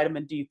you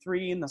vitamin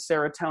D3, and the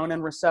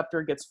serotonin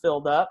receptor gets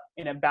filled up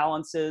and it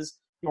balances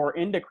your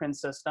endocrine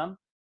system,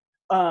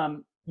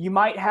 you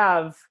might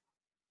have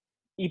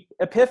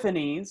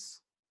epiphanies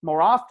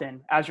more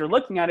often as you're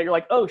looking at it. You're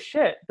like, oh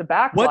shit, the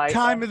backlight. What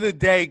time of the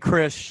day,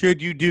 Chris,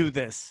 should you do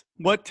this?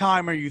 What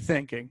time are you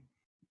thinking?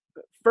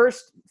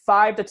 First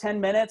 5 to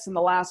 10 minutes and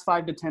the last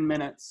 5 to 10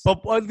 minutes.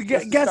 But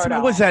guess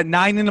what was that?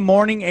 9 in the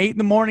morning, 8 in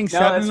the morning,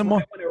 7 in the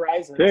morning? When it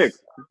rises. 6.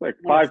 It's like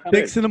 5,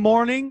 6 in the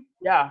morning?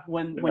 Yeah,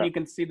 when you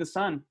can see the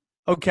sun.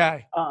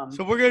 Okay.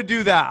 So we're going to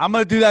do that. I'm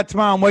going to do that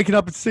tomorrow. I'm waking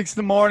up at 6 in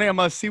the morning. I'm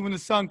going to see when the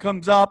sun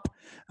comes up.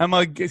 I'm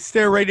going to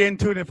stare right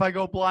into it. If I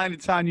go blind,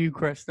 it's on you,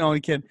 Chris. No,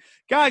 I'm kidding.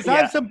 Guys, I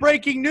have some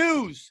breaking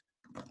news.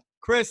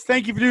 Chris,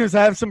 thank you for doing this.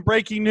 I have some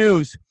breaking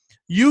news.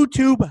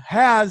 YouTube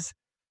has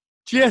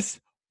just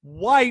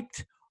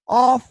wiped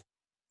off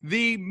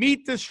the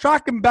Meet the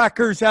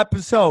Strackenbeckers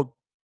episode.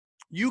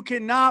 You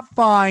cannot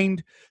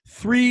find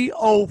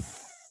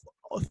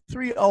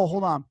 303. Oh,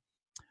 hold on.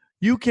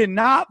 You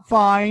cannot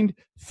find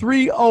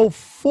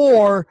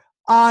 304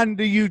 on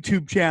the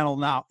YouTube channel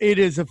now. It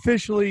has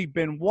officially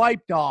been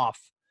wiped off.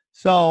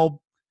 So,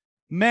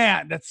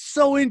 man, that's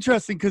so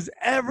interesting because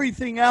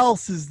everything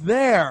else is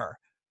there.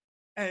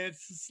 And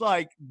it's just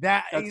like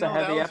that. That's a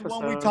heavy that was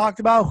episode. when we talked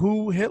about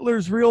who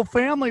Hitler's real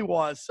family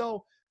was.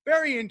 So,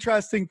 very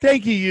interesting.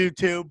 Thank you,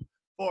 YouTube,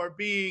 for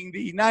being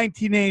the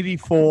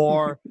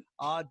 1984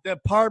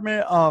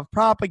 Department of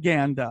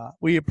Propaganda.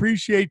 We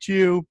appreciate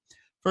you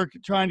for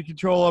trying to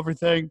control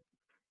everything.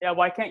 Yeah,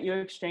 why can't you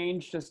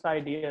exchange just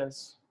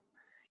ideas?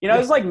 I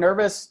was like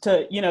nervous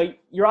to,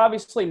 you're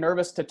obviously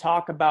nervous to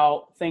talk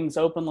about things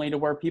openly to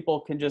where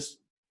people can just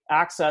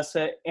access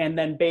it and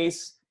then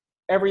base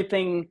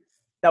everything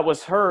that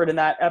was heard in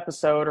that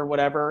episode or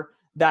whatever,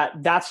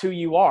 that's who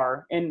you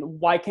are. And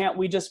why can't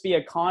we just be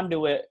a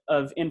conduit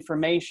of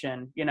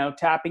information,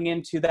 tapping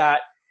into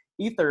that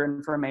ether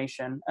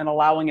information and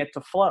allowing it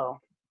to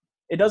flow?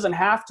 It doesn't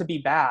have to be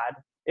bad.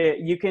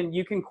 You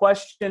can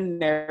question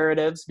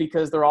narratives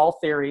because they're all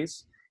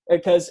theories.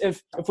 Because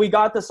if we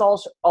got this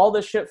all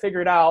this shit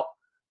figured out,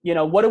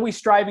 what are we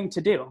striving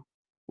to do?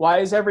 Why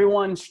is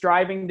everyone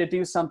striving to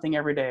do something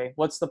every day?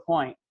 What's the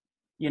point?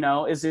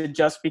 Is it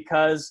just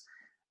because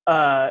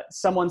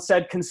someone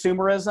said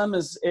consumerism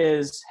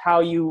is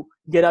how you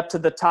get up to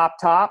the top?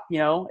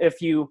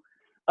 If you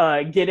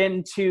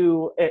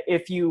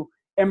if you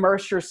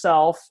immerse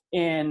yourself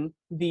in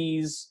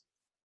these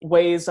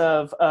ways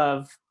of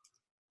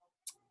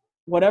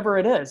whatever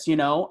it is,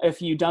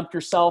 if you dump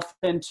yourself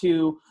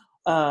into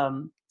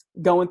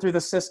going through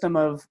the system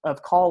of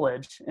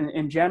college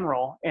in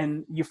general,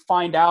 and you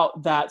find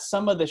out that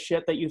some of the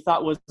shit that you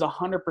thought was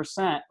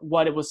 100%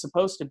 what it was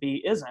supposed to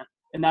be isn't,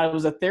 and that it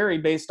was a theory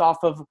based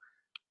off of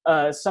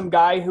some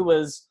guy who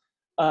was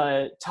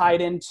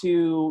tied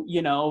into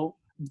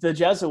the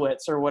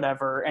Jesuits or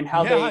whatever, and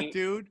how they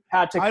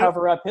had to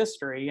cover up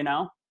history.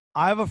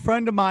 I have a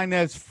friend of mine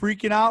that's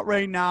freaking out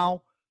right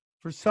now.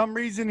 For some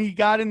reason, he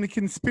got into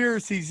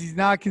conspiracies. He's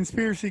not a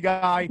conspiracy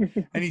guy,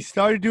 and he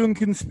started doing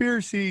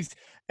conspiracies.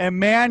 And,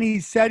 man, he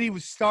said he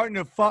was starting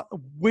to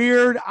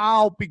weird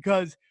out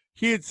because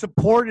he had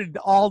supported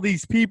all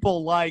these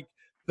people like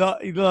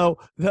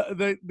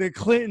the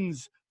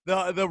Clintons,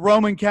 the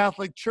Roman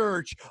Catholic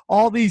Church,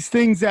 all these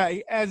things that,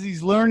 as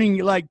he's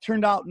learning,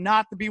 turned out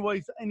not to be what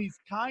he's – and he's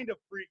kind of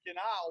freaking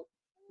out,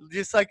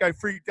 just like I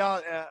freaked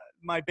out at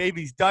my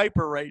baby's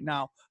diaper right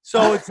now.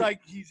 So it's like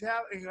he's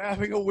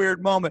having a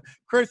weird moment.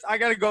 Chris, I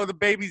got to go. The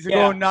babies are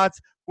going nuts.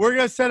 We're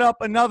going to set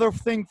up another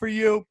thing for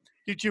you,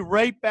 get you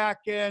right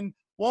back in.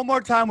 One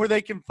more time where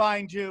they can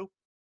find you.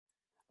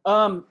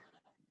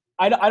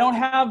 I don't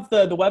have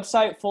the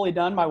website fully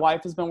done. My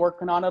wife has been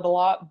working on it a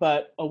lot,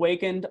 but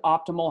Awakened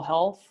Optimal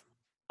Health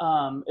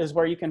is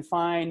where you can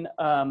find.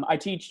 I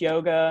teach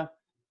yoga,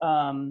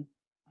 health.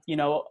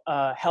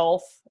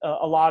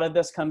 A lot of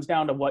this comes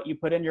down to what you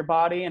put in your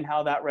body and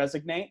how that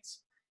resonates.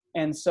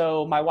 And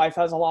so my wife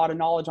has a lot of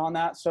knowledge on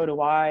that. So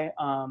do I.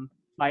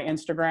 My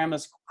Instagram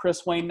is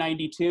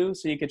ChrisWayne92,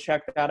 so you could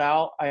check that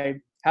out. I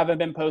haven't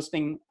been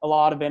posting a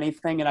lot of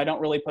anything, and I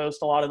don't really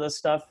post a lot of this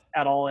stuff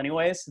at all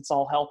anyways. It's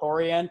all health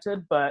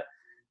oriented, but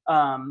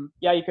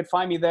yeah, you could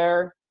find me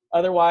there.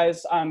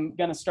 Otherwise, I'm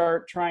going to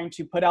start trying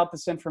to put out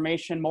this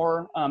information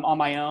more on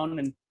my own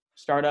and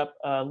start up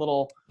a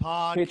little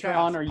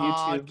Patreon or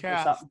YouTube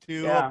or something.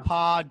 Do a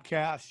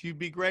podcast. You'd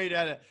be great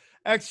at it.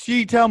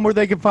 XG, tell them where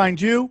they can find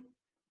you.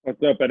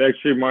 What's up at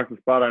XG Marks the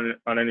Spot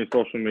on any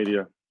social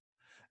media.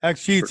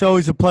 XG, it's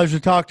always a pleasure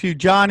to talk to you.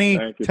 Johnny,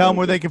 tell them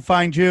where they can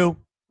find you.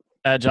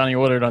 At Johnny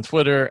Woodard on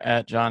Twitter,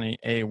 at Johnny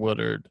A.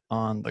 Woodard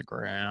on the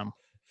gram.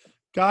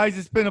 Guys,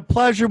 it's been a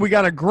pleasure. We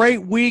got a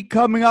great week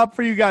coming up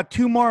for you. Got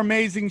 2 more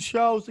amazing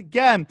shows.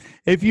 Again,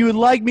 if you would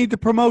like me to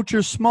promote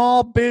your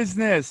small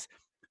business,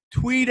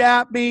 tweet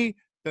at me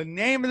the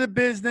name of the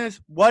business,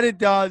 what it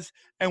does,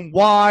 and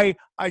why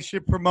I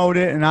should promote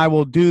it, and I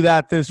will do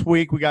that this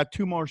week. We got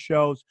 2 more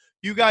shows.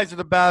 You guys are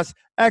the best.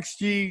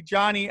 XG,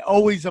 Johnny,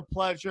 always a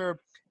pleasure.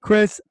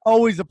 Chris,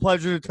 always a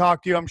pleasure to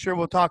talk to you. I'm sure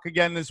we'll talk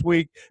again this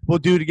week. We'll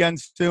do it again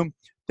soon.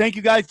 Thank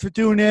you guys for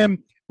tuning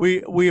in.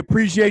 We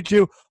appreciate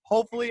you.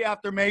 Hopefully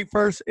after May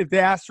 1st, if the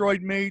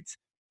asteroid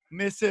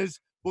misses,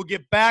 we'll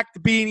get back to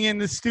being in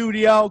the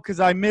studio because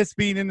I miss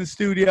being in the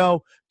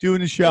studio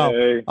doing the show.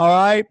 Hey. All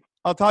right?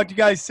 I'll talk to you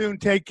guys soon.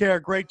 Take care.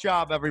 Great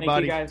job,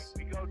 everybody. Thank you, guys.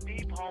 We go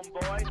deep,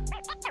 homeboy.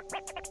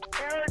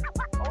 Aaron,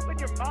 open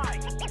your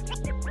mind.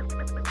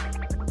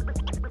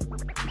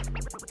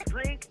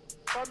 Drink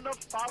from the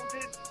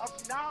fountain of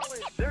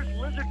knowledge. There's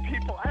lizard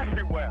people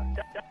everywhere.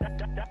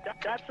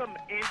 That's some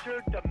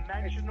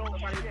interdimensional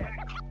shit.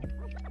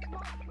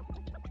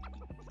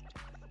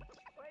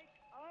 Wake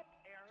up,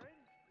 Aaron.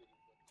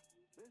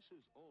 This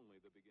is only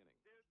the beginning.